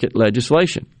anti-free market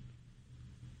legislation.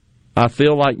 I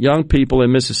feel like young people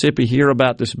in Mississippi hear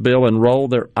about this bill and roll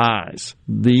their eyes.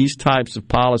 These types of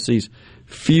policies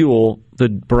fuel the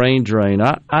brain drain.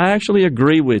 I actually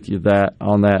agree with you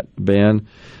on that, Ben.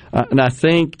 And I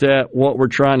think that what we're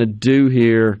trying to do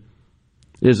here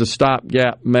is a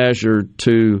stopgap measure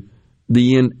to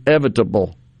the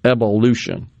inevitable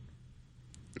evolution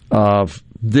of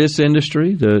this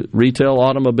industry, the retail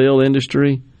automobile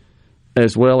industry,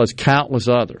 as well as countless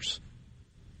others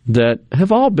that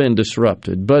have all been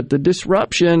disrupted. But the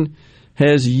disruption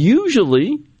has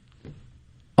usually,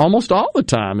 almost all the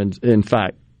time, in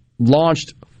fact,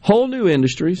 launched whole new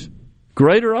industries,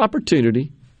 greater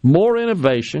opportunity, more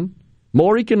innovation,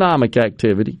 more economic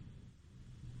activity,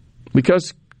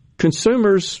 because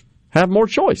consumers have more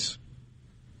choice.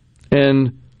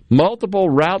 And multiple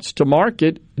routes to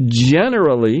market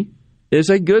generally is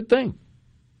a good thing.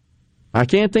 I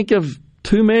can't think of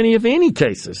too many of any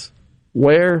cases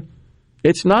where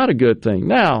it's not a good thing.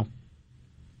 Now,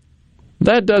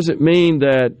 that doesn't mean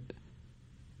that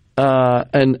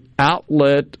an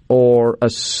outlet or a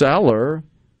seller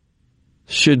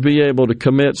should be able to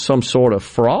commit some sort of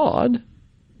fraud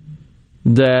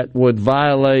that would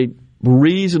violate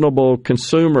reasonable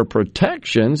consumer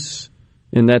protections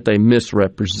in that they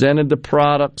misrepresented the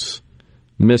products,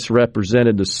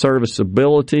 misrepresented the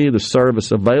serviceability, the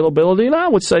service availability. And I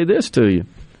would say this to you,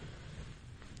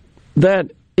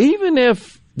 that even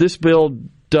if this bill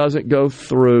doesn't go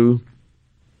through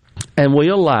and we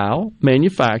allow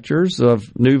manufacturers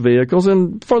of new vehicles,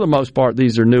 and for the most part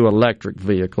these are new electric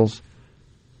vehicles,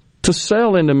 to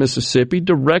sell into Mississippi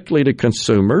directly to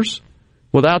consumers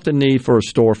without the need for a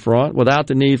storefront, without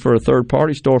the need for a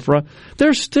third-party storefront,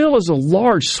 there still is a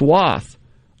large swath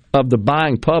of the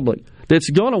buying public that's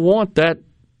going to want that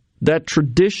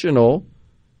traditional,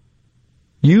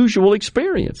 usual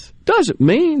experience. Doesn't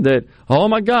mean that, oh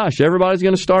my gosh, everybody's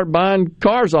going to start buying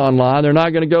cars online. They're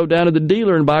not going to go down to the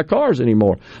dealer and buy cars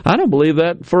anymore. I don't believe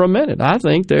that for a minute. I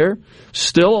think there are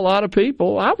still a lot of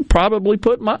people. I would probably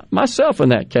put myself in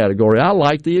that category. I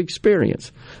like the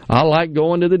experience. I like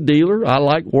going to the dealer. I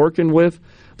like working with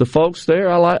the folks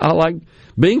there. I like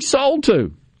being sold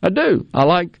to. I do. I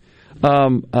like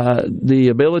the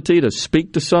ability to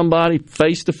speak to somebody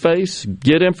face-to-face,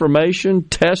 get information,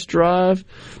 test drive,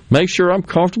 make sure I'm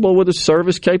comfortable with the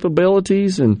service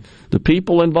capabilities and the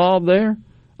people involved there.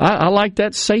 I like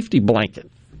that safety blanket.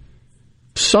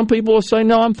 Some people will say,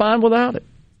 no, I'm fine without it.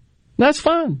 That's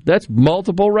fine. That's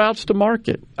multiple routes to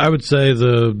market. I would say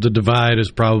the divide is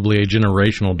probably a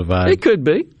generational divide. It could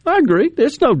be. I agree.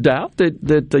 There's no doubt that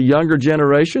the younger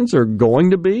generations are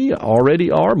going to be,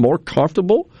 already are, more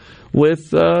comfortable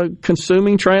with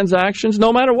consuming transactions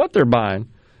no matter what they're buying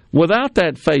without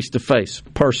that face-to-face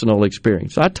personal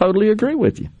experience. I totally agree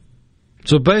with you.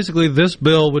 So basically this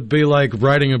bill would be like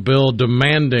writing a bill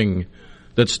demanding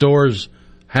that stores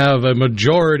have a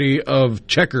majority of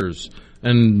checkers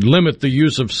and limit the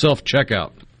use of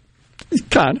self-checkout.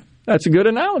 Kind of. That's a good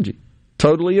analogy.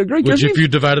 Totally agree. Which, if you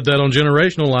divided that on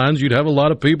generational lines, you'd have a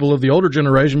lot of people of the older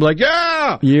generation be like,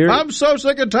 yeah, I'm so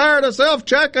sick and tired of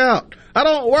self-checkout. I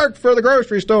don't work for the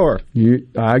grocery store.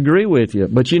 I agree with you.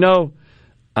 But,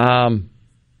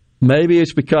 maybe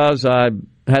it's because I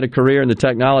had a career in the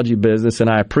technology business and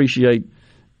I appreciate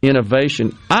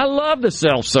innovation. I love the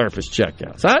self-service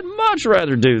checkouts. I'd much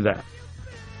rather do that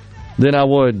than I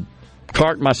would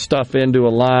cart my stuff into a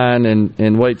line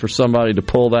and wait for somebody to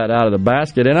pull that out of the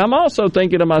basket. And I'm also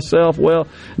thinking to myself, well,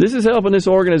 this is helping this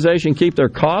organization keep their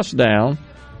costs down.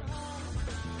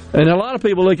 And a lot of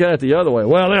people look at it the other way.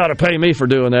 Well, they ought to pay me for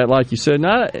doing that, like you said.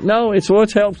 No, it's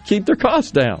what's helped keep their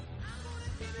costs down.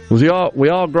 We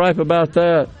all gripe about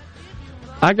that.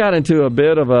 I got into a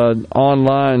bit of an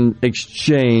online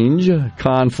exchange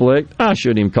conflict. I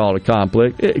shouldn't even call it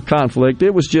a conflict.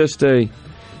 It was just a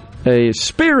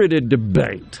spirited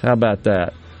debate. How about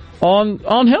that?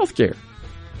 On health care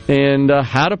and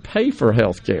how to pay for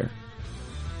health care.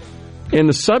 And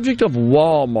the subject of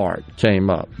Walmart came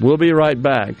up. We'll be right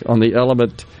back in the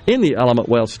Element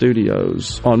Wealth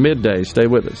Studios on Midday. Stay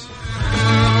with us.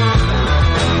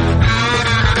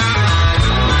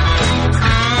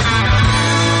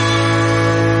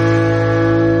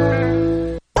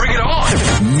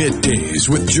 Middays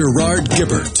with Gerard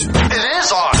Gibbert. It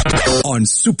is on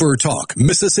Super Talk,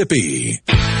 Mississippi.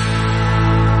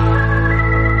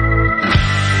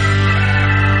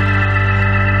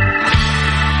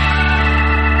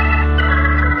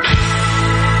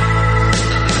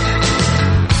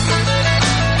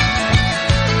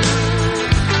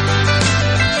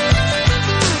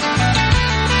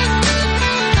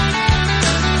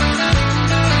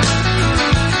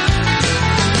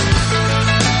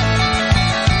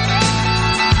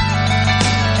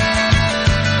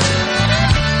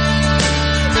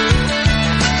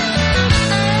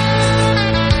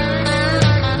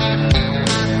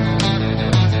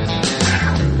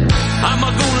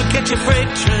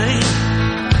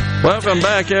 Welcome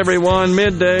back, everyone.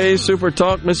 Midday, Super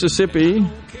Talk, Mississippi.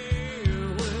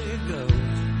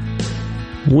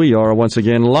 We are once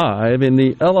again live in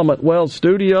the Element Wealth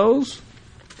Studios.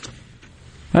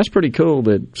 That's pretty cool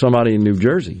that somebody in New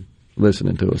Jersey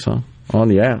listening to us, huh? On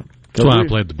the app. That's why I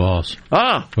played the boss.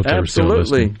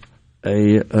 Absolutely.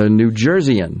 A New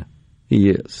Jerseyan he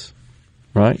is,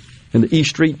 right? In the E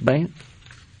Street Band.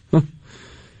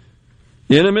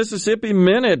 In a Mississippi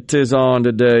Minute is on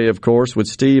today, of course, with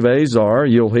Steve Azar.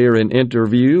 You'll hear an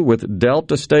interview with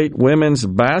Delta State women's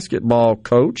basketball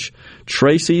coach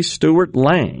Tracy Stewart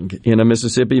Lang. In a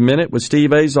Mississippi Minute with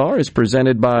Steve Azar is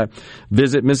presented by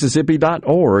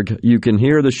visitmississippi.org. You can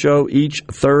hear the show each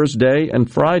Thursday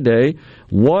and Friday,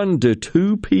 1 to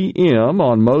 2 p.m.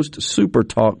 on most Super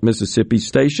Talk Mississippi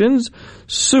stations,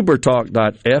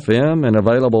 supertalk.fm, and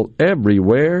available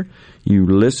everywhere you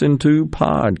listen to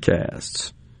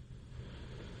podcasts.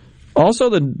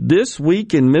 Also, the This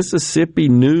Week in Mississippi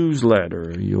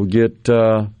newsletter. You'll get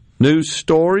news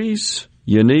stories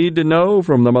you need to know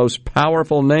from the most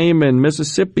powerful name in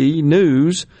Mississippi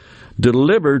news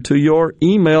delivered to your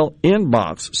email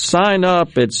inbox. Sign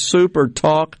up at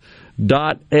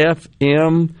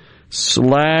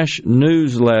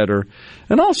supertalk.fm/newsletter.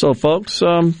 And also, folks,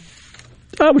 I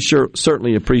would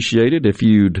certainly appreciate it if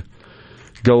you'd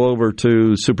go over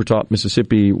to Super Talk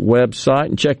Mississippi website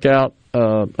and check out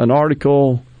an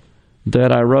article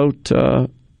that I wrote a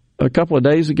couple of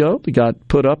days ago that got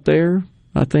put up there,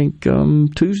 I think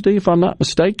Tuesday, if I'm not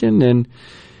mistaken. And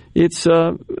it's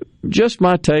just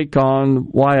my take on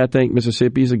why I think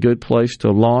Mississippi is a good place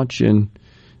to launch and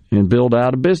build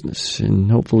out a business.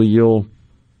 And hopefully you'll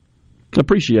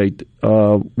appreciate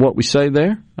what we say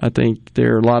there. I think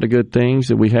there are a lot of good things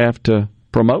that we have to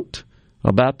promote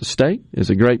about the state.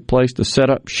 It's a great place to set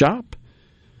up shop.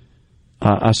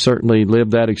 I certainly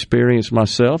lived that experience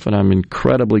myself, and I'm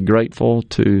incredibly grateful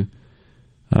to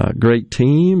a great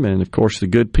team and, of course, the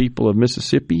good people of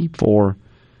Mississippi for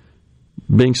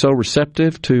being so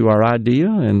receptive to our idea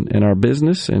and our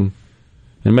business and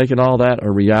making all that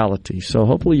a reality. So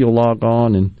hopefully you'll log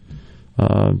on and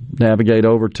navigate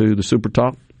over to the Super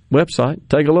Talk website.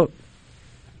 Take a look.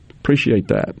 Appreciate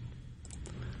that.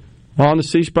 On the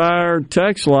C Spire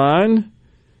text line,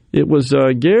 it was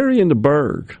Gary in the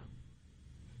Berg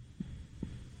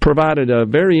provided some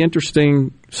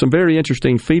very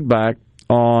interesting feedback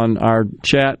on our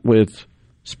chat with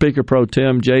Speaker Pro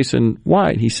Tem Jason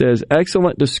White. He says,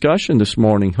 excellent discussion this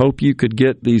morning. Hope you could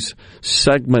get these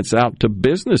segments out to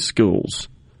business schools,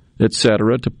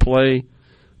 etc., to play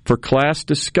for class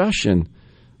discussion.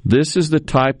 This is the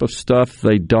type of stuff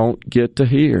they don't get to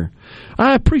hear.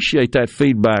 I appreciate that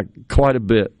feedback quite a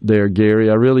bit there,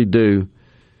 Gary. I really do.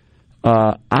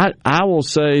 I will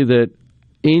say that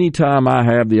anytime I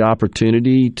have the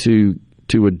opportunity to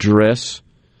address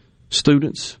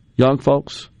students, young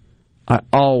folks, I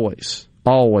always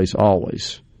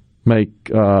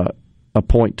make a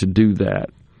point to do that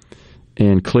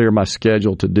and clear my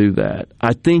schedule to do that.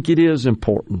 I think it is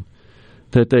important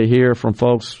that they hear from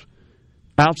folks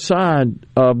outside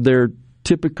of their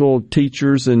typical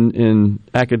teachers and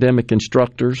academic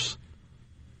instructors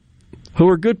who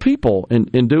are good people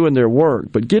in doing their work,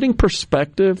 but getting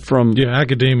perspective from... Yeah,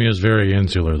 academia is very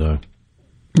insular, though.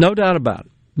 No doubt about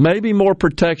it. Maybe more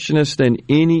protectionist than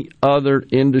any other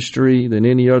industry, than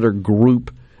any other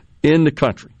group in the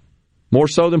country. More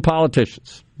so than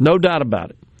politicians. No doubt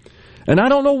about it. And I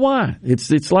don't know why.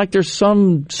 It's like there's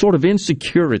some sort of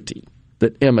insecurity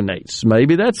that emanates.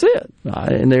 Maybe that's it.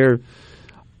 I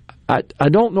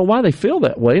don't know why they feel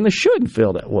that way, and they shouldn't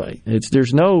feel that way.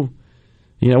 There's no...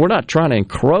 we're not trying to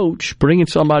encroach. Bringing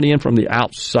somebody in from the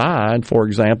outside, for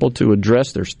example, to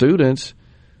address their students,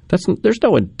 there's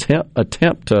no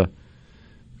attempt to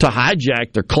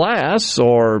hijack their class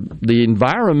or the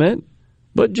environment,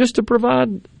 but just to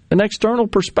provide an external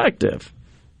perspective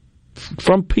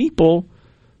from people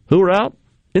who are out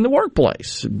in the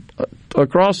workplace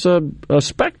across a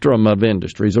spectrum of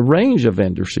industries, a range of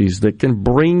industries that can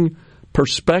bring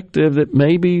perspective that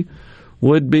maybe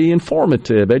would be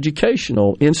informative,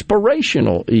 educational,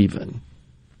 inspirational even.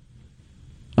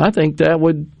 I think that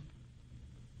would...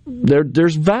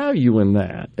 There's value in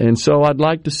that. And so I'd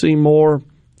like to see more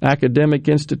academic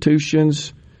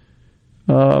institutions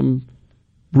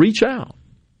reach out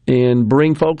and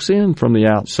bring folks in from the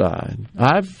outside.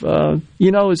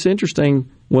 It's interesting,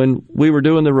 when we were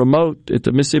doing the remote at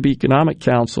the Mississippi Economic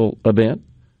Council event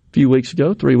a few weeks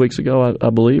ago, 3 weeks ago, I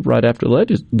believe, right after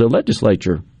the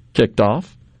legislature kicked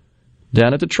off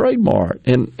down at the Trade Mart.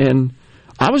 And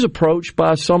I was approached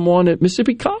by someone at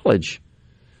Mississippi College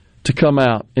to come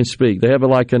out and speak. They have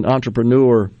an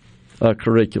entrepreneur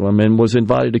curriculum, and was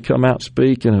invited to come out and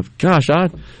speak. And I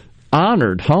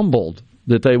honored, humbled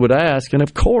that they would ask. And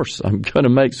of course, I'm going to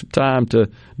make some time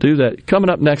to do that. Coming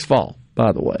up next fall,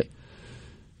 by the way.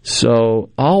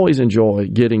 So I always enjoy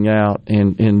getting out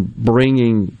and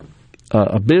bringing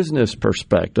a business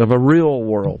perspective, a real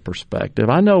world perspective.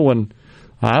 I know when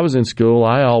I was in school,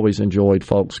 I always enjoyed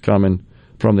folks coming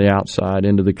from the outside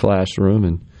into the classroom,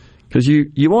 and because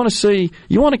you want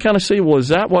to kind of see, well, is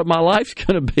that what my life's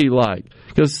going to be like?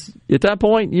 Because at that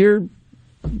point, you're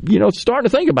starting to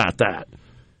think about that,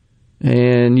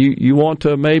 and you want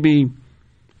to maybe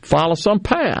follow some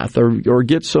path or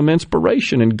get some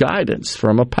inspiration and guidance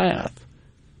from a path.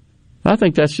 I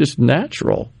think that's just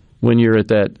natural when you're at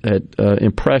that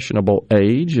impressionable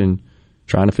age and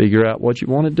trying to figure out what you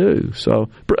want to do. So,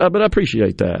 but I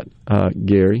appreciate that,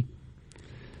 Gary.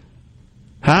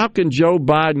 How can Joe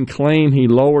Biden claim he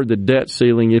lowered the debt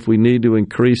ceiling if we need to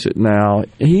increase it now?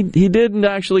 He didn't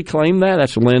actually claim that.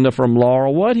 That's Linda from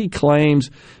Laurel. What he claims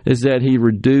is that he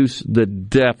reduced the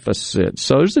deficit.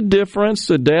 So there's a difference.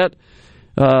 The debt,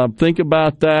 think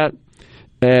about that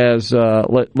as,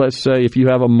 let's say, if you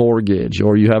have a mortgage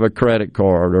or you have a credit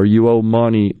card or you owe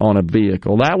money on a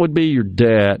vehicle. That would be your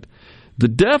debt. The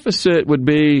deficit would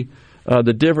be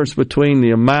the difference between the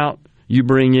amount you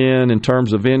bring in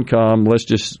terms of income, let's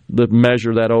just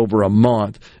measure that over a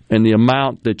month, and the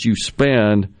amount that you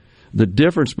spend, the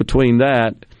difference between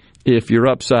that, if you're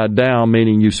upside down,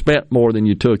 meaning you spent more than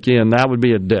you took in, that would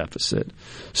be a deficit.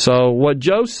 So what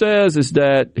Joe says is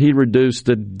that he reduced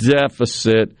the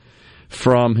deficit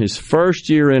from his first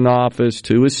year in office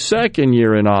to his second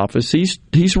year in office. He's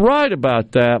right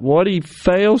about that. What he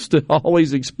fails to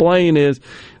always explain is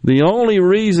the only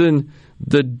reason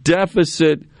the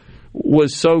deficit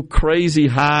was so crazy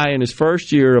high in his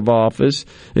first year of office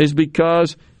is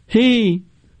because he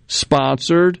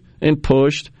sponsored and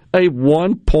pushed a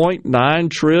 $1.9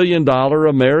 trillion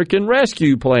American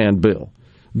Rescue Plan bill.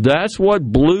 That's what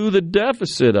blew the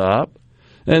deficit up.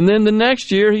 And then the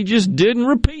next year, he just didn't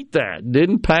repeat that,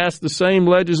 didn't pass the same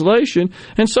legislation.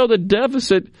 And so the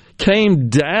deficit came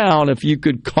down, if you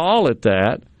could call it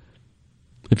that,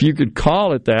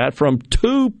 from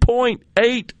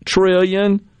 $2.8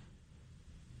 trillion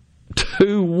to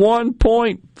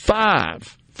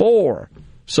 1.54,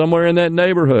 somewhere in that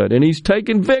neighborhood. And he's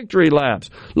taking victory laps.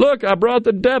 Look, I brought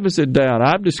the deficit down.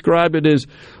 I've described it as,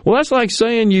 well, that's like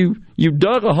saying you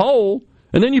dug a hole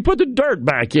and then you put the dirt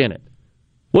back in it.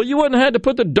 Well, you wouldn't have had to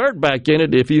put the dirt back in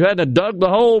it if you hadn't dug the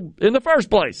hole in the first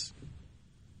place.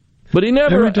 But he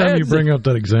never. Every time you bring up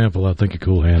that example, I think of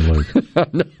Cool Hand Luke.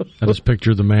 I just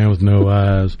picture the man with no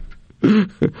eyes.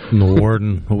 The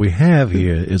warden, what we have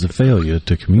here is a failure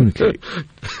to communicate.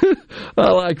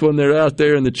 I like when they're out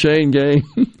there in the chain game.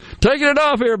 Taking it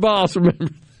off here, boss, remember.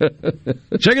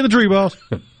 Checking the tree, boss.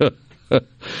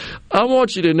 I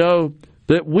want you to know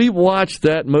that we watched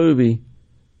that movie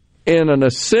in an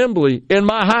assembly in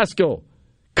my high school.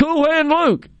 Cool Hand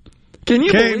Luke. Can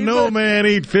you Can't believe no that? man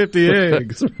eat 50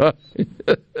 eggs. Right.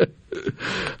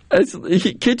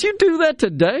 Could you do that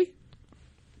today?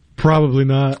 Probably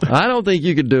not. I don't think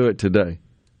you could do it today.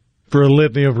 For a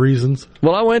litany of reasons.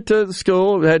 Well, I went to the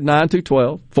school. It had 9 through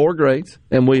 12, 4 grades,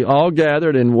 and we all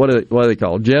gathered in what do they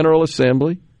call General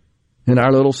Assembly in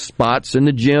our little spots in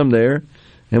the gym there.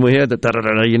 And we had the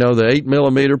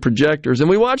 8mm projectors, and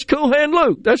we watched Cool Hand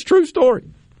Luke. That's a true story.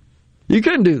 You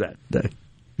couldn't do that today.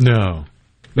 No.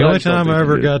 The only time I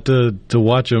ever got to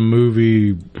watch a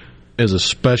movie as a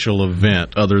special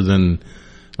event, other than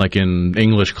like in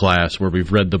English class where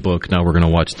we've read the book, now we're going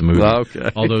to watch the movie.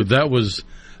 Okay. Although that was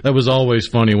always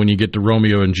funny when you get to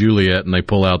Romeo and Juliet and they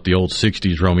pull out the old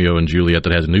 60s Romeo and Juliet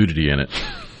that has nudity in it.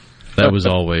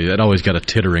 That always got a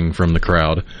tittering from the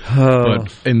crowd.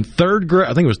 But in third grade,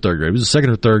 I think it was third grade. It was the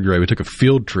second or third grade. We took a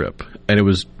field trip, and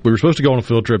we were supposed to go on a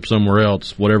field trip somewhere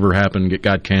else. Whatever happened, it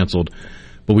got canceled.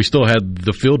 But we still had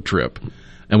the field trip,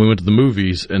 and we went to the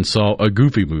movies and saw a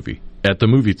Goofy movie at the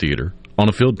movie theater on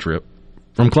a field trip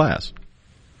from class.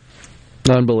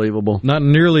 Unbelievable. Not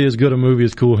nearly as good a movie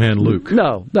as Cool Hand Luke.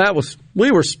 No,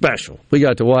 we were special. We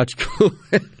got to watch Cool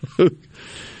Hand Luke.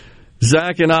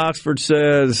 Zach in Oxford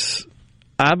says,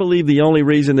 I believe the only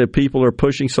reason that people are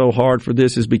pushing so hard for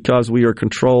this is because we are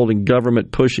controlled and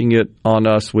government pushing it on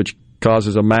us, which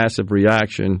causes a massive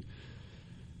reaction.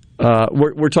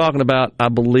 We're talking about, I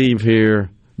believe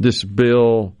here, this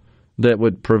bill that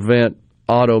would prevent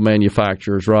auto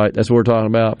manufacturers, right? That's what we're talking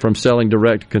about, from selling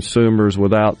direct to consumers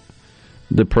without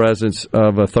the presence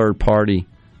of a third-party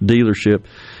dealership.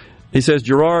 He says,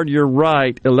 Gerard, you're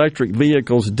right. Electric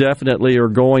vehicles definitely are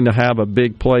going to have a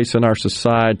big place in our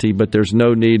society, but there's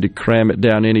no need to cram it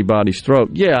down anybody's throat.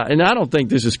 Yeah, and I don't think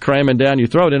this is cramming down your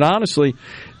throat. And honestly,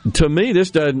 to me,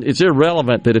 it's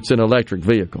irrelevant that it's an electric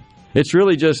vehicle. It's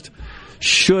really just,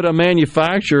 should a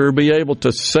manufacturer be able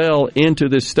to sell into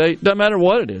this state? Doesn't matter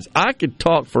what it is. I could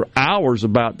talk for hours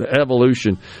about the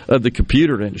evolution of the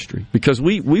computer industry because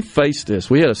we faced this.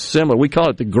 We had a similar, we call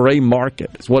it the gray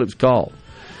market. It's what it's called.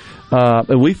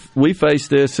 And we faced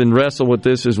this and wrestled with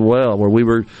this as well, where we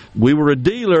were a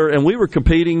dealer and we were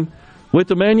competing with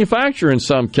the manufacturer in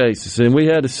some cases, and we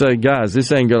had to say, guys,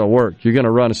 this ain't going to work. You're going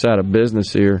to run us out of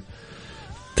business here.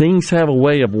 Things have a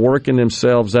way of working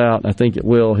themselves out, and I think it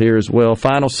will here as well.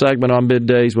 Final segment on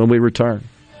Middays when we return.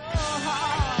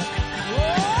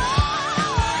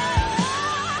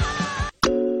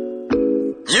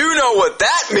 You know what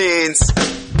that means.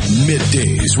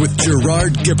 Middays with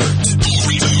Gerard Gibbert.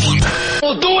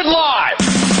 We'll do it live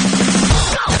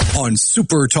on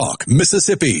Super Talk,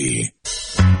 Mississippi.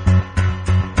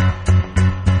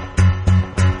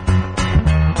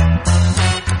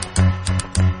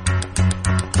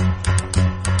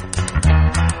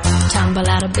 Tumble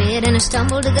out of bed and I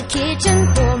stumble to the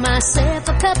kitchen, pour myself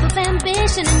a cup of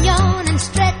ambition and yawn and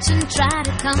stretch and try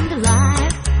to come to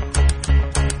life.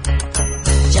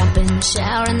 Jump in the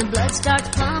shower and the blood starts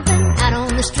pumping. Out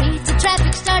on the streets, the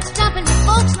traffic starts jumping. With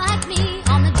folks like me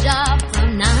on the job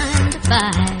from 9 to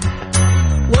 5.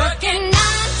 Working 9 to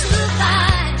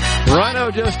 5.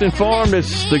 Rhino just informed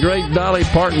it's the great Dolly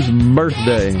Parton's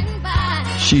birthday.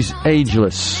 She's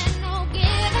ageless,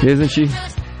 isn't she?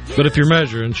 But if you're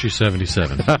measuring, she's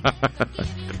 77.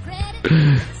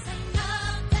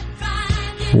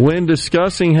 When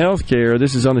discussing health care,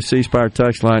 this is on the C Spire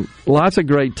text line. Lots of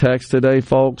great texts today,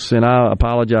 folks, and I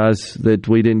apologize that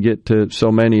we didn't get to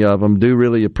so many of them. Do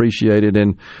really appreciate it,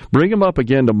 and bring them up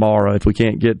again tomorrow if we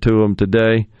can't get to them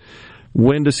today.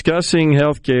 When discussing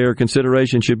health care,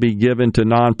 consideration should be given to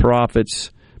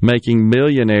nonprofits making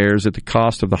millionaires at the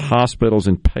cost of the hospitals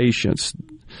and patients.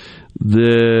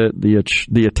 The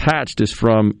attached is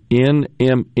from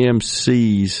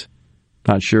NMMC's.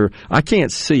 Not sure. I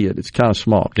can't see it. It's kind of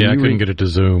small. I couldn't get it to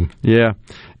zoom. Yeah.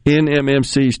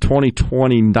 NMMC's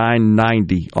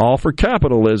 2020-990. All for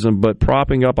capitalism, but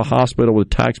propping up a hospital with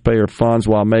taxpayer funds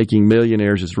while making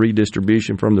millionaires is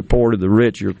redistribution from the poor to the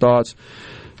rich. Your thoughts?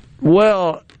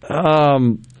 Well,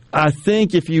 I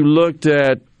think if you looked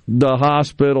at the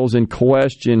hospitals in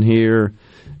question here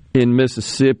in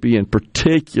Mississippi in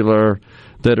particular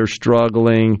that are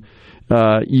struggling,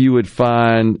 you would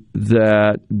find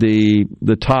that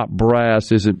the top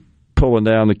brass isn't pulling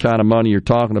down the kind of money you're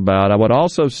talking about. I would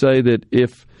also say that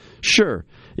if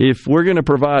we're going to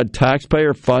provide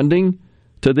taxpayer funding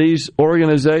to these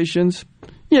organizations,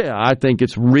 yeah, I think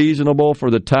it's reasonable for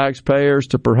the taxpayers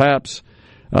to perhaps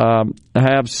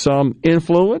have some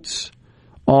influence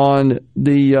on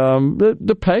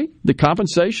the pay, the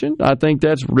compensation. I think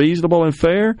that's reasonable and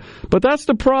fair. But that's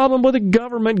the problem with the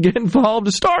government getting involved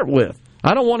to start with.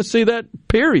 I don't want to see that,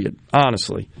 period,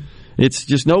 honestly. It's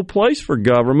just no place for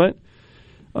government.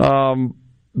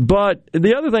 But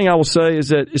the other thing I will say is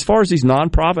that as far as these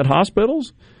nonprofit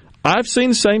hospitals, I've seen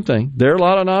the same thing. There are a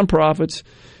lot of nonprofits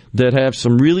that have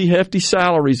some really hefty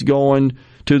salaries going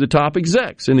to the top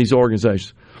execs in these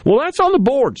organizations. Well, that's on the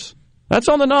boards. That's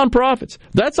on the nonprofits.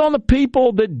 That's on the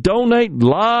people that donate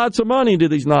lots of money to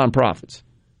these nonprofits.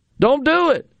 Don't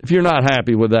do it if you're not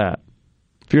happy with that.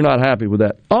 If you're not happy with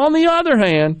that. On the other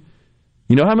hand,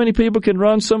 you know how many people can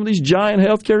run some of these giant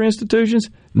healthcare institutions?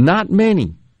 Not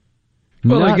many.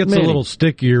 Well, it gets a little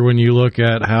stickier when you look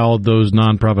at how those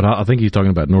nonprofit. I think he's talking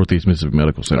about Northeast Mississippi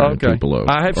Medical Center in Tupelo.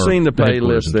 I have seen the pay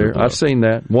list there. I've seen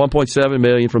that. $1.7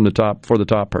 million from the top for the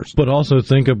top person. But also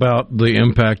think about the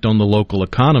impact on the local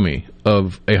economy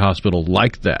of a hospital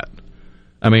like that.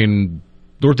 I mean,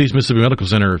 Northeast Mississippi Medical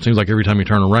Center, it seems like every time you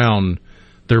turn around,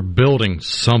 they're building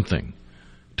something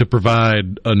to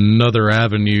provide another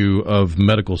avenue of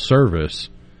medical service.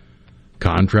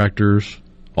 Contractors,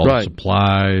 all the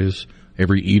supplies,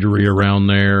 every eatery around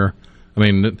there. I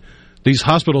mean, these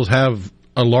hospitals have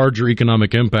a larger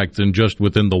economic impact than just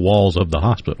within the walls of the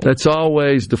hospital. That's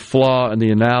always the flaw in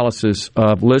the analysis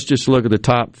of, let's just look at the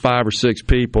top 5 or 6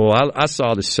 people. I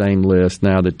saw the same list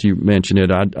now that you mentioned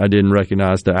it. I didn't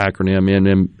recognize the acronym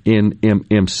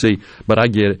NMMC, but I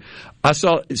get it.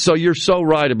 So you're so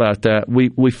right about that.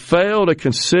 We fail to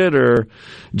consider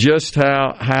just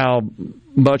how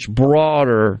much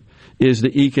broader is the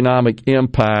economic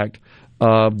impact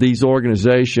of these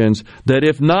organizations that,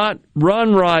 if not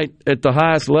run right at the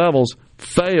highest levels,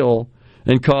 fail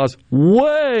and cause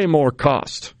way more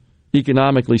cost,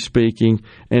 economically speaking,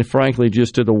 and frankly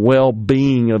just to the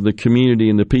well-being of the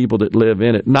community and the people that live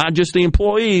in it. Not just the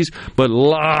employees, but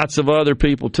lots of other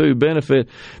people too benefit.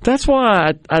 That's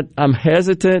why I'm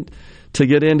hesitant to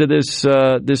get into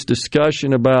this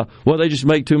discussion about, well, they just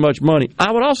make too much money.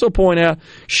 I would also point out,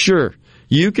 sure,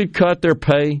 you could cut their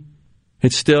pay.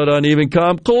 It still doesn't even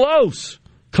come close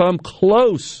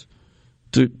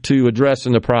to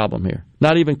addressing the problem here.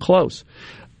 Not even close.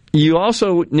 You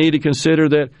also need to consider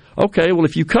that, okay, well,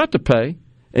 if you cut the pay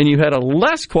and you had a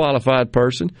less qualified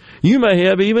person, you may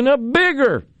have even a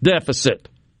bigger deficit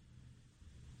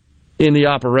in the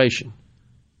operation.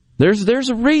 There's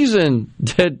a reason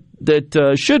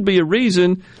that should be a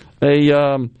reason,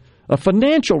 a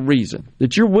financial reason,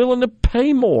 that you're willing to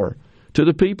pay more to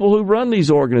the people who run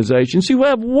these organizations, who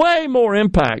have way more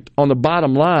impact on the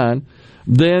bottom line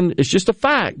than, it's just a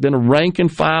fact, than a rank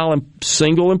and file and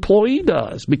single employee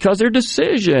does, because their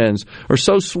decisions are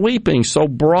so sweeping, so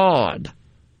broad.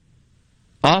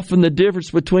 Often the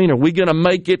difference between, are we going to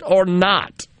make it or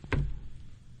not?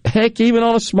 Heck, even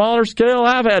on a smaller scale,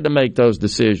 I've had to make those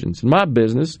decisions in my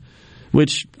business,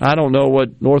 which I don't know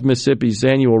what North Mississippi's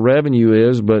annual revenue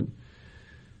is, but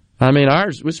I mean,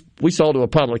 ours, we sold to a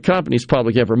public company. It's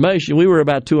public information. We were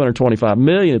about $225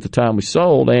 million at the time we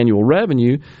sold annual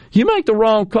revenue. You make the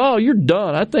wrong call, you're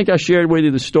done. I think I shared with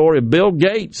you the story of Bill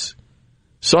Gates.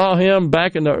 Saw him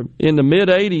back in the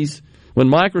mid-'80s when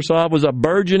Microsoft was a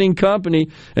burgeoning company,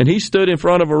 and he stood in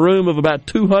front of a room of about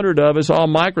 200 of us, all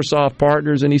Microsoft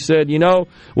partners, and he said, you know,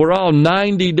 we're all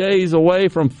 90 days away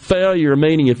from failure,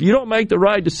 meaning if you don't make the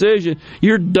right decision,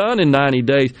 you're done in 90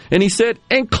 days. And he said,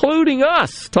 including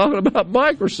us, talking about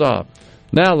Microsoft.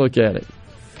 Now look at it.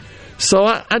 So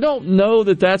I don't know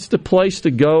that that's the place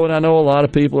to go, and I know a lot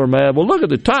of people are mad. Well, look at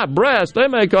the top brass. They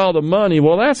make all the money.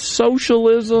 Well, that's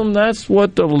socialism. That's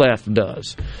what the left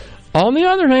does. On the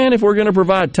other hand, if we're going to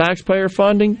provide taxpayer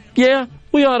funding, yeah,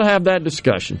 we ought to have that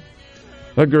discussion.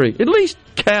 Agree. At least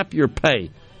cap your pay.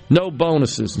 No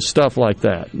bonuses and stuff like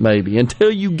that, maybe,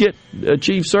 until you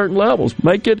achieve certain levels.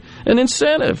 Make it an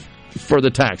incentive for the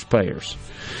taxpayers.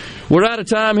 We're out of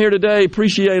time here today.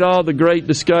 Appreciate all the great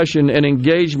discussion and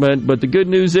engagement, but the good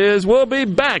news is we'll be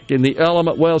back in the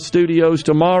Element Wealth Studios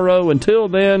tomorrow. Until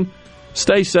then,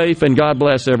 stay safe and God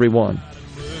bless everyone.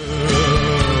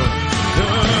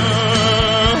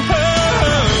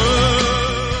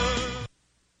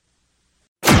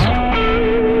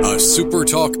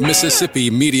 SuperTalk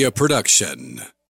Mississippi Media Production.